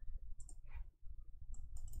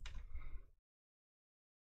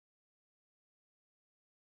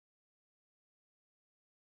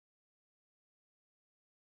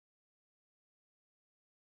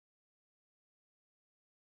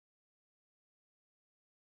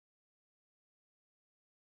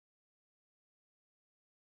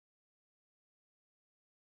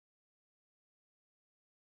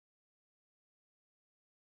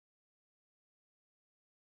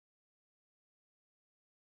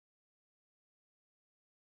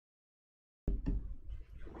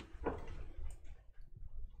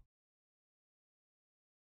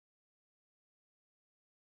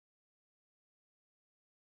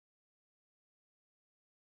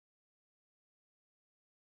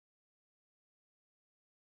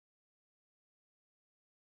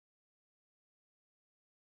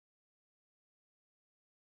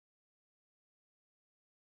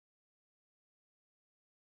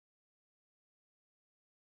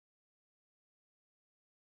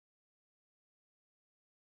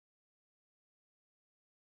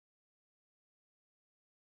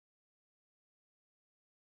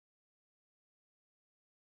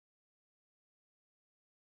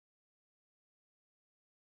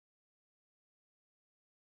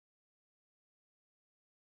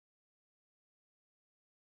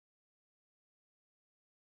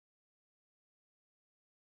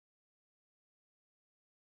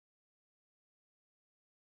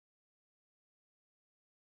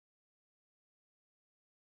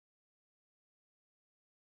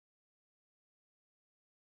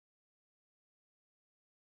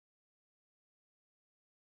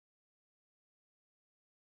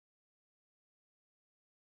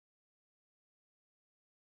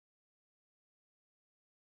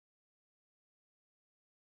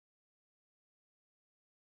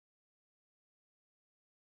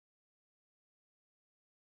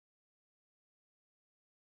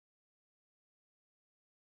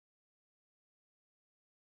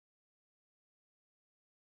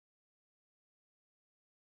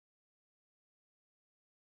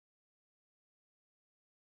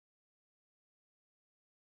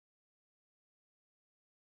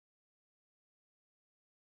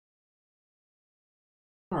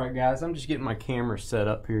 All right, guys, I'm just getting my camera set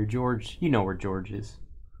up here. George, you know where George is.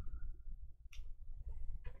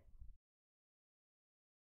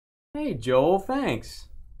 Hey, Joel, thanks.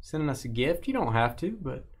 Sending us a gift. You don't have to,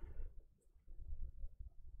 but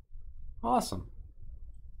awesome.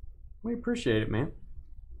 We appreciate it, man.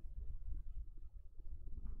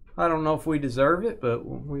 I don't know if we deserve it, but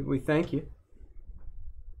we thank you.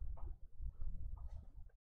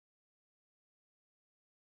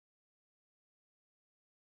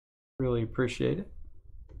 Really appreciate it.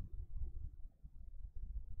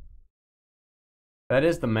 That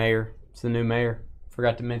is the mayor. It's the new mayor.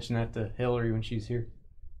 Forgot to mention that to Hillary when she's here.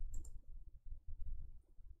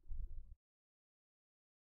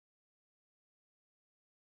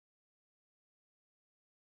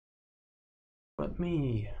 Let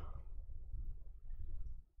me...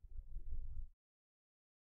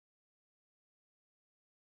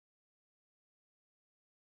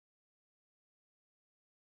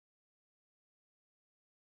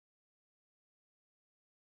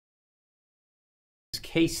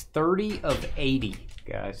 Case 30 of 80,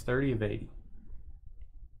 guys. 30 of 80.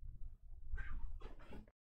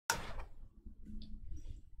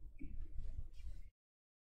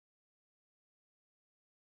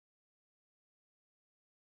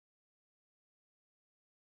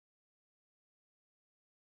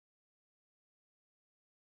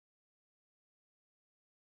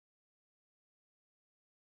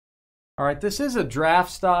 All right, this is a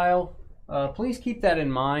draft style. Please keep that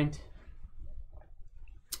in mind.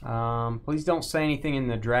 Please don't say anything in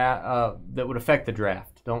the draft that would affect the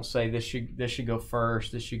draft. Don't say this should go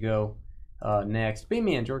first. This should go next. Beam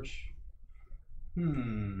me in, George. We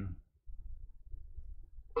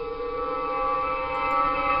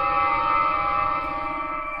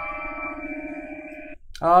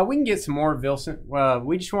can get some more Vilson.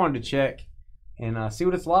 We just wanted to check and see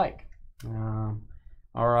what it's like.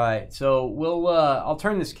 All right, so we'll I'll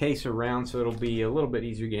turn this case around so it'll be a little bit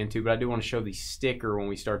easier to get into, but I do want to show the sticker when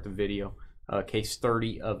we start the video. Case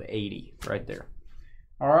 30 of 80 right there.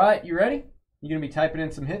 All right, you ready? You gonna be typing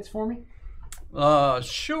in some hits for me?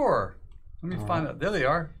 Sure. Let me find out. There they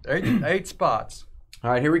are. Eight spots.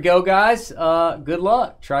 All right, here we go, guys. Good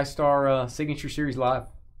luck. TriStar Signature Series Live.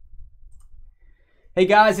 Hey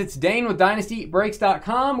guys, it's Dane with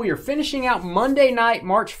DynastyBreaks.com. We are finishing out Monday night,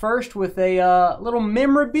 March 1st with a little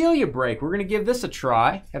memorabilia break. We're going to give this a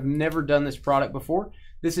try. Have never done this product before.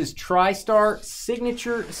 This is TriStar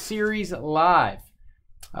Signature Series Live.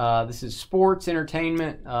 This is sports,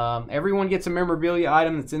 entertainment. Everyone gets a memorabilia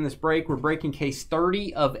item that's in this break. We're breaking case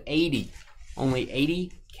 30 of 80. Only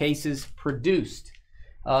 80 cases produced.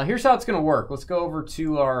 Here's how it's going to work. Let's go over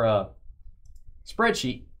to our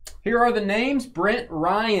spreadsheet. Here are the names: Brent,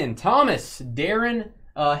 Ryan, Thomas, Darren,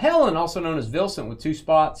 Helen, also known as Vilson with 2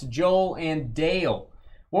 spots, Joel, and Dale.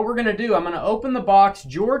 What we're going to do, I'm going to open the box.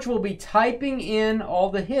 George will be typing in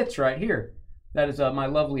all the hits right here. That is my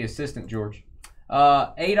lovely assistant, George.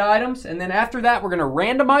 8 items, and then after that, we're going to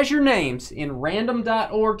randomize your names in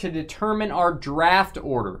random.org to determine our draft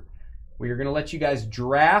order. We are going to let you guys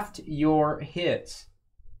draft your hits.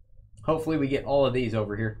 Hopefully we get all of these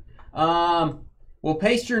over here. We'll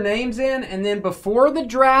paste your names in, and then before the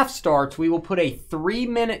draft starts, we will put a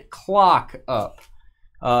 3-minute clock up.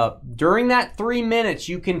 During that 3 minutes,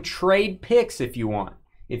 you can trade picks if you want.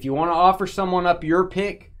 If you want to offer someone up your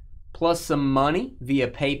pick plus some money via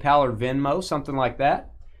PayPal or Venmo, something like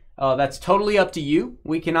that, that's totally up to you.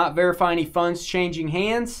 We cannot verify any funds changing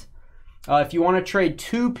hands. If you want to trade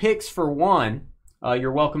 2 picks for 1,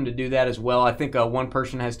 you're welcome to do that as well. I think one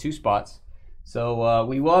person has 2 spots. So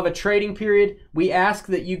we will have a trading period. We ask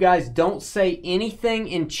that you guys don't say anything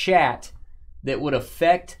in chat that would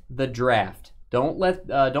affect the draft.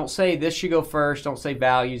 Don't say this should go first. Don't say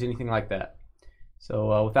values, anything like that.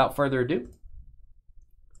 So without further ado,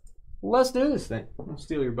 let's do this thing. I'll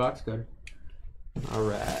steal your box cutter. All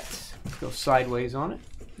right, let's go sideways on it.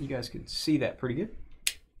 You guys can see that pretty good.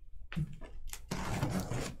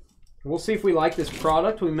 We'll see if we like this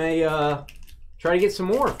product. We may try to get some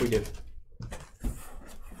more if we do.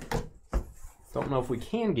 Don't know if we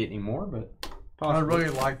can get any more, but possibly. I really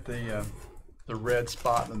like the red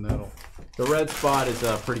spot in the middle. The red spot is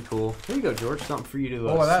pretty cool. Here you go, George. Something for you to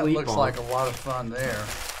sleep on. Boy, that looks like a lot of fun there.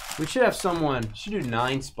 We should have someone. Should do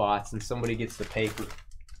 9 spots, and somebody gets the paper.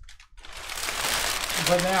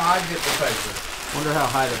 But now I get the paper. Wonder how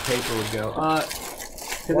high the paper would go.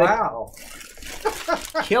 Wow.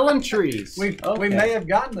 Killing trees. We may have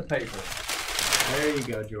gotten the paper. There you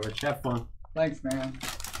go, George. Have fun. Thanks, man.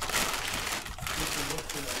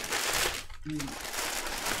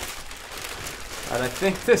 Alright, I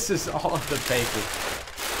think this is all of the paper.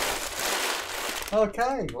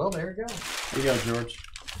 Okay, well, there you go. Here you go, George.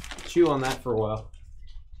 Chew on that for a while.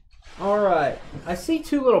 All right. I see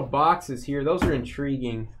 2 little boxes here. Those are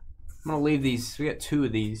intriguing. I'm going to leave these. We got 2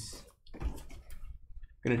 of these.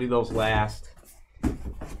 Going to do those last.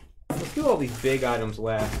 Let's do all these big items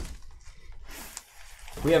last.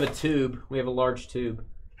 We have a tube. We have a large tube.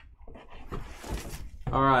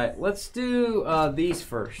 All right. Let's do these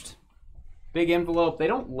first. Big envelope. They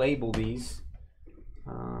don't label these.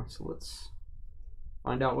 So let's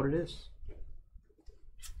find out what it is.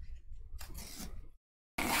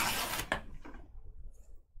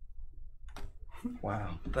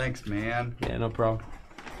 Wow. Thanks, man. Yeah, no problem.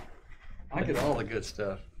 I get all the good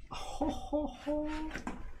stuff. Ho, ho, ho.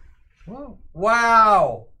 Whoa.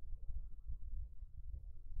 Wow.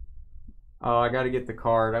 Oh, I got to get the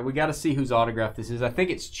card. We got to see whose autograph this is. I think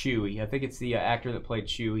it's Chewie. I think it's the actor that played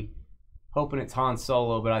Chewie. Hoping it's Han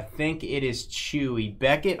Solo, but I think it is Chewie.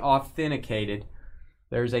 Beckett authenticated.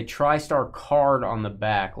 There's a TriStar card on the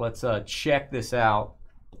back. Let's check this out.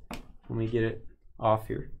 Let me get it off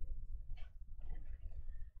here.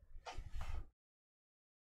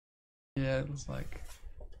 Yeah, it looks like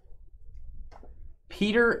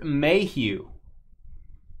Peter Mayhew.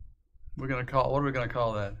 what are we gonna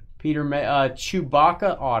call that?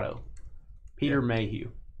 Chewbacca Auto. Peter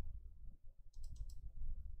Mayhew.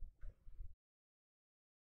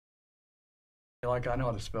 Like I know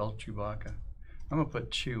how to spell Chewbacca. I'm gonna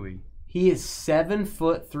put Chewy. He is 7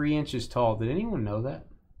 foot 3 inches tall. Did anyone know that?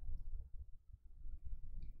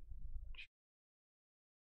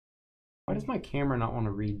 Why does my camera not want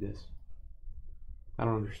to read this? I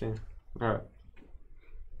don't understand. All right.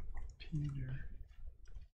 Peter.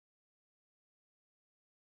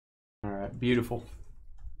 All right. Beautiful.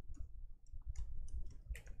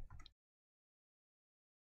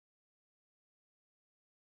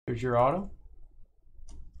 Here's your auto.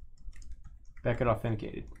 Beckett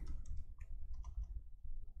authenticated.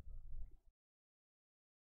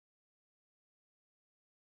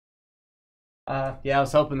 Yeah, I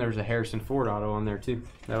was hoping there was a Harrison Ford auto on there too.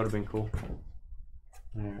 That would have been cool.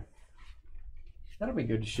 All right. That'll be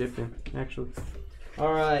good to ship in, actually.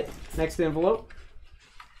 All right, next envelope.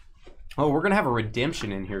 Oh, we're gonna have a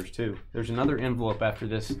redemption in here too. There's another envelope after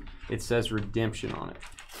this. It says redemption on it.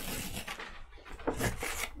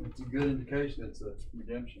 It's a good indication it's a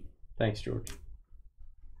redemption. Thanks, George.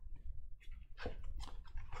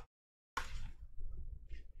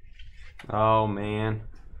 Oh man,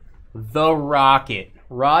 the Rocket,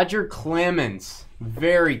 Roger Clemens,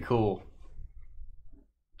 very cool.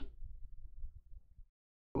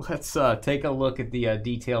 Let's take a look at the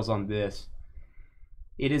details on this.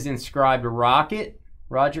 It is inscribed Rocket,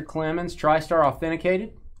 Roger Clemens, TriStar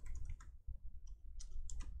authenticated.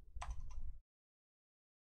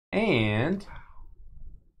 And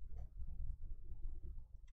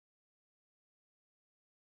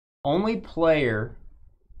only player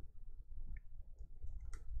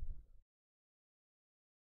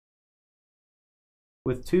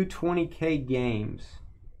with 220K games.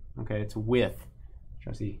 Okay, it's with.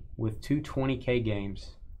 Try to see. With 220K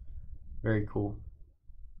games. Very cool.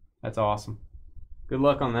 That's awesome. Good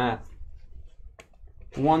luck on that.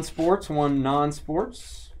 One sports, one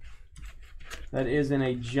non-sports. That is in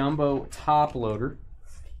a jumbo top loader.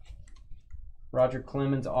 Roger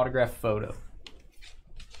Clemens autograph photo.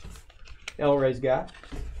 El Rey's got.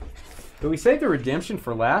 Do we save the redemption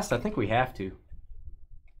for last? I think we have to.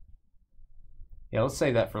 Yeah, let's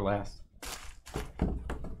save that for last.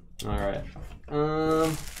 All right.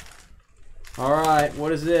 All right.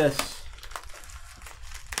 What is this?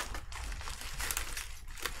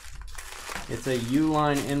 It's a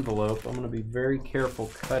U-line envelope. I'm going to be very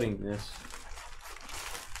careful cutting this.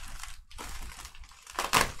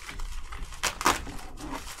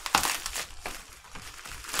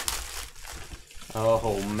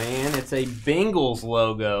 Oh man, it's a Bengals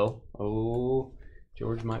logo. Oh,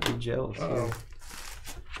 George might be jealous here.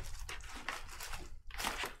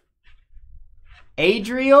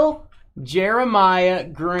 Adriel Jeremiah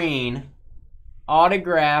Green,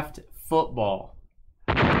 autographed football.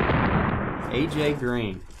 AJ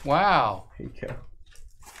Green. Wow. There you go.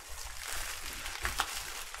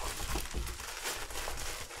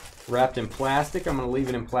 Wrapped in plastic. I'm going to leave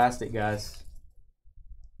it in plastic, guys.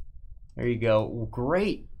 There you go.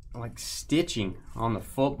 Great, like, stitching on the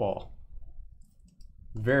football.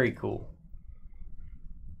 Very cool.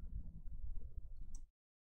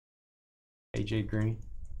 AJ Green.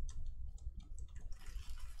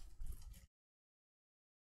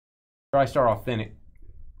 TriStar Authentic.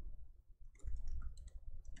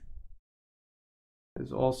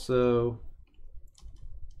 There's also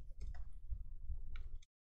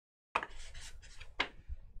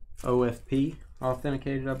OFP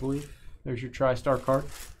authenticated, I believe. There's your TriStar card.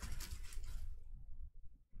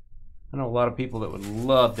 I know a lot of people that would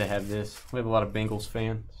love to have this. We have a lot of Bengals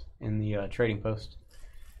fans in the Trading Post.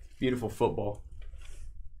 Beautiful football.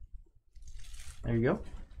 There you go.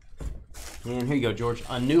 And here you go, George.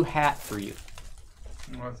 A new hat for you.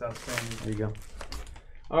 Oh, that's outstanding. There you go.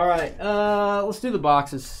 All right, let's do the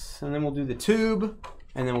boxes, and then we'll do the tube,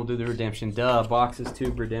 and then we'll do the redemption. Duh, boxes,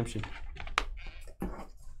 tube, redemption.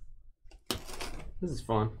 This is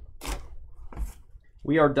fun.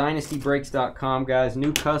 We are DynastyBreaks.com, guys.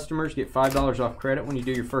 New customers get $5 off credit when you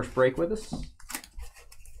do your first break with us.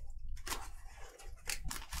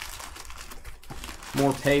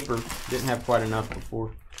 More paper. Didn't have quite enough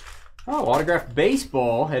before. Oh, autographed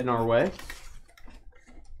baseball heading our way.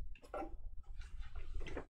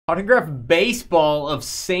 Autographed baseball of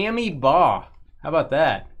Sammy Baugh. How about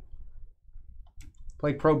that?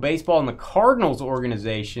 Played pro baseball in the Cardinals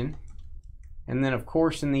organization. And then, of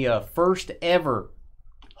course, in the first ever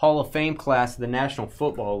Hall of Fame class of the National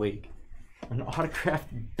Football League. An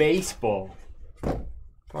autographed baseball.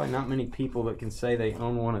 Probably not many people that can say they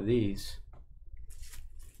own one of these.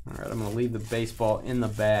 All right, I'm going to leave the baseball in the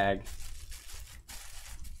bag.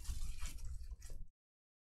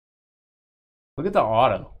 Look at the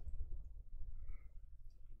auto.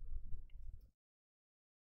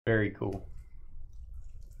 Very cool.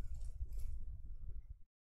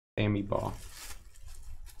 Sammy Baugh.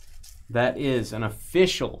 That is an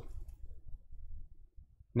official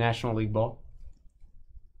National League ball.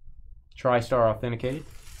 TriStar authenticated.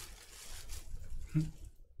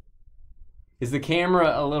 Is the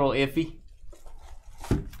camera a little iffy?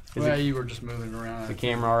 Well, you were just moving around. Is the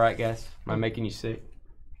camera all right, guys? Am I making you sick?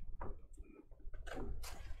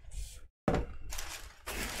 All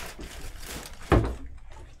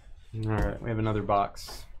right, we have another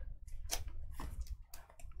box.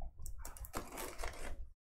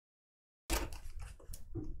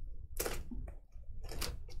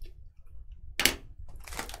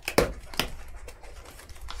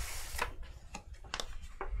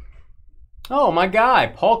 Oh, my guy,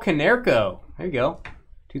 Paul Konerko. There you go.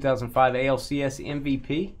 2005 ALCS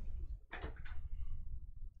MVP.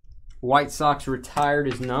 White Sox retired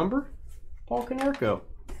his number. Paul Konerko.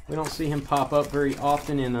 We don't see him pop up very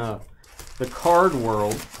often in the card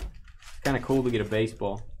world. Kind of cool to get a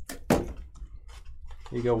baseball. Here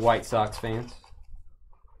you go, White Sox fans.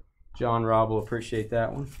 John Robb will appreciate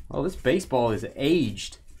that one. Oh, this baseball is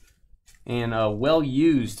aged and well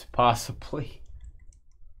used, possibly.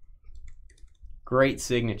 Great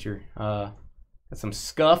signature. Got some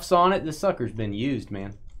scuffs on it. This sucker's been used,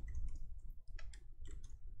 man.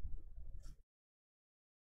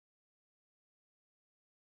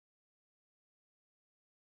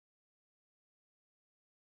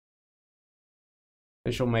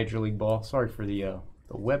 Official Major League Ball. Sorry for the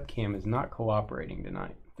webcam is not cooperating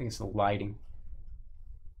tonight. I think it's the lighting.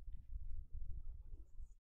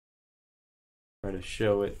 Try to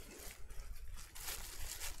show it.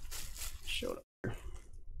 Show it up here.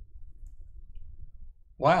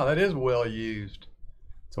 Wow, that is well used.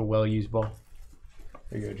 It's a well-used ball.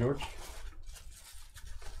 There you go, George.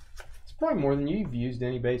 It's probably more than you've used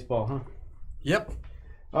any baseball, huh? Yep.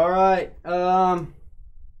 All right.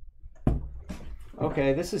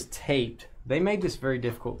 Okay, this is taped. They made this very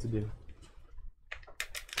difficult to do.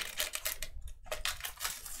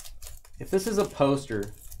 If this is a poster,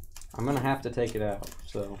 I'm going to have to take it out,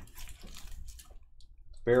 so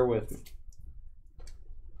bear with me.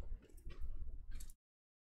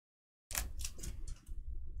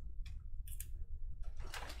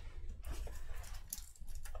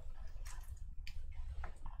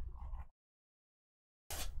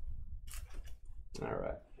 All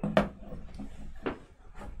right.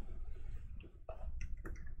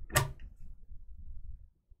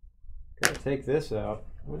 Gotta take this out.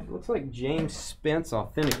 It looks like James Spence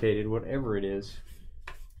authenticated, whatever it is.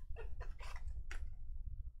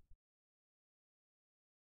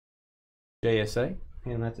 JSA.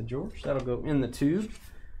 Hand that to George. That'll go in the tube.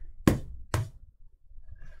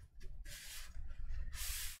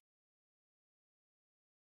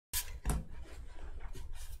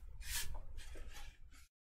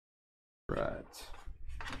 Right.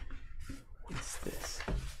 What's this?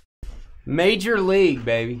 Major League,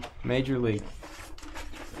 baby. Major League.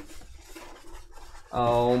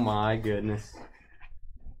 Oh my goodness.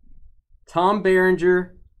 Tom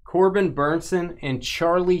Berenger, Corbin Burnson, and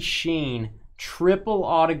Charlie Sheen. Triple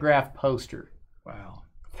autograph poster. Wow.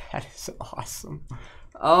 That is awesome.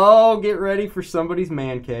 Oh, get ready for somebody's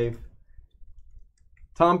man cave.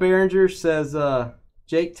 Tom Berenger says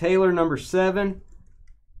Jake Taylor, number 7.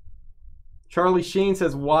 Charlie Sheen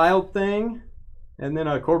says Wild Thing. And then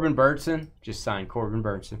Corbin Burnson. Just signed Corbin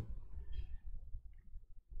Burnson.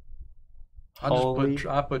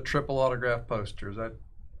 I put triple autograph posters.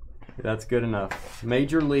 That's good enough.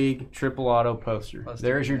 Major League triple auto poster.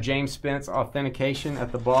 There's your James Spence authentication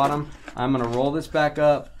at the bottom. I'm going to roll this back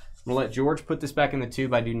up. I'm going to let George put this back in the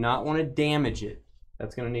tube. I do not want to damage it.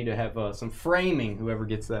 That's going to need to have some framing, whoever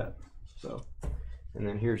gets that. So, and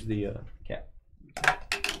then here's the cap.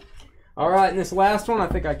 All right, and this last one, I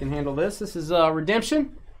think I can handle this. This is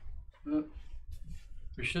Redemption. There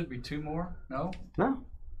should be 2 more. No? No.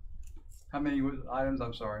 How many items,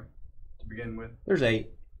 I'm sorry, to begin with? There's 8.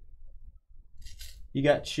 You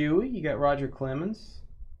got Chewy, you got Roger Clemens.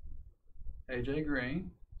 AJ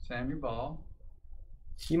Green, Sammy Ball.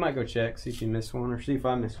 You might go check, see if you missed one, or see if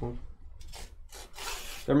I missed one.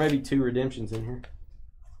 There may be 2 redemptions in here.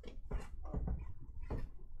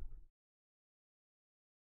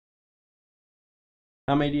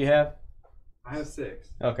 How many do you have? I have 6.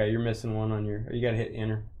 Okay, you're missing one on your. You gotta hit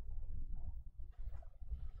enter.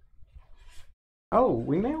 Oh,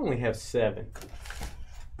 we may only have 7.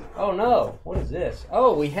 Oh no, what is this?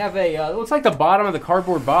 Oh, we have a, it looks like the bottom of the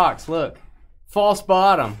cardboard box. Look, false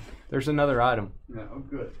bottom. There's another item. Yeah, oh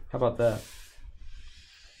good. How about that?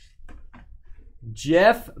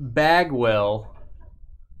 Jeff Bagwell,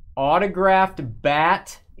 autographed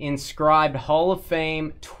bat, inscribed Hall of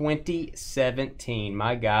Fame 2017.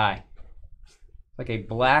 My guy. Like a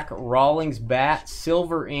black Rawlings bat,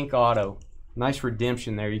 silver ink auto. Nice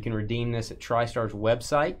redemption there. You can redeem this at TriStar's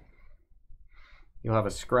website. You'll have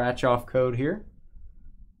a scratch-off code here.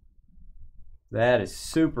 That is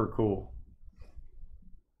super cool.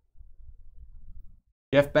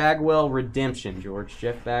 Jeff Bagwell redemption, George.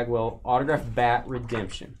 Jeff Bagwell autographed bat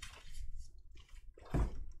redemption.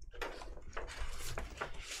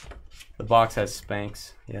 The box has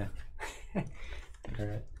Spanx. Yeah. All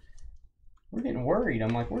right. We're getting worried. I'm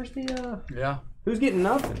like, where's the Yeah. Who's getting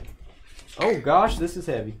nothing? Oh gosh, this is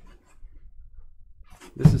heavy.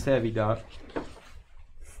 This is heavy, Doc.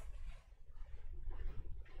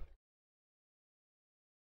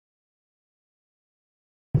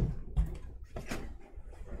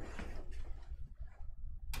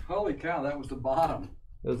 Holy cow, that was the bottom.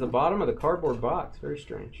 It was the bottom of the cardboard box. Very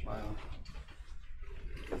strange. Wow.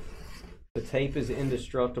 The tape is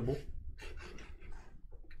indestructible.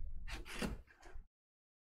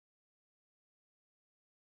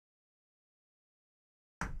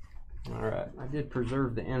 All right, I did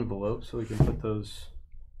preserve the envelope so we can put those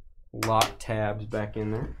lock tabs back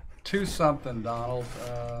in there. 2 something, Donald.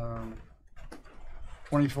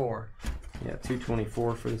 24. Yeah,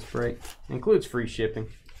 $2.24 for this break. Includes free shipping,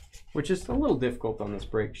 which is a little difficult on this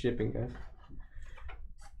break, shipping, guys.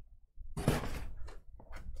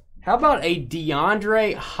 How about a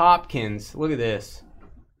DeAndre Hopkins? Look at this.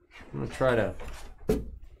 I'm going to try to...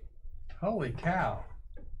 Holy cow.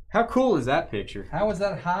 How cool is that picture? How is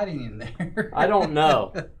that hiding in there? I don't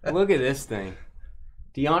know. Look at this thing.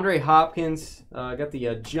 DeAndre Hopkins. Got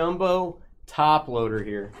the jumbo top loader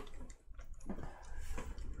here.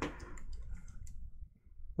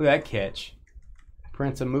 Look at that catch.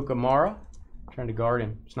 Prince of Mukamara. Trying to guard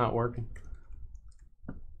him. It's not working.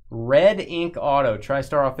 Red ink auto.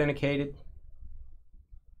 TriStar authenticated.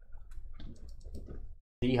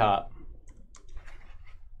 D-Hop.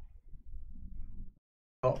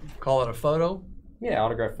 Call it a photo? Yeah,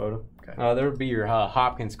 autograph photo. Okay. There would be your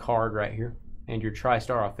Hopkins card right here and your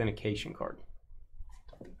TriStar authentication card.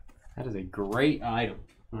 That is a great item.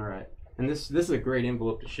 All right. And this is a great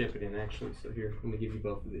envelope to ship it in, actually. So here, let me give you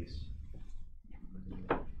both of these.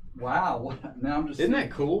 Wow. Now I'm just Isn't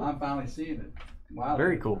that cool? I'm finally seeing it. Wow.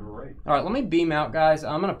 Very cool. Great. All right, let me beam out, guys.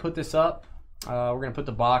 I'm going to put this up. We're going to put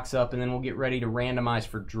the box up, and then we'll get ready to randomize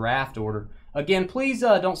for draft order. Again, please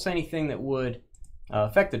don't say anything that would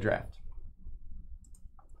affect the draft.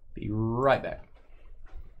 Be right back.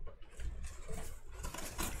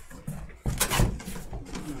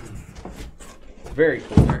 Very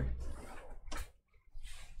cool.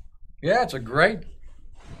 Yeah, it's a great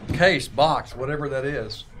case, box, whatever that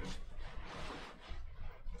is.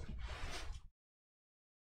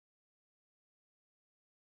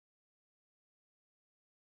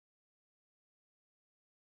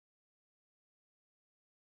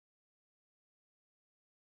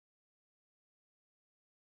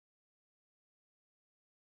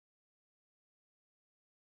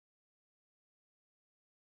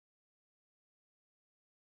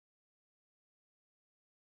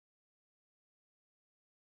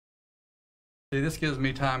 See, this gives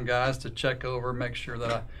me time, guys, to check over, make sure that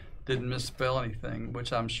I didn't misspell anything,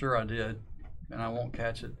 which I'm sure I did, and I won't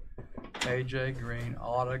catch it. AJ Green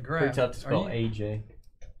autograph. Pretty tough to spell AJ.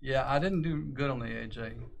 Yeah, I didn't do good on the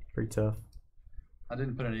AJ. Pretty tough. I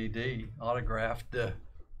didn't put an ED. Autographed.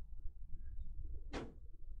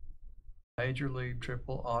 Major League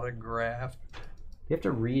Triple autographed. You have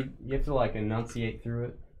to read. You have to like enunciate through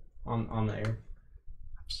it on the air.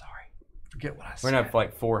 I'm sorry. Forget what I said. We're gonna have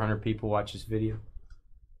like 400 people watch this video.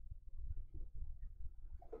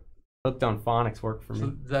 Hooked on phonics work for me. So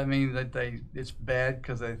does that mean that it's bad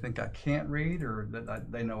because they think I can't read, or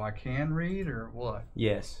that they know I can read, or what?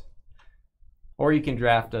 Yes. Or you can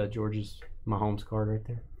draft George's Mahomes card right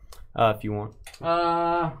there, if you want.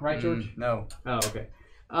 Right, George? No. Oh, okay.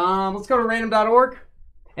 Let's go to random.org,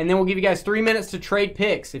 and then we'll give you guys 3 minutes to trade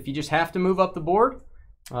picks. If you just have to move up the board,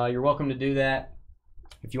 you're welcome to do that.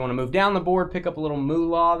 If you want to move down the board, pick up a little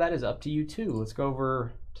moolah, that is up to you too. Let's go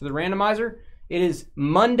over to the randomizer. It is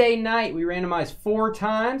Monday night. We randomize 4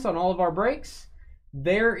 times on all of our breaks.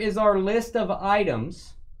 There is our list of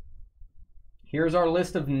items. Here's our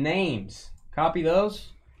list of names. Copy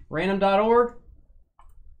those. Random.org.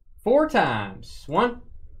 4 times. 1,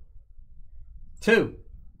 2,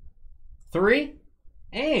 3,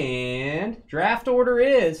 and draft order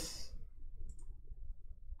is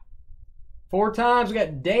 4 times. We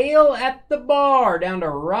got Dale at the bar down to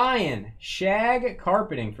Ryan Shag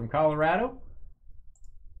Carpeting from Colorado.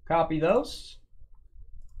 Copy those.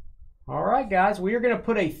 All right, guys, we are going to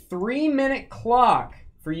put a 3-minute clock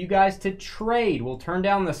for you guys to trade. We'll turn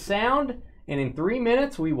down the sound, and in 3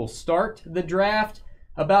 minutes, we will start the draft.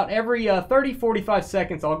 About every 30, 45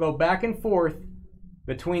 seconds, I'll go back and forth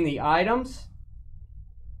between the items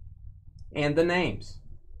and the names.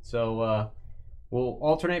 So we'll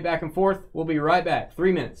alternate back and forth. We'll be right back.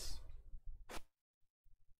 3 minutes.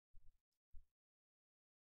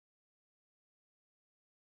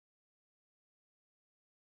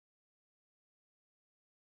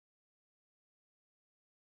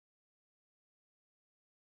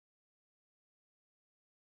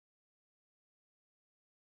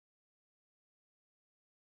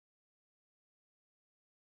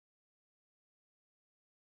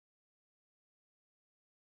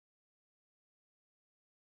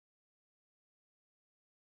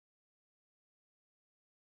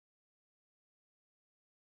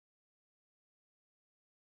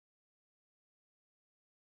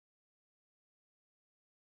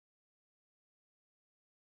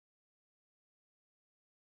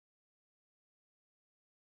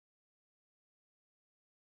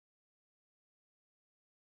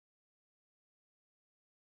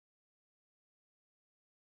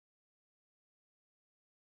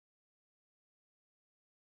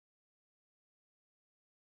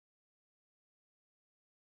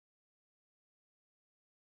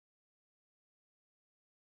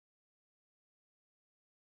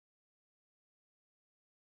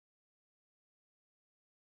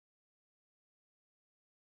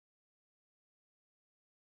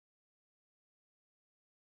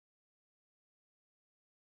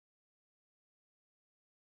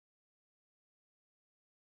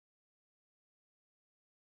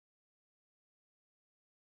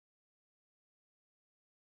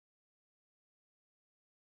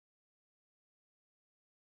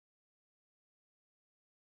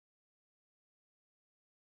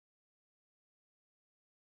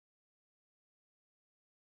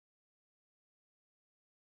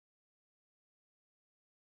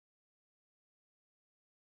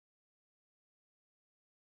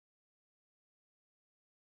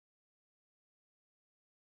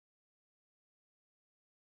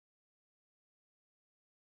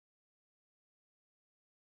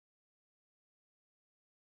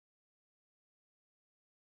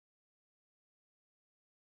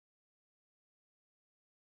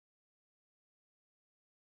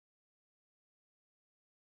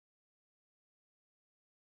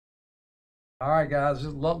 All right, guys,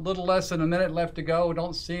 just a little less than a minute left to go.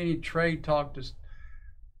 Don't see any trade talk to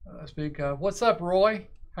speak of. What's up, Roy?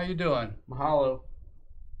 How you doing? Mahalo.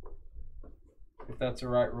 If that's the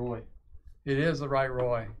right Roy. It is the right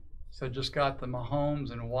Roy. So just got the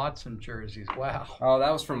Mahomes and Watson jerseys. Wow. Oh,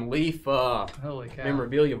 that was from Leaf Holy cow.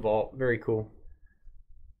 Memorabilia Vault. Very cool.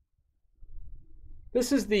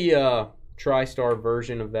 This is the TriStar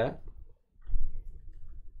version of that.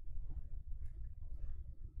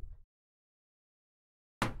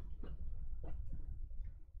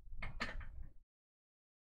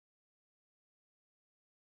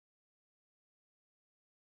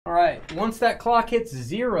 All right, once that clock hits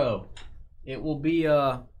 0, it will be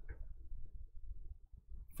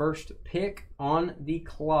first pick on the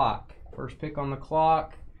clock. First pick on the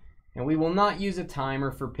clock. And we will not use a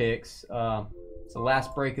timer for picks. It's the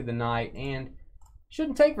last break of the night. And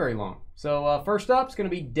Shouldn't take very long. So first up is going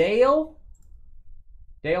to be Dale.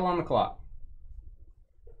 Dale on the clock.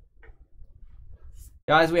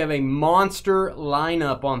 Guys, we have a monster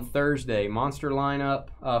lineup on Thursday. Monster lineup.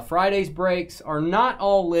 Friday's breaks are not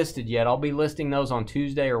all listed yet. I'll be listing those on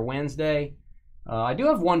Tuesday or Wednesday. I do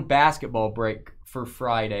have one basketball break for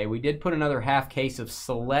Friday. We did put another half case of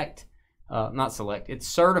it's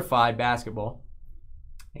certified basketball.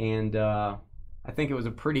 And I think it was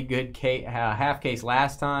a pretty good half case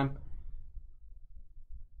last time.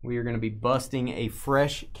 We are going to be busting a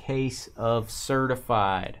fresh case of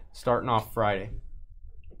certified starting off Friday.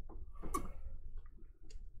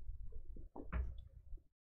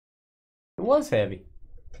 It was heavy.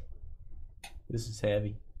 This is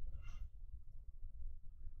heavy.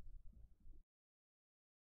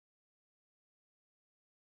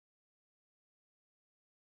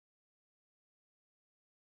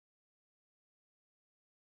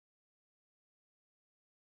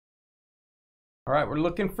 All right, we're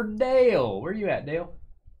looking for Dale. Where are you at, Dale?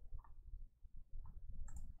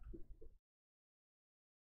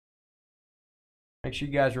 Make sure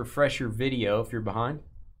you guys refresh your video if you're behind.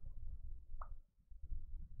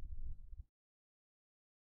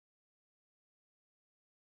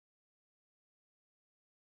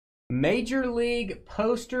 Major League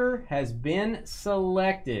poster has been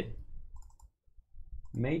selected.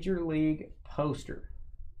 Major League poster.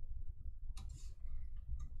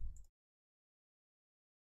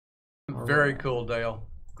 Very cool, Dale.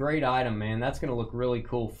 Great item, man. That's going to look really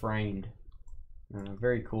cool framed.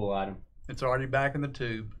 Very cool item. It's already back in the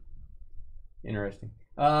tube. Interesting.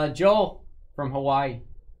 Joel from Hawaii.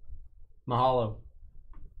 Mahalo.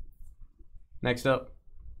 Next up.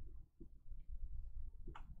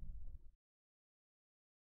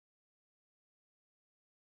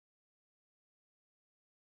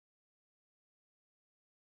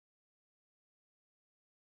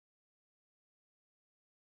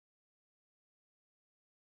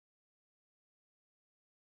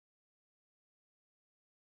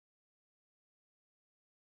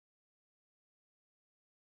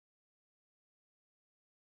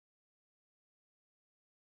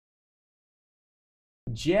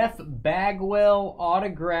 Jeff Bagwell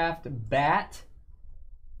autographed bat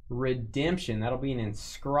redemption. That'll be an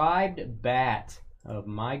inscribed bat of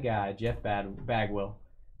my guy, Jeff Bagwell.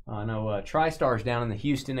 I know TriStar's down in the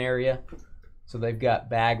Houston area, so they've got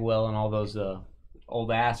Bagwell and all those old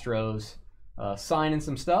Astros signing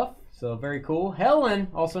some stuff. So very cool. Helen,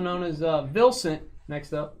 also known as Vilcent,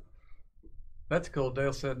 next up. That's cool.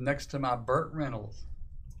 Dale said next to my Burt Reynolds.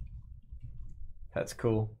 That's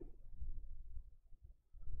cool.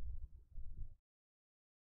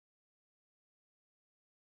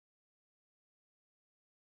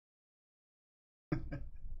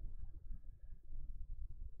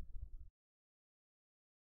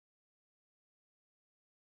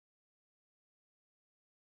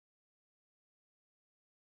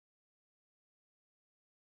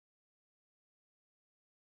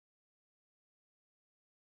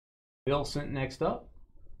 Vilcent next up.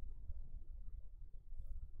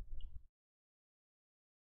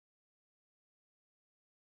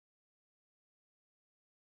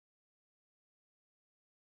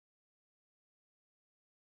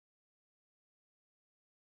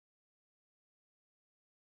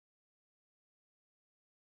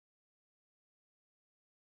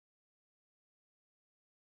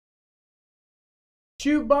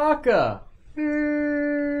 Chewbacca.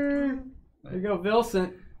 There you go,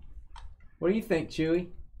 Vilcent. What do you think, Chewy?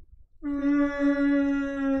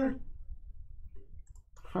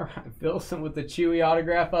 All right, Vilcent with the Chewy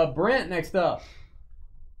autograph. Brent next up.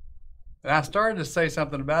 And I started to say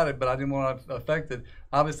something about it, but I didn't want to affect it.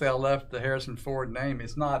 Obviously, I left the Harrison Ford name.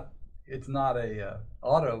 It's not a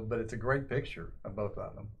auto, but it's a great picture of both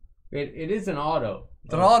of them. It is an auto.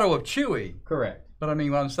 It's an auto of Chewy. Correct. But I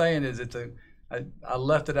mean, what I'm saying is I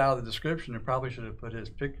left it out of the description and probably should have put his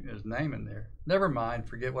name in there. Never mind.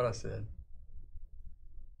 Forget what I said.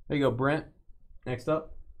 There you go, Brent. Next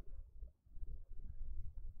up.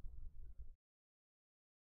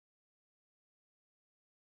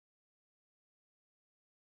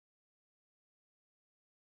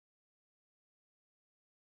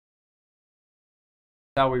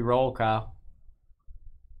 That's how we roll, Kyle.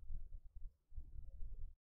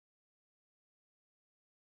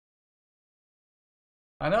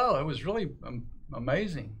 I know. It was really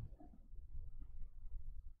amazing.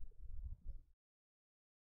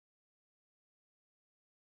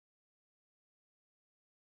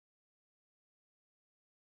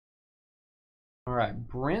 All right,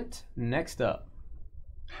 Brent, next up.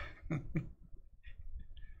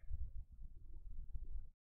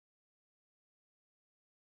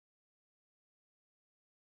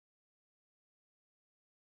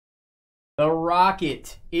 The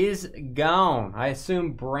Rocket is gone. I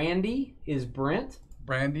assume Brandy is Brent.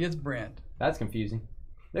 Brandy is Brent. That's confusing.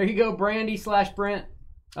 There you go, Brandy/Brent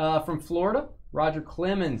from Florida. Roger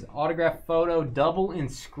Clemens, autograph photo, double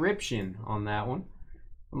inscription on that one.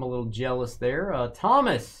 I'm a little jealous there.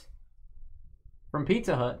 Thomas from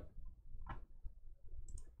Pizza Hut.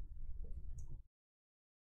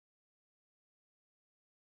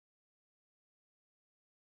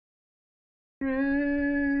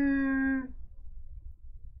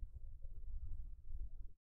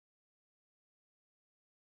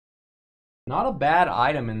 Not a bad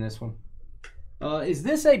item in this one. Is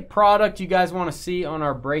this a product you guys want to see on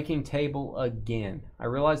our breaking table again? I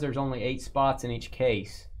realize there's only 8 spots in each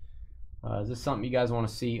case. Is this something you guys want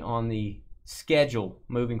to see on the schedule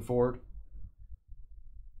moving forward?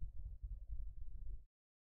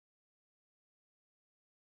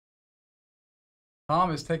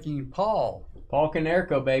 Tom is taking Paul. Paul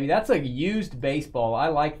Konerko, baby. That's a used baseball. I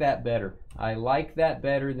like that better. I like that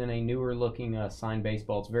better than a newer looking signed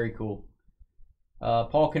baseball. It's very cool.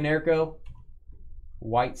 Paul Konerko,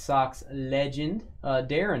 White Sox legend.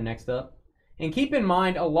 Darren next up. And keep in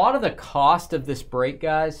mind, a lot of the cost of this break,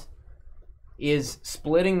 guys, is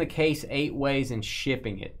splitting the case 8 ways and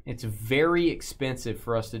shipping it. It's very expensive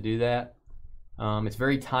for us to do that. It's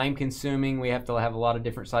very time consuming. We have to have a lot of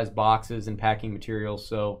different size boxes and packing materials.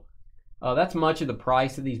 So that's much of the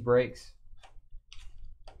price of these breaks,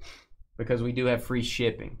 because we do have free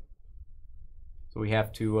shipping. So we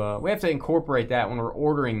have to incorporate that when we're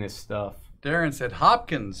ordering this stuff. Darren said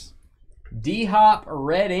Hopkins. D-Hop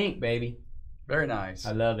red ink, baby. Very nice.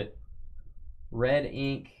 I love it. Red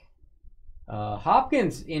ink.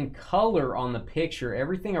 Hopkins in color on the picture.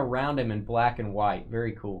 Everything around him in black and white.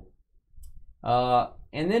 Very cool. And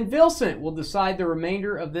then Vilcent will decide the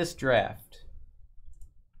remainder of this draft.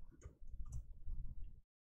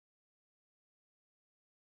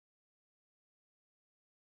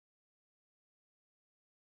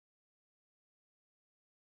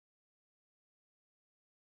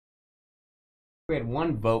 We had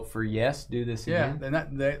 1 vote for yes. Do this again. Yeah, and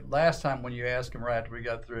that last time when you asked him right after we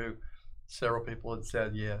got through, several people had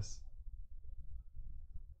said yes.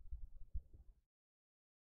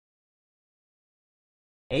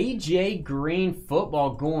 AJ Green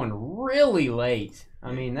football going really late.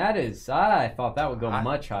 I mean, I thought that would go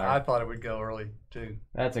much higher. I thought it would go early too.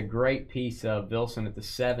 That's a great piece of Vilcent at the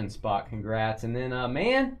 7 spot. Congrats. And then,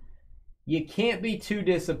 man, you can't be too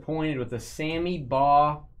disappointed with the Sammy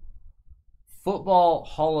Baugh Football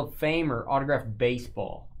Hall of Famer autographed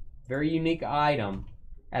baseball. Very unique item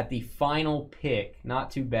at the final pick.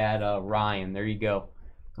 Not too bad, Ryan. There you go.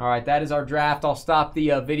 All right, that is our draft. I'll stop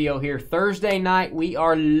the video here. Thursday night, we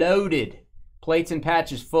are loaded. Plates and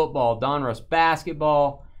Patches football, Donruss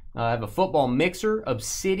basketball. I have a football mixer,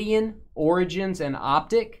 Obsidian, Origins, and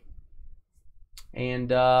Optic.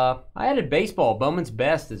 And I added baseball, Bowman's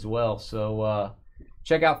Best as well. So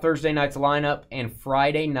check out Thursday night's lineup and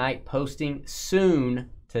Friday night posting soon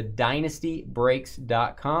to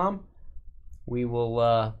dynastybreaks.com. We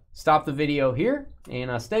will stop the video here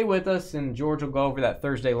and stay with us, and George will go over that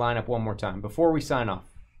Thursday lineup one more time before we sign off.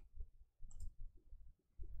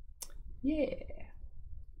 Yeah.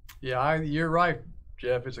 Yeah, you're right,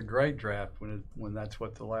 Jeff. It's a great draft when that's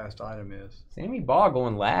what the last item is. Sammy Baugh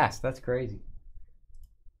going last. That's crazy.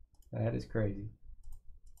 That is crazy.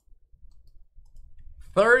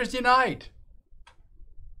 Thursday night,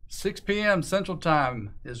 6 p.m. Central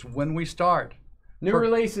Time is when we start. New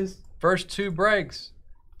releases. First 2 breaks,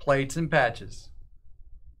 Plates and Patches.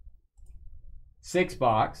 6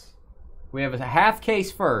 box. We have a half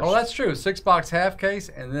case first. Oh, that's true. 6 box half case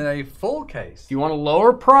and then a full case. If you want a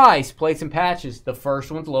lower price, Plates and Patches, the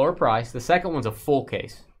first one's lower price. The second one's a full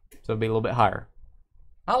case. So it'll be a little bit higher.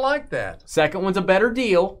 I like that. Second one's a better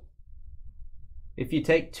deal. If you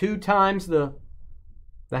take 2 times the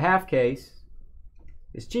half case,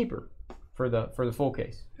 it's cheaper for the full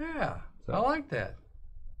case. Yeah, so I like that.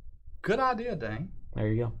 Good idea, Dane. There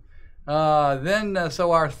you go.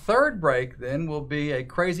 So our third break then will be a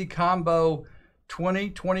Crazy Combo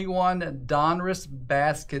 2021 Donruss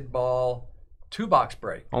Basketball 2-box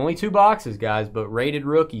break. Only 2 boxes, guys, but rated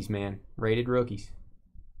rookies, man. Rated rookies.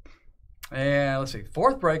 And let's see,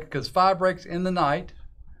 4th break, because 5 breaks in the night.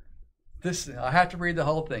 I have to read the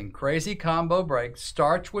whole thing. Crazy Combo break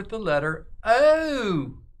starts with the letter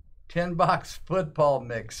O. 10-box football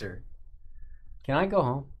mixer. Can I go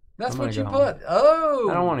home? That's what you put. Oh.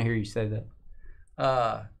 I don't want to hear you say that.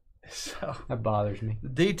 So that bothers me. The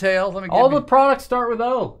details. All the products start with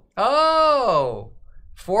O. Oh.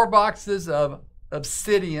 4 boxes of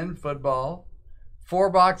Obsidian football.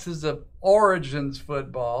 4 boxes of Origins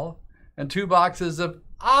football. and 2 boxes of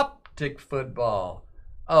optic football.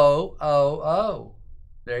 Oh.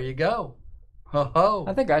 There you go. Ho ho.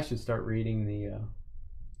 I think I should start reading the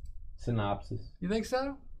synopsis. You think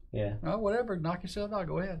so? Yeah. Oh, whatever. Knock yourself out.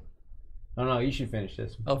 Go ahead. Oh, no, you should finish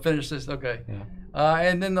this one. I'll finish this. Okay. Yeah.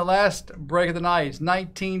 And then the last break of the night is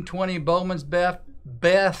 1920 Bowman's best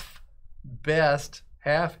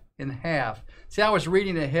half and half. See, I was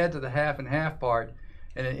reading ahead to the half and half part,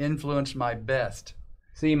 and it influenced my best.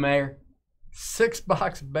 See you, Mayor.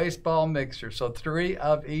 6-box baseball mixture, so 3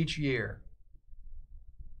 of each year.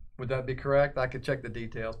 Would that be correct? I could check the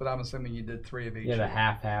details, but I'm assuming you did 3 of each. Yeah, the year.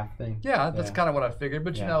 half thing. Yeah, that's kind of what I figured.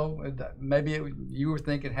 But Yeah. you know, maybe you were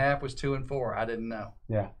thinking half was 2 and 4. I didn't know.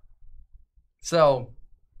 Yeah. So,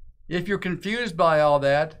 if you're confused by all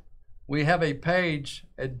that, we have a page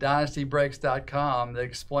at dynastybreaks.com that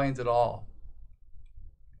explains it all.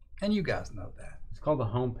 And you guys know that. It's called the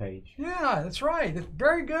homepage. Yeah, that's right. It's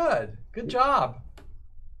very good. Good job.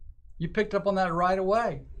 You picked up on that right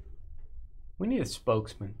away. We need a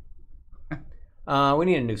spokesman. We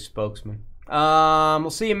need a new spokesman. We'll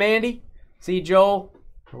see you, Mandy. See you, Joel.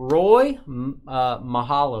 Roy.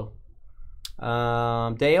 Mahalo.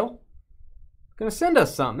 Dale. Gonna send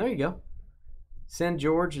us something. There you go. Send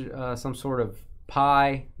George some sort of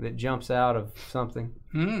pie that jumps out of something.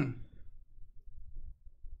 And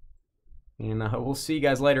we'll see you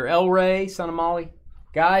guys later. El Ray, son of Molly.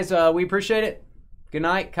 Guys, we appreciate it. Good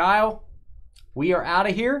night, Kyle. We are out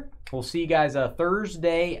of here. We'll see you guys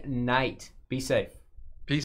Thursday night. Be safe.